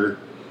lager.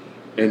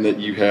 And that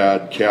you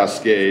had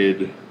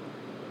Cascade,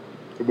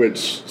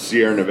 which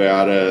Sierra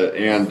Nevada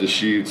and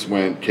Deschutes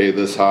went, okay,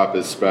 this hop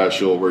is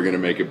special. We're going to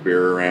make a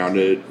beer around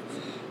it.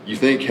 You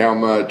think how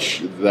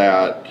much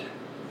that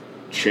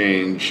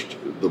changed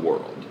the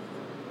world.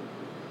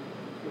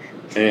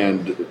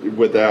 And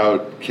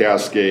without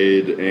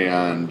Cascade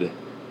and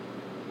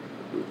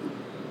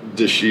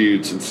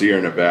Deschutes and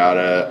Sierra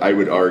Nevada, I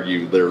would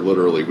argue there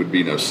literally would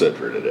be no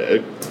Citra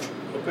today.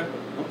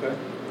 Okay.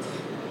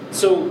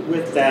 So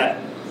with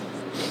that,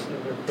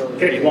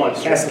 pick one.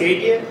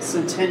 Cascadia,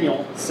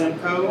 Centennial,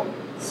 Simcoe,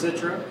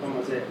 Citra. What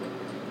was it?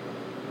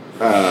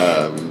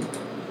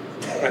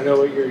 I know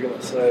what you're going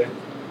to say.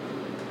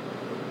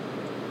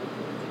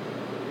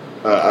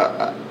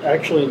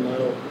 Actually,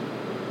 no.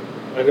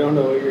 I don't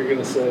know what you're going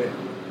to say.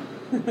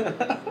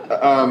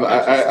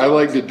 I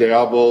like to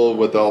dabble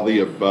with all the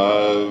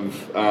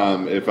above.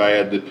 If I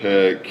had to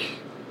pick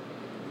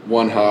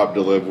one hop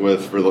to live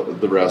with for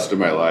the rest of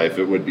my life,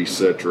 it would be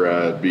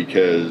Citra,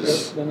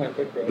 because Then I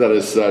pick Red. that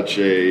is such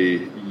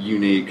a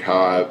unique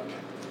hop.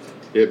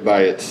 It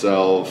by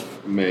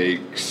itself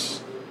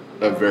makes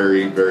a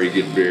very, very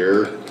good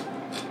beer.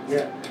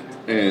 Yeah.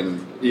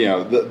 And, you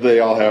know, they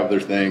all have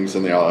their things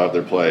and they all have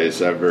their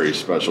place. I have a very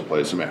special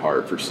place in my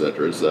heart for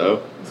Citras,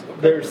 though.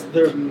 There's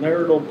the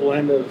marital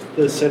blend of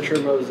the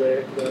Citra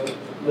Mosaic, though,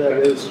 that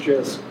is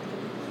just,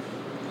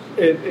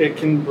 it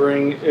can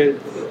bring,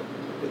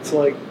 it's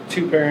like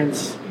two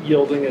parents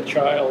yielding a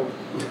child.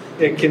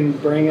 It can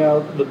bring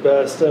out the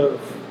best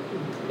of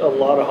a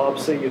lot of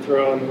hops that you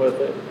throw in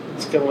with it.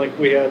 It's kind of like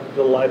we had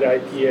the light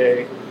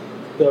IPA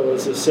that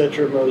was a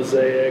Citra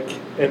Mosaic,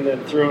 and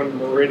then throw in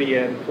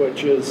Meridian,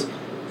 which is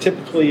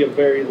typically a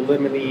very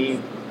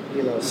lemony,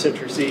 you know,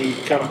 citrusy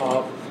kind of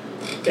hop.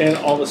 And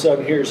all of a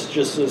sudden, here's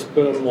just this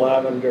boom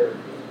lavender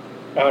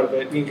out of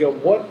it. And you go,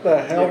 what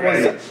the hell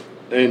was that?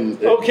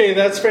 And Okay,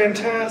 that's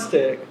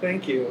fantastic.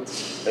 Thank you.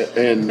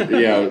 And,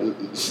 you know,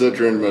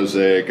 Citra and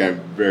Mosaic I'm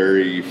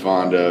very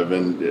fond of.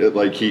 And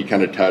like he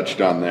kind of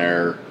touched on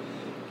there,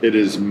 it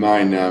is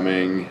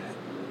mind-numbing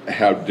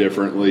how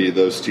differently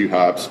those two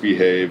hops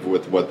behave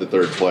with what the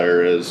third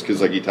player is.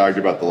 Because like he talked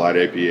about the light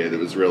IPA that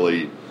was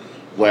really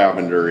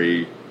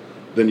lavendery.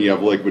 Then you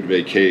have Liquid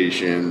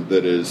Vacation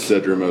that is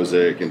Citra,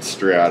 Mosaic, and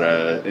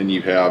Strata. And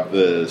you have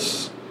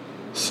this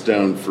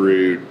stone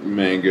fruit,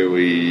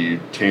 mango-y,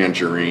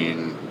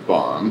 tangerine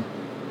bomb.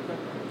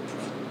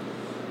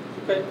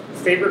 Okay.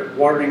 Favorite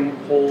watering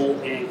hole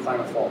in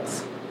Klamath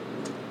Falls?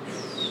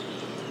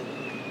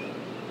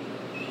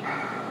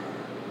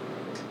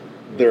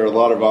 There are a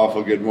lot of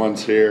awful good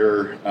ones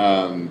here.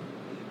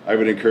 I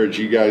would encourage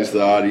you guys,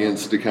 the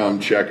audience, to come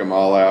check them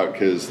all out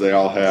because they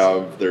all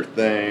have their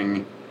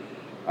thing.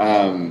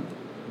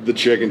 The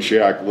Chicken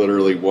Shack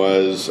literally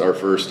was our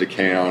first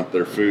account.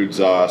 Their food's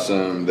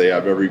awesome. They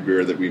have every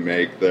beer that we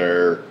make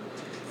there.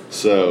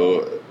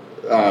 So,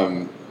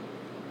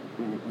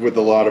 with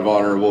a lot of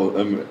honorable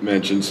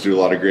mentions to a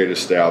lot of great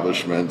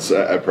establishments,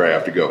 I probably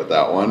have to go with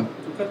that one.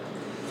 Okay.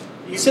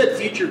 You said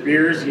future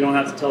beers, you don't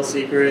have to tell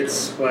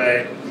secrets,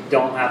 but you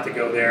don't have to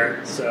go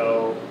there.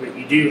 So if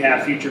you do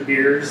have future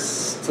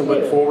beers to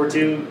look forward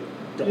to,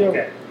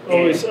 okay.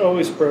 Always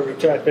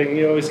prototyping.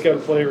 You always got to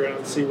play around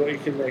and see what you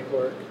can make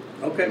work.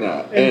 Okay.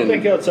 No, And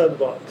think outside the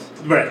box.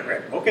 Right.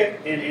 Okay.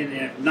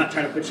 And I'm not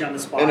trying to put you on the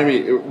spot. And I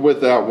mean,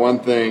 with that, one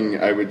thing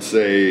I would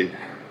say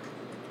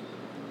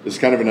is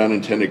kind of an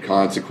unintended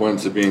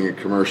consequence of being a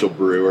commercial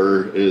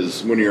brewer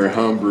is when you're a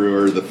home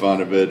brewer, the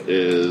fun of it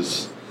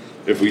is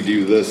if we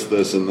do this,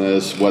 this, and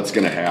this, what's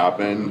going to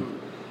happen?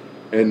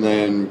 And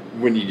then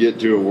when you get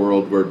to a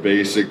world where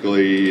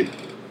basically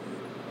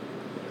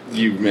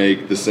you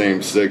make the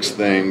same 6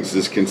 things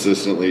as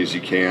consistently as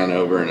you can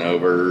over and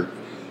over,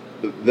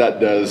 that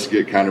does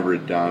get kind of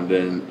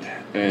redundant.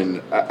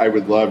 And I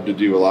would love to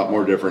do a lot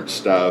more different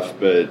stuff,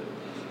 but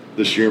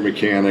the sheer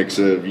mechanics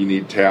of you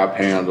need tap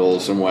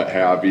handles and what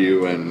have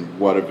you, and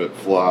what if it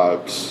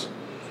flops,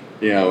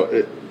 you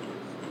know,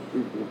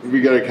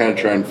 we got to kind of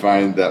try and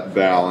find that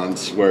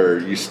balance where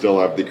you still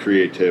have the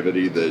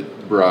creativity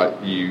that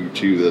brought you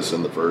to this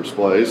in the first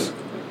place.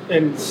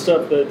 And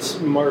stuff that's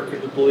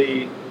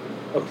marketably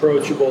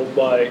approachable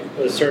by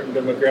a certain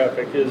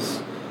demographic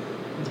is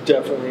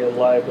definitely a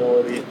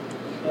liability.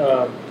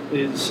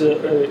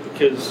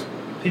 Because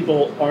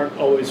people aren't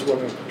always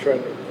willing to try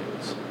new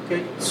things.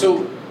 Okay.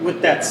 So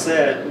with that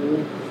said,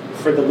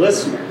 for the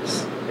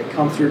listeners that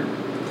come through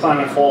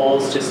Klamath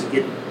Falls just to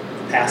get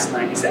past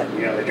 97,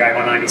 you know, they drive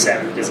on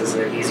 97 because it's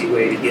an easy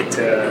way to get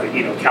to,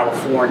 you know,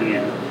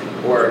 California,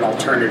 or an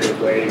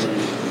alternative way than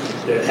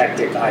the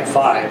hectic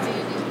I-5.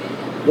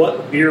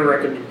 What beer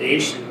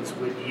recommendations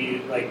would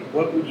you, like,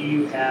 what would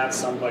you have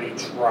somebody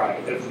try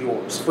of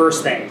yours?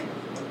 First thing.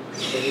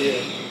 The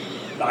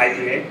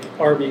IPA?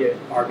 RBA.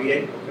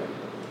 RBA? Okay.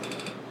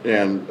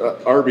 And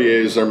RBA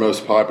is our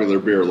most popular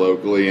beer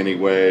locally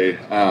anyway.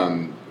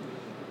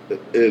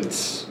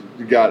 It's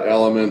got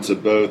elements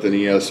of both an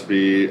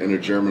ESB and a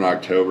German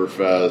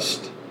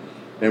Oktoberfest.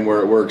 And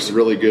where it works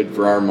really good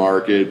for our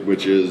market,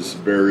 which is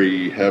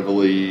very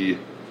heavily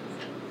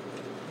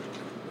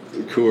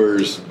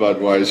Coors,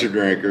 Budweiser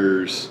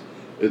drinkers.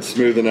 It's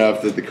smooth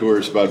enough that the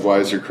Coors,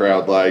 Budweiser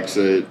crowd likes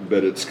it,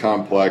 but it's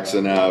complex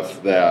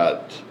enough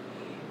that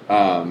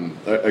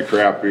a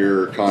craft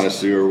beer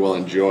connoisseur will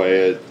enjoy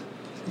it.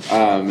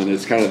 And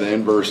it's kind of the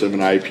inverse of an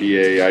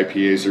IPA.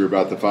 IPAs are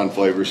about the fun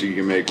flavors you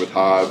can make with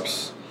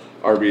hops.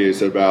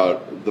 RBAs are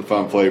about the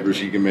fun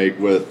flavors you can make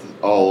with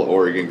all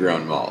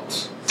Oregon-grown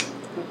malts.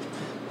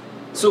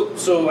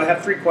 So I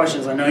have 3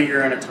 questions. I know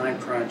you're in a time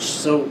crunch.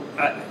 So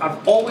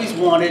I've always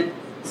wanted,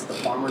 it's the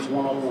Farmer's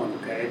 101,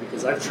 okay?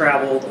 Because I've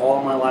traveled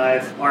all my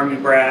life, Army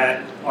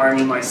brat,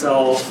 Army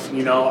myself,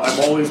 you know, I've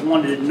always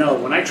wanted to know.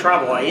 When I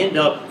travel, I end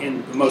up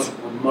in the most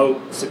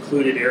remote,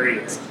 secluded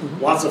areas.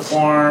 Lots of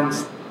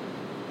farms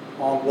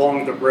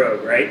along the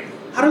road, right?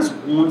 How does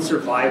one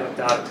survive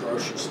without a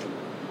grocery store?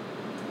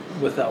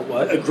 Without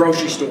what? a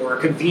grocery store,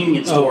 a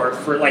convenience store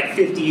for like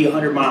 50,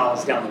 100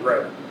 miles down the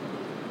road.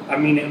 I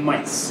mean, it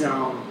might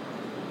sound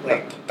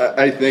like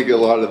I think a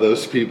lot of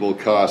those people,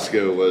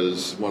 Costco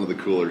was one of the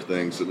cooler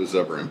things that was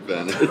ever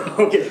invented.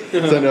 okay.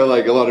 So I know,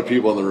 like, a lot of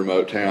people in the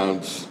remote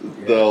towns,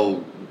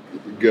 they'll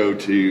go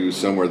to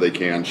somewhere they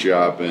can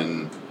shop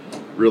and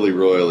really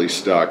royally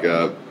stock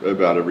up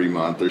about every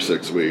month or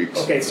 6 weeks.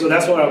 Okay, so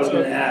that's what I was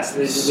going to ask.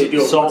 Do they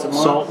do it once a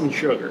month? Salt and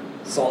sugar.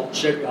 Salt and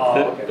sugar.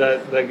 Oh,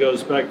 okay. That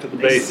goes back to the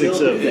They basics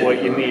still do of that,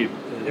 what you huh? need.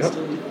 They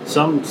still do that.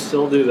 Some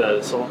still do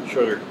that, salt and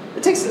sugar.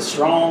 It takes a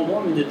strong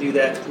woman to do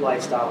that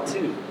lifestyle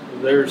too.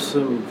 There's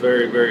some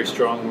very, very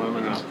strong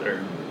women out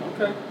there.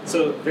 Okay.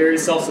 So very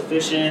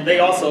self-sufficient. They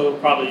also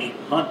probably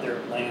hunt their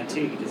land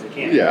too because they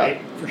can. Yeah.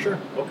 Right? For sure.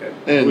 Okay.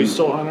 And We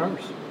still hunt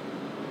ours.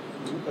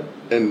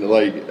 And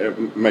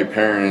like my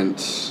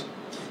parents,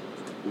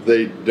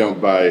 they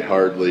don't buy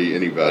hardly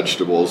any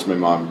vegetables. My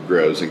mom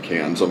grows and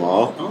cans them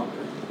all. Oh,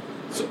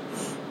 okay.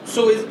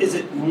 So is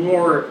it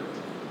more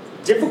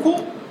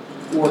difficult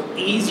or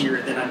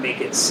easier than I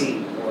make it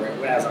seem, or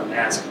as I'm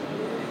asking?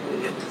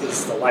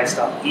 Is the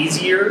lifestyle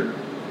easier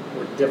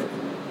or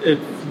difficult? If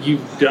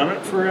you've done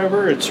it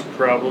forever, it's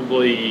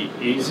probably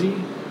easy.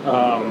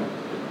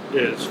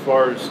 As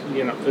far as,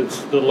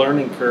 it's the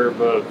learning curve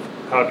of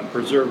how to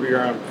preserve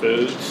your own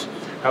foods,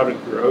 how to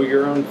grow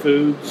your own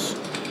foods.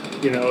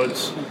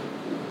 It's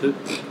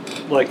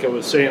like I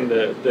was saying,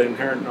 the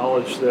inherent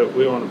knowledge that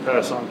we want to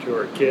pass on to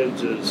our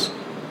kids is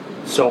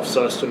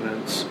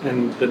self-sustenance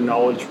and the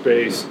knowledge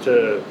base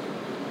to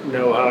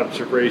know how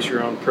to raise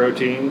your own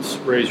proteins,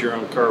 raise your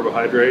own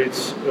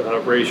carbohydrates,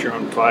 raise your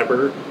own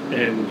fiber,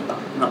 and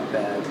Not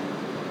bad.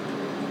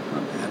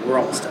 Not bad. We're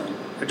almost done.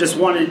 I just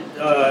wanted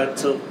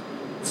to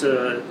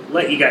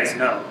let you guys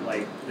know,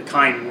 like, the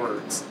kind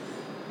words.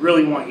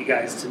 Really want you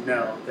guys to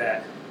know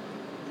that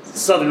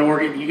Southern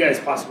Oregon, you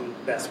guys possibly the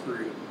best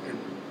brew in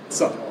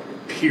Southern Oregon,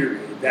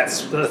 period.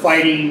 That's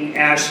fighting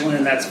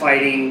Ashland, that's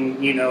fighting,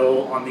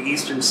 on the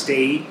eastern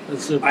state.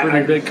 it's a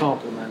pretty big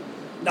compliment.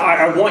 No,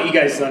 I want you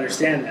guys to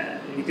understand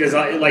that because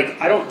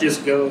I don't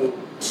just go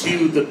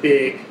to the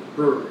big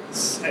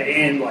breweries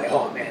and like,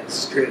 oh man,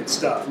 this is good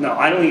stuff. No,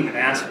 I don't even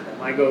ask for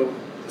them. I go to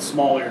the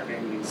smaller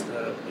venues,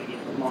 the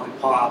mom and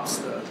pops,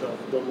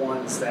 the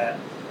ones that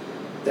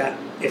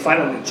if I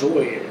don't enjoy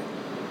it,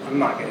 I'm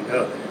not going to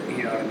go there.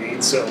 You know what I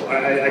mean? So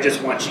I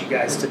just want you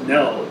guys to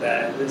know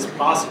that this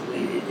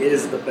possibly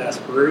is the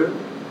best brew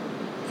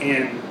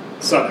in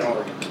Southern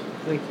Oregon.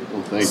 Thank you.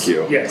 Well, thank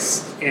you.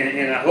 Yes,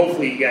 and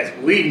hopefully you guys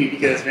believe me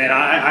because, man,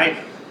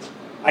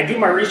 I do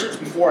my research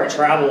before I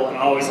travel, and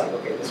I always like,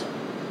 okay,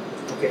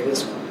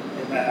 this one,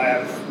 and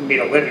I've made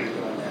a living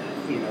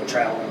doing that,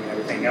 traveling and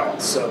everything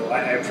else. So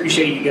I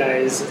appreciate you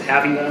guys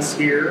having us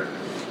here.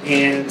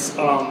 And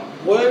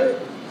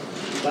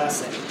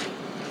last thing,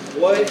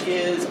 what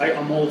is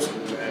I'm old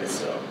school, guys,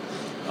 so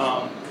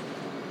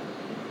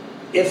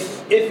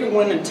if it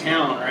went in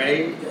town,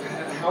 right?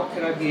 How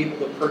could I be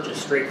able to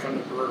purchase straight from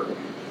the brewery?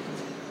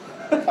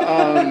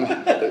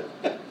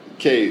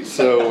 Okay,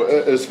 so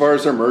as far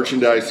as our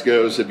merchandise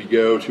goes, if you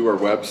go to our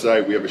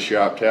website, we have a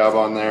shop tab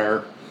on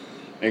there.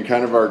 And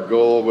kind of our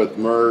goal with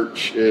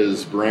merch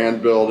is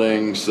brand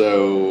building.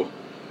 So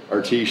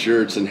our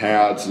t-shirts and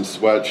hats and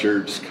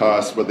sweatshirts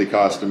cost what they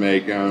cost to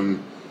make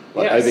them.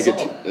 Yeah, I think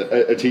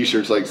a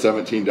t-shirt's like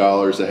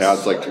 $17, a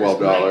hat's like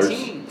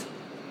 $12.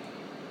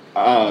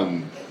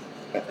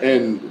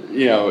 And,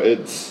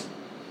 it's,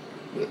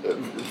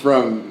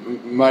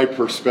 from my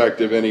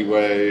perspective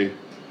anyway,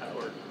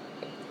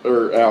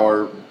 or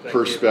our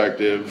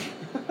perspective,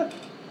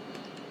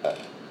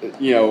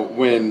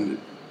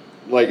 when,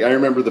 like, I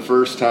remember the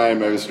first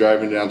time I was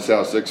driving down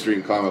South 6th Street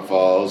in Klamath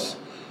Falls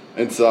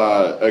and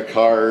saw a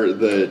car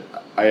that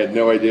I had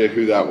no idea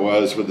who that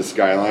was with the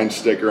Skyline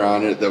sticker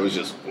on it that was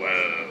just,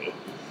 whoa.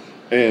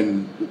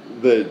 And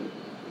that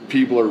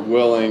people are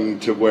willing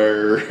to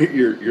wear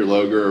your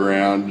logo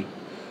around,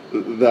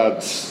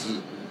 that's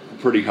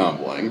pretty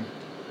humbling.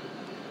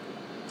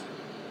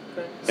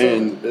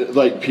 And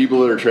like people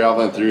that are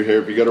traveling through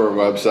here, if you go to our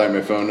website,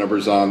 my phone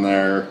number's on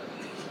there,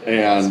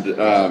 and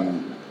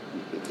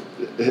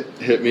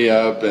hit me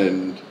up.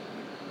 And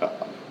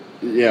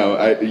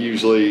I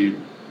usually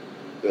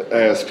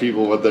ask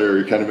people what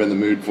they're kind of in the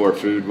mood for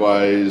food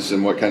wise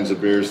and what kinds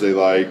of beers they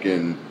like,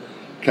 and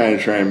kind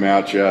of try and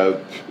match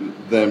up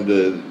them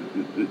to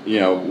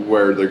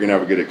where they're gonna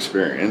have a good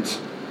experience.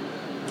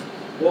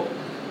 Well,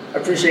 I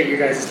appreciate your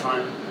guys'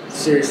 time.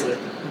 Seriously.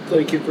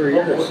 Thank you for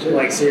yours.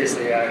 Like,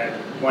 seriously,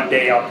 one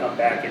day I'll come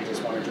back and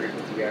just want to drink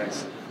with you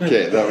guys.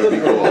 Okay, that would be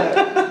cool.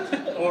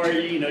 Or,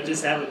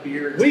 just have a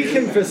beer or We two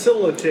can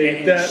facilitate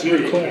and that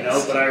shoot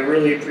request. it, but I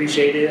really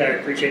appreciate it. I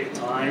appreciate the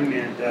time,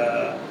 and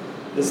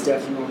this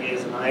definitely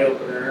is an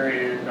eye-opener,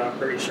 and I'm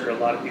pretty sure a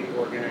lot of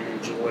people are going to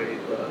enjoy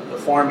the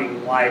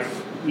farming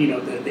life,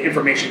 the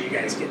information you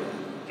guys gave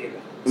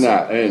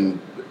out. And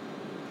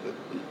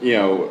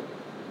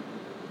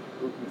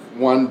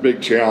one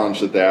big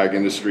challenge that the ag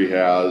industry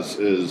has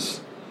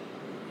is,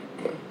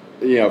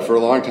 for a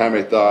long time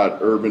I thought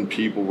urban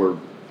people were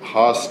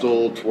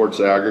hostile towards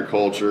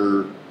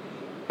agriculture.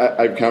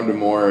 I've come to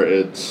more,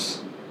 they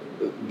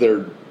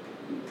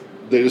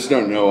just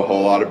don't know a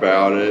whole lot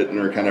about it and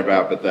are kind of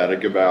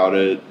apathetic about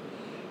it.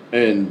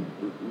 And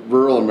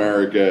rural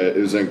America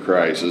is in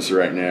crisis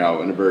right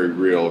now, in a very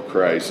real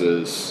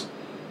crisis.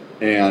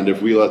 And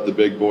if we let the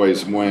big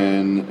boys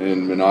win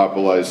and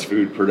monopolize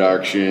food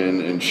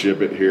production and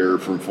ship it here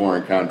from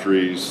foreign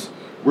countries,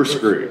 we're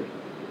screwed.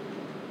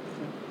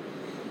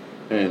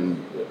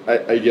 And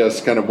I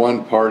guess kind of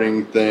one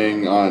parting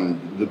thing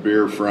on the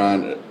beer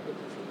front,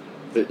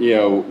 you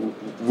know,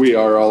 we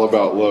are all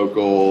about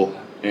local,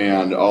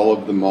 and all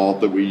of the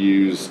malt that we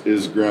use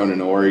is grown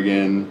in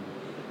Oregon.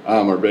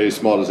 Our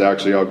base malt is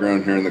actually all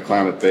grown here in the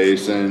Klamath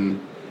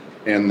Basin.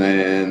 And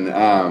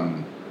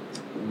then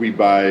we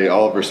buy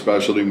all of our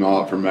specialty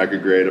malt from Mecca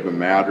Grade up in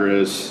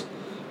Madras.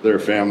 They're a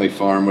family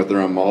farm with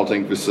their own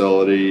malting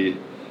facility,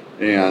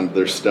 and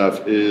their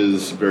stuff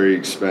is very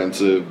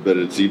expensive, but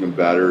it's even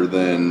better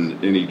than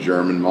any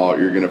German malt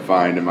you're going to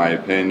find, in my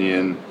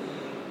opinion.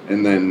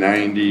 And then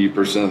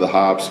 90% of the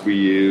hops we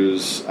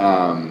use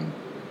are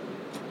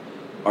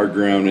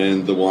grown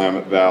in the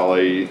Willamette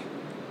Valley,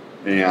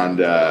 and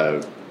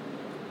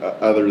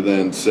other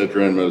than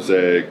Citra and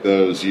Mosaic,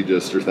 those you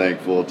just are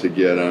thankful to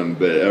get them,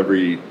 but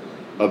every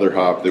other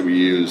hop that we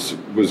use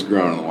was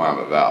grown in the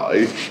Willamette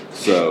Valley,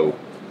 so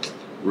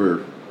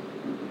we're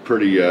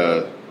pretty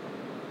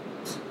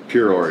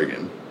pure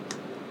Oregon.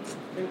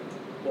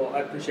 Well, I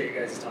appreciate you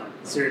guys' time.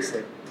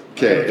 Seriously.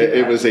 Okay,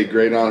 it was a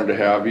great honor to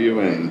have you,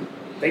 and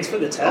thanks for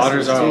the test.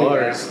 Honors are too,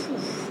 ours. man.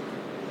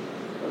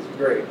 That was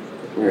great.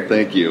 well,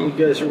 thank you.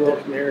 You guys are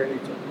welcome here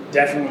anytime.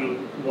 Definitely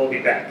will be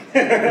back.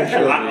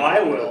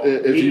 I will.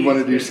 If you want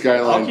to do I'll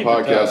Skyline keep in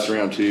touch. podcast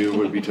round 2,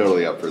 would be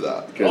totally up for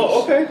that.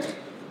 Oh, okay.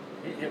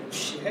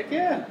 Heck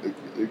yeah.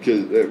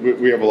 Because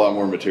we have a lot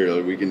more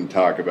material we can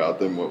talk about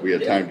than what we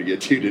had time to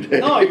get to today.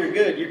 No, you're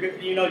good. You're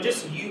good. You know,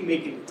 just you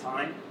making the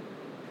time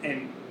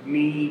and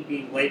me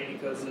being late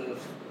because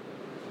of.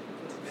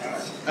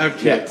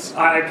 Okay. Yes.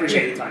 I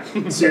appreciate the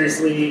time.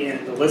 Seriously,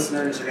 and the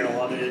listeners are going to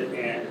love it,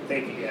 and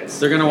thank you guys.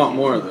 They're gonna want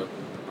more though.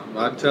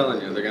 I'm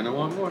telling you, they're gonna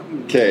want more.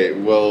 Okay,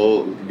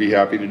 we'll be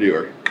happy to do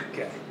her.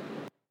 Okay.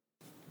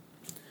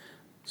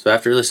 So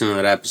after listening to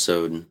that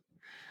episode,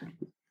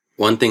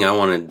 one thing I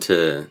wanted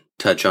to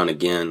touch on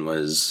again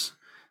was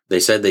they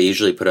said they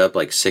usually put up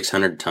like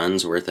 600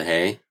 tons worth of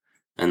hay,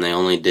 and they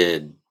only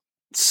did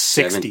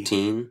 60.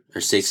 17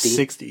 or 60?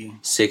 60.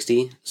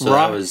 60. So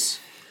Right. that was,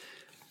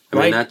 I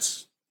mean, Right.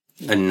 that's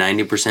a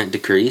 90%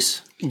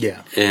 decrease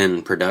Yeah.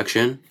 in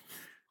production.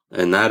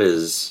 And that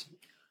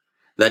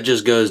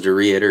just goes to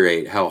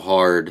reiterate how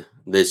hard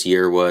this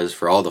year was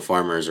for all the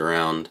farmers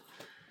around.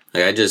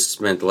 Like, I just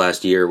spent the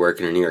last year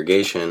working in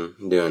irrigation,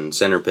 doing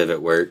center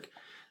pivot work.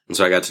 And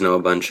so I got to know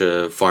a bunch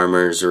of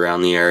farmers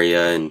around the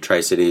area in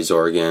Tri-Cities,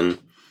 Oregon,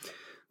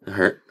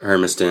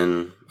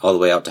 Hermiston, all the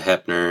way out to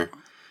Heppner,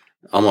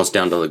 almost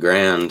down to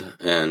LeGrand.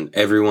 And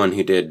everyone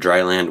who did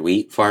dryland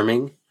wheat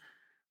farming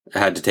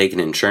had to take an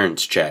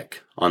insurance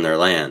check on their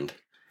land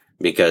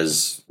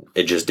because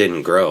it just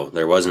didn't grow.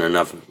 There wasn't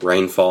enough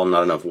rainfall,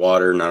 not enough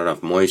water, not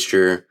enough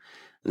moisture.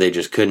 They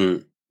just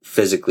couldn't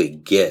physically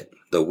get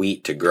the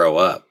wheat to grow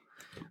up.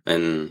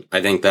 And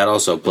I think that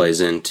also plays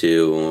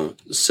into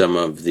some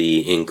of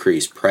the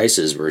increased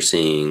prices we're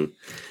seeing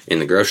in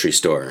the grocery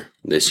store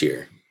this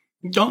year.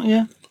 Don't,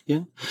 yeah.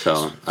 Yeah.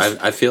 So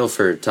I feel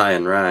for Ty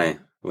and Rye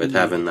with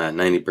having that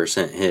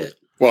 90% hit.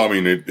 Well, I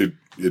mean,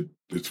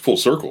 it's full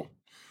circle.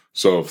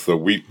 So if the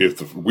wheat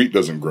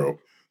doesn't grow,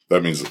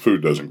 that means the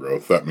food doesn't grow.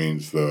 That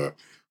means the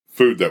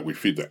food that we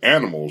feed the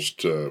animals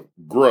to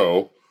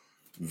grow,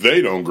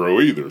 they don't grow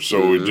either.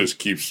 So it just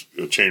keeps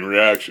a chain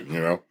reaction, you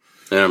know.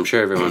 And I'm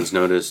sure everyone's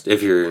noticed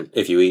if you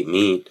eat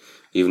meat,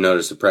 you've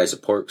noticed the price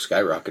of pork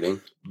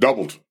skyrocketing.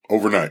 Doubled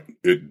overnight.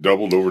 It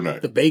doubled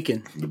overnight. The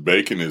bacon. The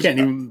bacon is Can't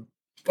even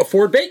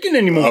afford bacon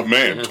anymore. oh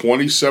man,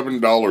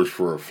 $27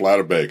 for a flat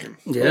of bacon.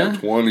 Yeah.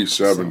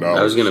 $27.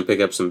 I was gonna pick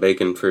up some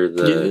bacon for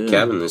the Yeah.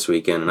 cabin this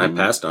weekend, and I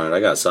passed on it. I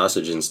got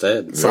sausage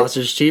instead.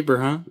 Sausage cheaper,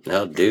 huh?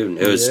 Oh, dude,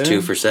 it was Yeah.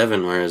 2 for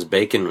 $7, whereas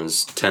bacon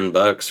was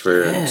 $10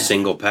 for a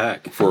single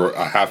pack. for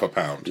a half a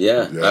pound.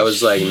 Yeah, Yes. I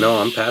was like, no,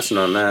 I'm passing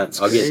on that.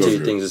 I'll get So 2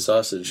 good. things of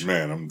sausage.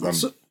 Man, I'm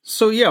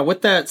So yeah,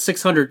 with that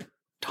 600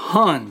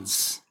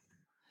 tons,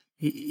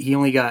 he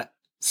only got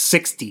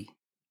 60.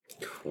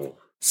 Cool.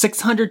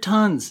 600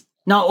 tons.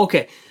 Now,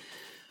 okay,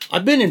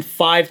 I've been in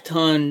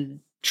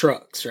 5-ton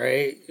trucks,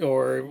 right?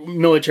 Or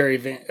military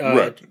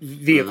Right.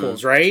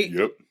 vehicles, right?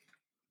 Yep.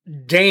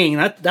 Dang,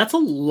 that's a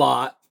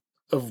lot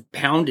of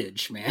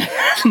poundage, man.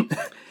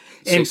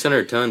 And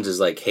 600 tons is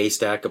like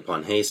haystack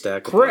upon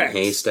haystack Correct.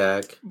 upon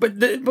haystack.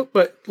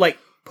 but like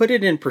put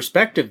it in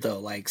perspective though,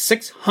 like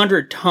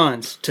 600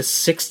 tons to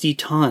 60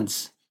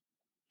 tons.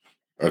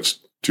 That's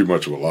too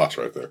much of a loss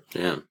right there.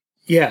 Yeah.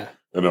 Yeah,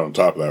 And on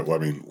top of that, well,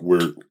 I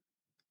mean,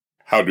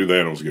 how do the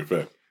animals get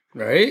fed?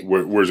 right?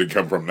 Where's it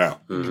come from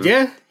now?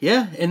 Mhm.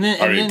 Yeah, and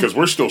then I mean, because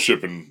we're still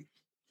shipping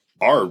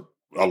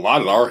a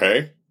lot of our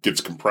hay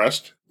gets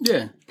compressed,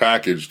 yeah,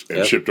 packaged, and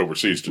Yep. shipped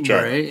overseas to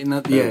China. right,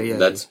 and yeah.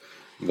 That's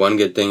one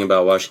good thing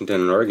about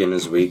Washington and Oregon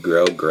is we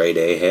grow grade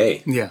A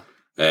hay. Yeah.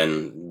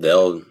 And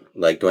they'll,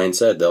 like Dwayne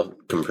said, they'll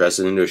compress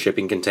it into a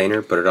shipping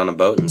container, put it on a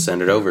boat, and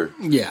send it over.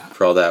 Yeah.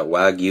 For all that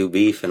Wagyu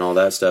beef and all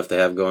that stuff they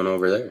have going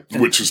over there.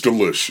 Which is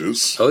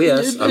delicious. Oh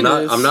yes, It I'm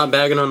is. not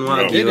bagging on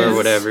Wagyu No. or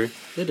whatever.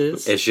 It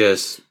is. It's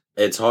just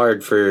it's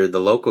hard for the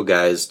local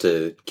guys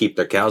to keep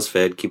their cows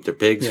fed, keep their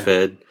pigs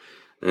fed,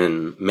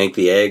 and make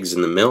the eggs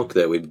and the milk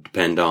that we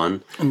depend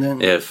on. And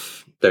then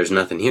If there's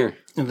nothing here,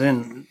 And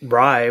then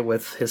Rye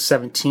with his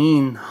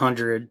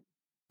 1,700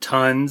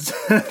 tons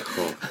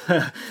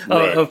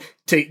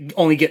to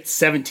only get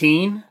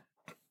 17.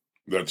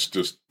 That's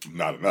just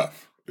not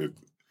enough.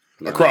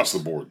 Across the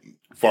board,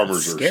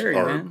 farmers Scary,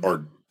 man.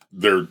 are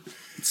they're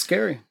It's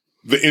scary.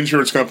 the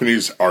insurance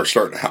companies are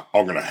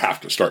going to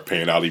have to start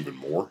paying out even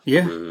more.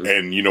 Yeah.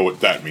 And you know what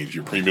that means?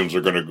 Your premiums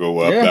are going to go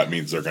up. Yeah. That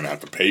means they're going to have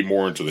to pay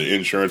more into the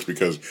insurance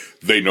because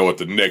they know at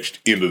the next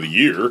end of the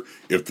year,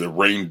 if the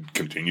rain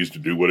continues to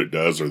do what it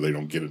does or they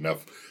don't get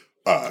enough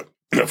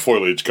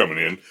foliage coming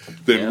in,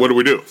 then what do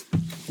we do?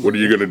 What are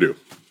you going to do?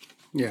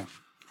 Yeah.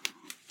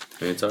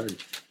 it's hard.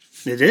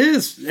 It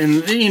is.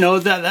 And,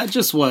 that's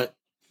just what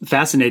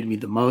fascinated me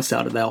the most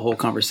out of that whole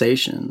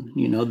conversation.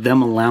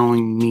 Them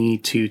allowing me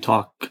to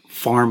talk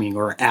farming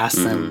or ask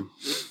them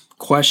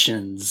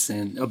questions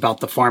and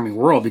about the farming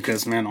world.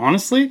 Because, man,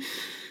 honestly,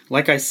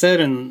 like I said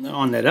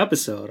on that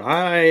episode,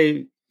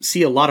 I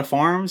see a lot of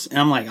farms and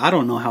I'm like, I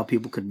don't know how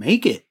people could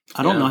make it.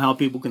 I don't know how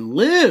people can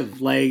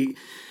live. Like,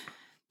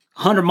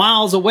 100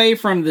 miles away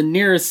from the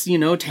nearest,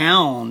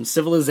 town,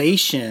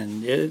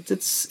 civilization.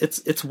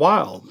 It's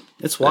wild.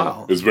 It's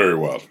wild. It's very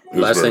wild.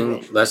 Last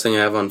thing I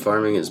have on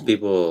farming is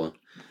people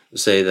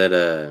say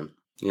that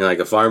like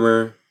a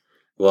farmer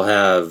will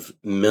have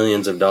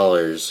millions of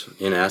dollars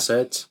in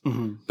assets,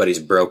 but he's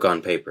broke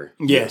on paper.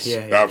 Yeah,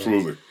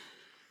 Absolutely.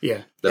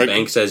 Yeah. The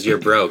bank says you're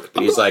broke,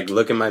 but he's like,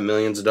 look at my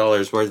millions of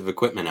dollars worth of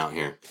equipment out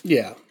here.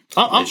 Yeah.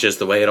 It's just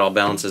the way it all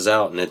balances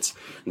out, and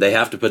they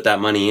have to put that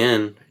money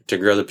in to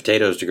grow the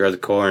potatoes, to grow the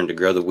corn, to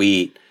grow the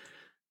wheat.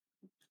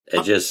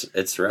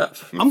 It's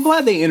rough. I'm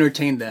glad they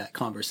entertained that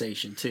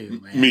conversation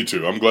too, man. Me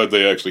too. I'm glad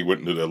they actually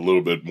went into that a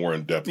little bit more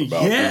in depth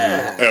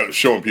about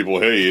showing people,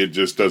 hey, it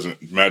just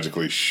doesn't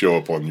magically show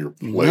up on your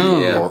plate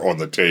or on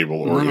the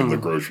table or in the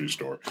grocery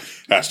store.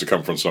 It has to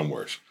come from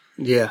somewhere.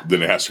 Yeah.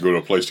 Then it has to go to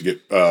a place to get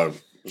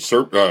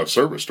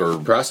serviced or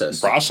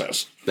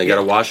processed. They got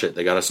to wash it.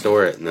 They got to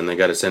store it. And then they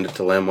got to send it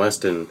to Lamb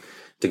Weston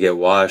to get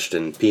washed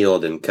and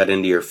peeled and cut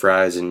into your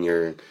fries and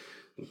your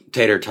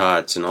tater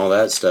tots and all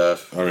that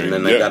stuff. And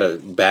then they got to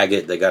bag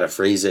it. They got to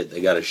freeze it.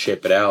 They got to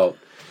ship it out.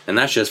 And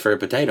that's just for a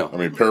potato. I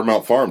mean,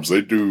 Paramount Farms,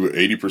 they do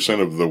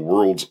 80% of the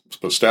world's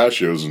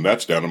pistachios, and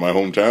that's down in my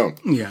hometown.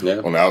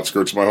 Yeah. On the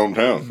outskirts of my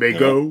hometown.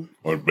 Baco.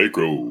 On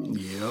Baco.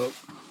 Yep.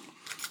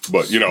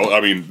 But,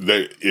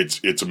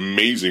 it's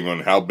amazing on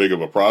how big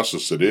of a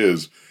process it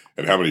is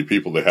and how many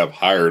people they have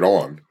hired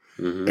on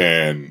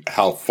and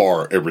how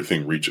far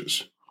everything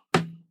reaches.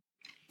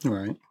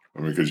 Right.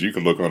 I mean, because you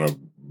can look on a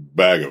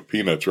bag of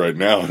peanuts right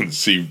now and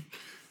see,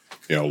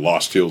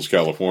 Lost Hills,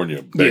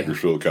 California,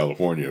 Bakersfield,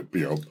 California,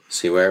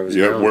 see where it was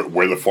going.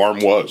 where the farm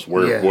was,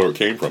 where it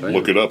came from.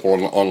 Look it up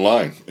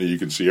online and you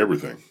can see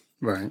everything.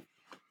 Right.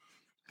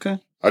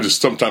 Okay. I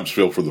just sometimes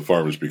feel for the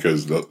farmers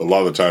because a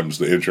lot of the times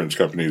the insurance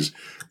companies'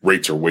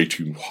 rates are way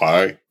too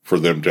high for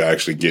them to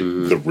actually get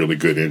the really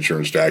good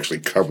insurance to actually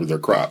cover their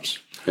crops.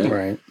 Yeah.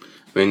 Right.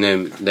 I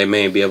mean, they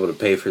may be able to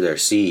pay for their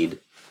seed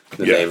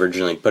that they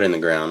originally put in the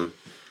ground,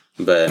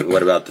 but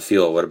what about the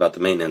fuel? What about the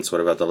maintenance? What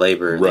about the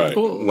labor that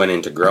went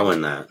into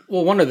growing that?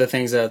 Well, one of the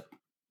things that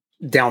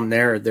down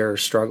there they're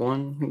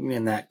struggling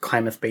in that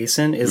Klamath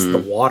Basin is the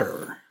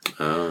water.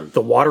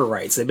 The water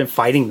rights. They've been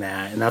fighting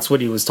that, and that's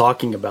what he was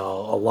talking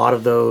about. A lot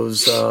of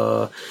those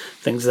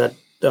things that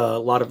a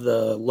lot of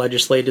the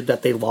legislated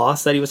that they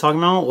lost that he was talking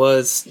about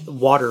was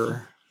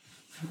water,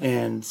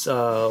 and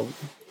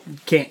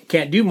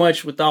can't do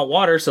much without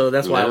water. So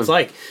that's why I was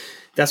like,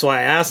 that's why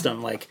I asked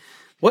him, like,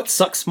 what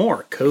sucks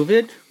more,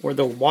 COVID or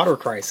the water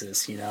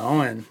crisis?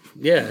 And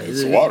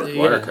it's the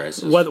water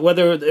crisis.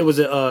 Whether it was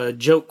a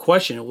joke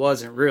question, it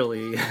wasn't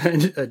really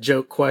a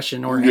joke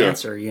question or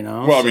answer.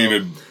 Well, I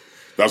mean,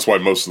 that's why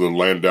most of the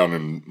land down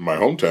in my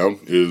hometown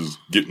is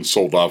getting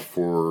sold off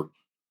for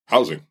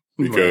housing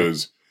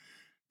because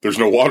there's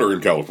no water in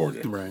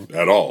California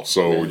at all.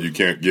 So you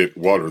can't get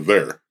water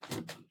there.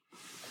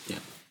 Yeah.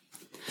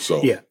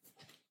 So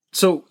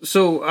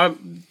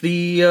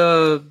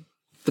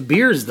the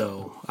beers,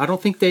 though, I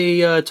don't think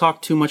they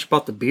talk too much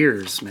about the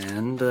beers,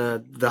 man.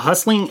 The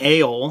Hustling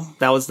Ale,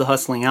 that was the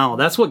Hustling Owl.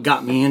 That's what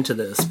got me into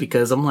this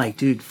because I'm like,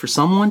 dude, for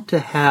someone to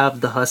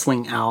have the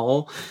Hustling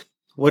Owl,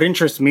 what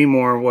interests me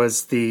more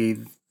was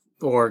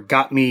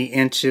got me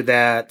into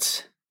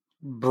that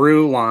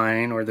brew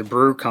line or the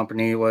brew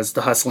company was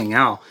the Hustling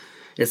Owl.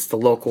 It's the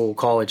local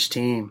college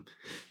team,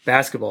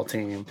 basketball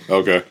team.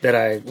 Okay. That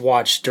I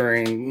watched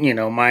during,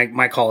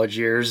 my college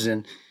years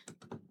and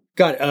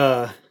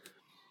got,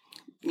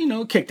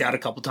 kicked out a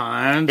couple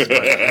times. But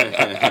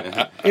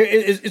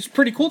it's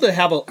pretty cool to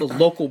have a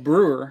local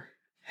brewer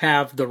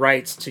have the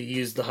rights to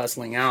use the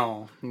Hustling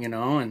Owl,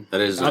 and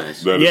That is nice. That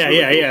is really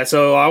cool. yeah.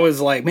 So I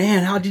was like,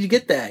 man, how did you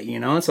get that?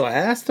 And so I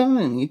asked him,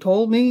 and he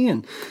told me,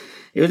 and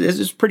it was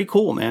just pretty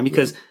cool, man,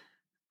 because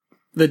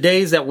the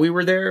days that we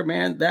were there,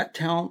 man, that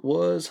town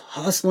was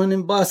hustling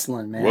and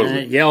bustling, man. Was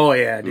it? Yeah, oh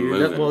yeah, dude.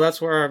 Moving. That's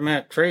where I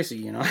met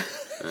Tracy, Okay.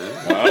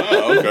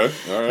 All The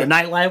right.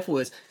 nightlife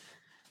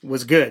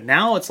was good.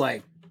 Now it's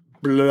like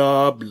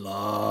blah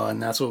blah,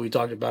 and that's what we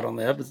talked about on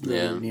the episode.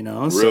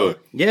 Yeah. So, Really?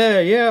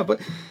 yeah.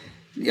 But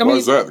I Why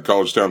is that? The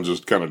college town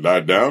just kind of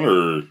died down,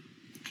 or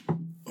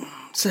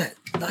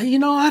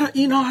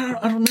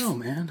I don't know,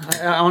 man.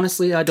 I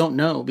honestly, I don't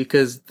know,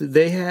 because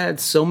they had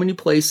so many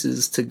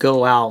places to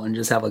go out and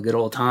just have a good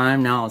old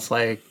time. Now it's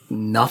like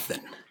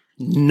nothing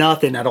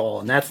at all,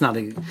 and that's not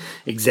an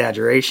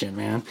exaggeration,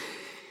 man.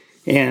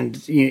 And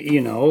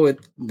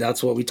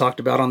that's what we talked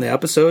about on the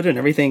episode and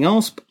everything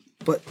else.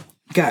 But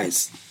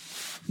guys,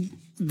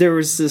 there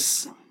was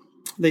this.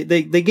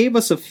 They gave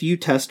us a few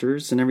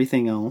testers and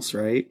everything else,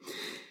 right?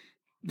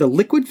 The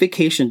Liquid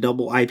Vacation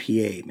Double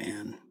IPA,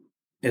 man.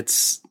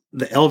 It's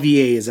the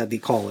LVA, as they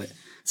call it.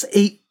 It's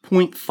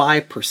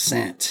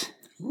 8.5%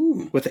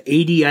 with an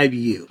 80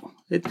 IBU.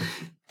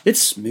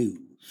 It's smooth,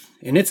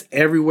 and it's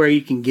everywhere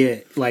you can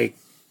get. Go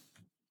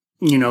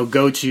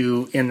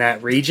to in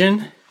that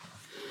region.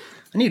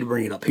 I need to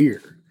bring it up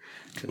here.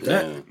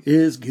 That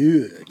is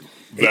good.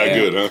 that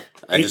good, huh?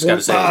 I just got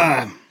to say,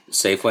 8.5.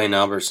 Safeway and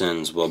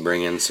Albertsons will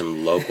bring in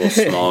some local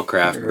small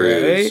craft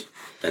brews, Right.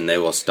 and they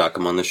will stock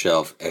them on the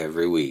shelf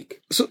every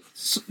week. So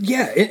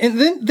yeah, and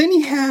then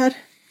he had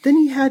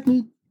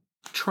me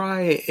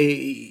try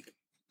a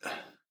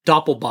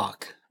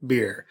Doppelbock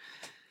beer.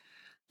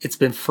 It's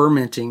been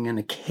fermenting in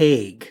a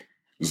keg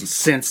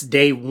since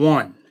day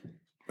one.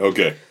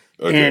 Okay.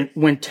 And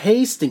when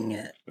tasting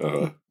it,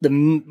 the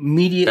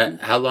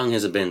immediate. How long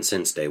has it been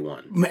since day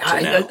one?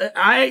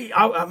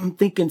 I'm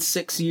thinking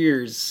 6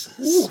 years,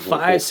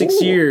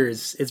 6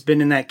 years. It's been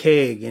in that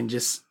keg and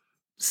just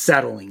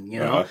settling,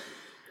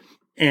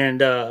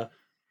 And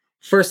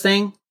first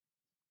thing,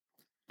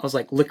 I was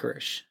like,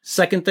 licorice.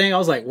 Second thing, I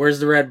was like, where's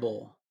the Red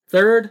Bull?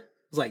 Third, I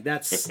was like,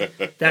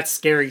 that's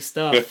scary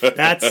stuff.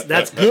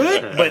 That's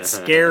good, but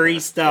scary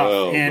stuff.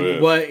 Oh,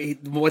 and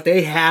man. what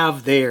they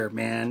have there,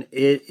 man,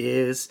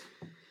 it's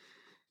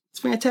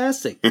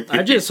fantastic.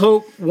 I just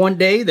hope one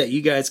day that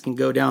you guys can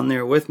go down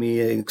there with me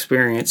and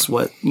experience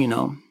what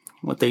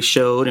they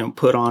showed and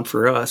put on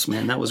for us,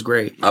 man. That was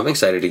great. I'm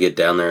excited to get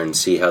down there and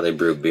see how they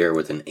brew beer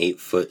with an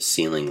 8-foot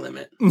ceiling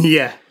limit.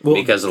 Yeah. Well,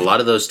 Because a lot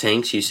of those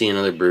tanks you see in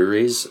other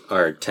breweries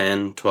are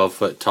 10, 12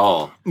 foot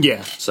tall.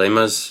 yeah. So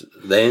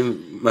they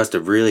must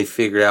have really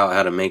figured out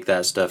how to make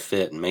that stuff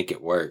fit and make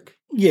it work.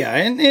 Yeah,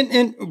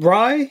 and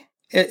Rye,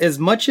 as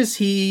much as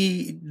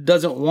he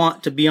doesn't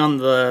want to be on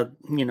the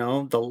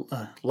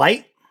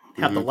light,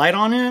 have the light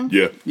on him.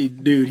 Yeah.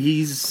 Dude,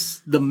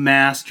 he's the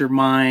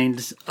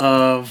mastermind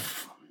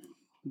of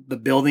the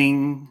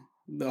building,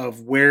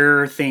 of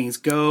where things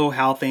go,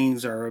 how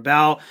things are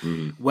about,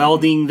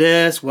 welding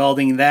this,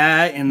 welding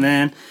that, and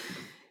then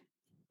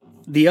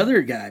the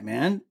other guy,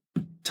 man,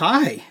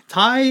 Ty.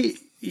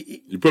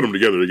 You put them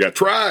together, you got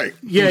try.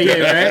 Yeah,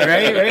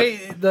 right.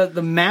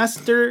 The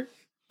master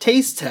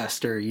taste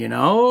tester,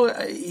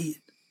 I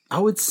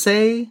would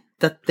say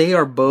that they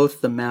are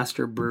both the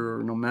master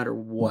brewer, no matter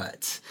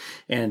what.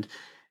 And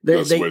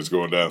That's the way it's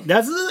going down.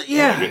 That's I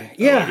like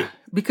it.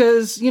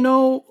 Because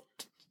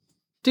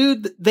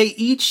dude, they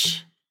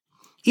each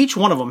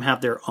one of them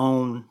have their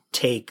own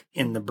take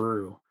in the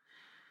brew.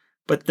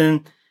 But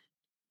then,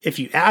 if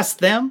you ask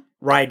them,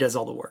 Rye does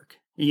all the work.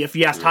 If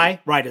you ask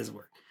Ty, Rye does the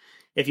work.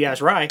 If you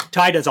ask Rye,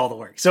 Ty does all the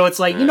work. So it's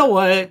like, you know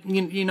what?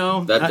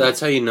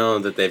 That's how you know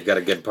that they've got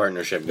a good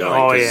partnership going.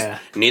 Oh, 'cause yeah.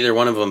 Neither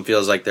one of them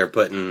feels like they're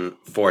putting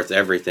forth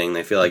everything.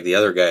 They feel like the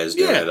other guy is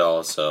doing Yeah. it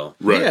all. So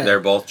Right. Yeah.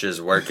 they're both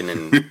just working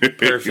in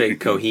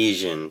perfect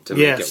cohesion to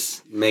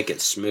Yes. make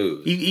it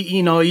smooth.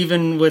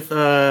 Even with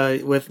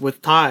Ty,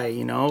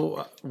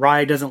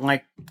 Rye doesn't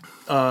like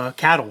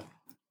cattle,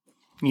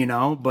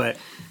 but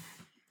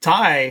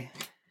Ty,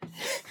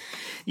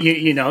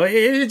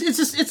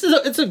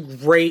 it's a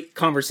great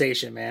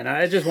conversation, man.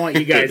 I just want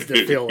you guys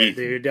to feel it,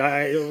 dude.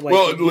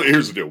 Well,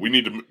 here's the deal. We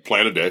need to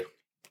plan a day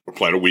or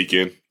plan a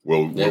weekend.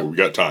 Well, we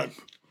got time,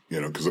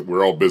 because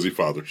we're all busy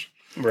fathers.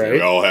 right?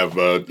 We all have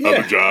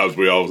other jobs.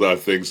 We all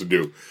have things to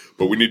do.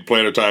 But we need to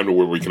plan a time to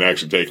where we can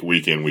actually take a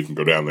weekend. We can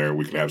go down there and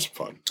we can have some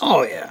fun.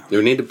 Oh yeah,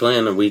 We need to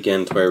plan a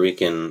weekend to where we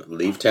can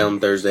leave town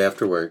Thursday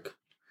after work,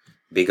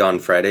 be gone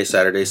Friday,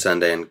 Saturday,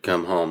 Sunday, and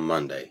come home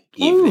Monday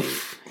evening.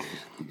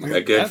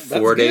 A good That's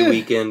 4-day good.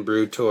 weekend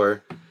brew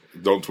tour.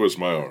 Don't twist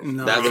my arm.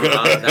 no, That's what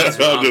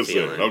I'm I'm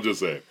feeling. just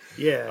saying.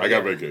 yeah, I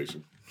got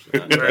vacation.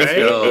 right, Let's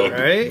go.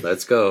 right.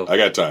 Let's go. I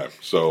got time.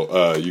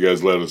 So you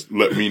guys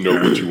let me know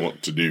what you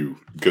want to do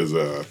because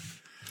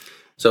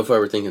So far,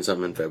 we're thinking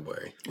something in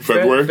February.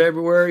 February.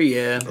 February,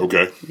 yeah,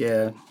 Okay.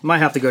 yeah. Might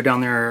have to go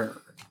down there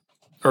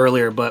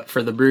earlier, but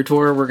for the brew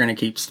tour, we're gonna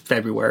keep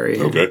February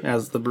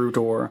as the brew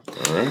tour.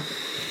 All right.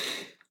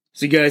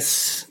 So you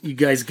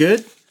guys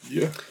good?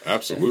 Yeah.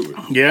 Absolutely.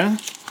 Yeah.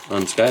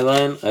 on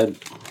Skyline. I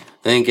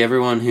thank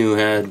everyone who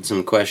had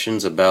some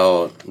questions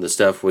about the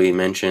stuff we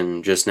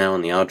mentioned just now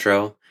in the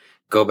outro.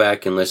 Go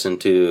back and listen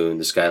to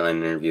the Skyline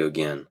interview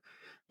again.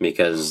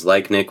 Because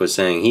like Nick was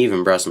saying, he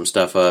even brought some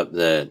stuff up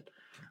that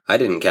I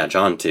didn't catch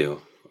on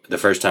to the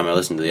first time I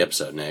listened to the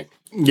episode, Nick.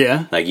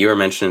 Yeah. Like you were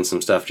mentioning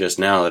some stuff just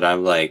now that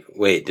I'm like,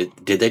 wait,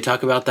 did they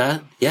talk about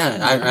that? Yeah,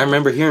 I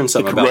remember hearing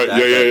something about that.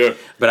 Yeah.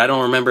 But I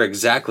don't remember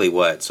exactly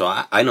what. So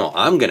I know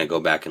I'm going to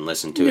go back and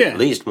listen to it at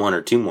least 1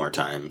 or 2 more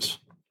times.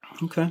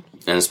 Okay.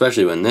 And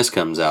especially when this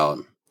comes out,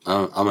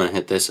 I'm going to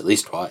hit this at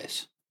least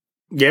twice.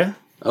 Yeah.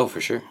 Oh,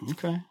 for sure.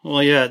 Okay.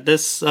 Well, yeah,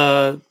 this,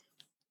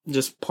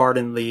 just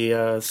pardon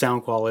the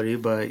sound quality,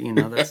 but, you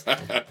know, that's...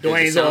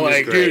 Dwayne's all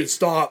like, dude,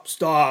 stop.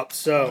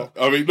 So...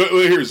 I mean,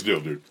 here's the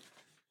deal, dude.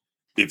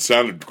 It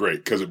sounded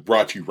great because it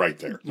brought you right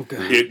there. Okay.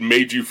 It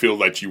made you feel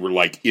like you were,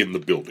 like, in the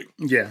building.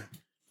 Yeah.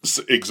 It's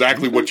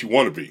exactly what you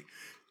want to be.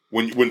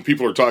 When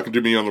people are talking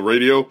to me on the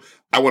radio,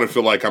 I want to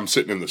feel like I'm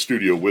sitting in the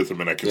studio with them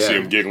and I can see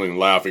them giggling and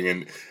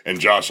laughing and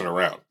joshing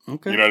around.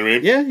 Okay. You know what I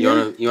mean? Yeah. You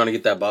want to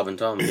get that Bob and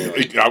Tom? Yeah,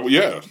 you know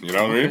what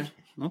I mean?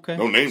 Okay.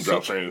 No name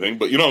drops or anything,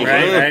 but you know what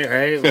I'm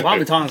saying? Right. Bob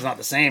and Tom's not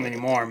the same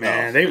anymore,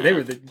 man. No. They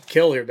were the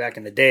killer back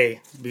in the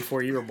day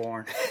before you were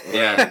born.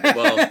 Yeah,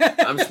 well,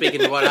 I'm speaking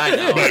to what I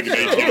know. Back in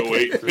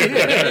 1808.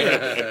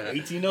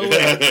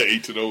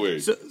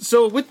 1808.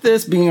 So with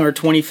this being our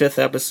 25th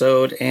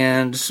episode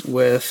and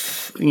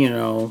with, you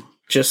know,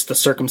 just the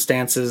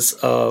circumstances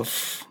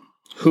of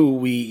who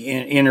we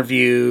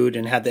interviewed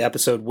and had the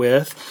episode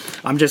with,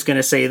 I'm just going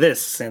to say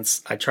this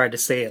since I tried to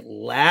say it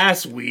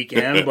last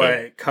weekend, but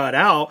it cut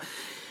out.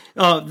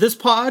 This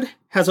pod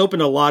has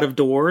opened a lot of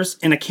doors,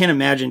 and I can't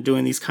imagine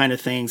doing these kind of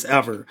things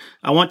ever.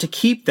 I want to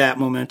keep that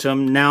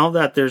momentum now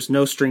that there's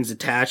no strings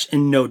attached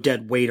and no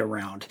dead weight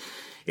around.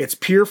 It's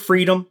pure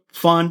freedom,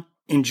 fun,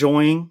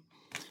 enjoying.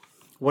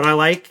 What I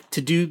like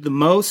to do the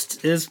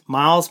most is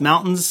miles,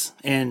 mountains,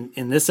 and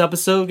in this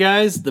episode,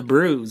 guys, the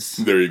brews.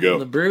 There you go.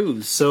 The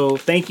brews. So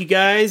thank you,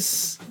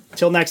 guys.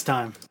 Till next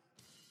time.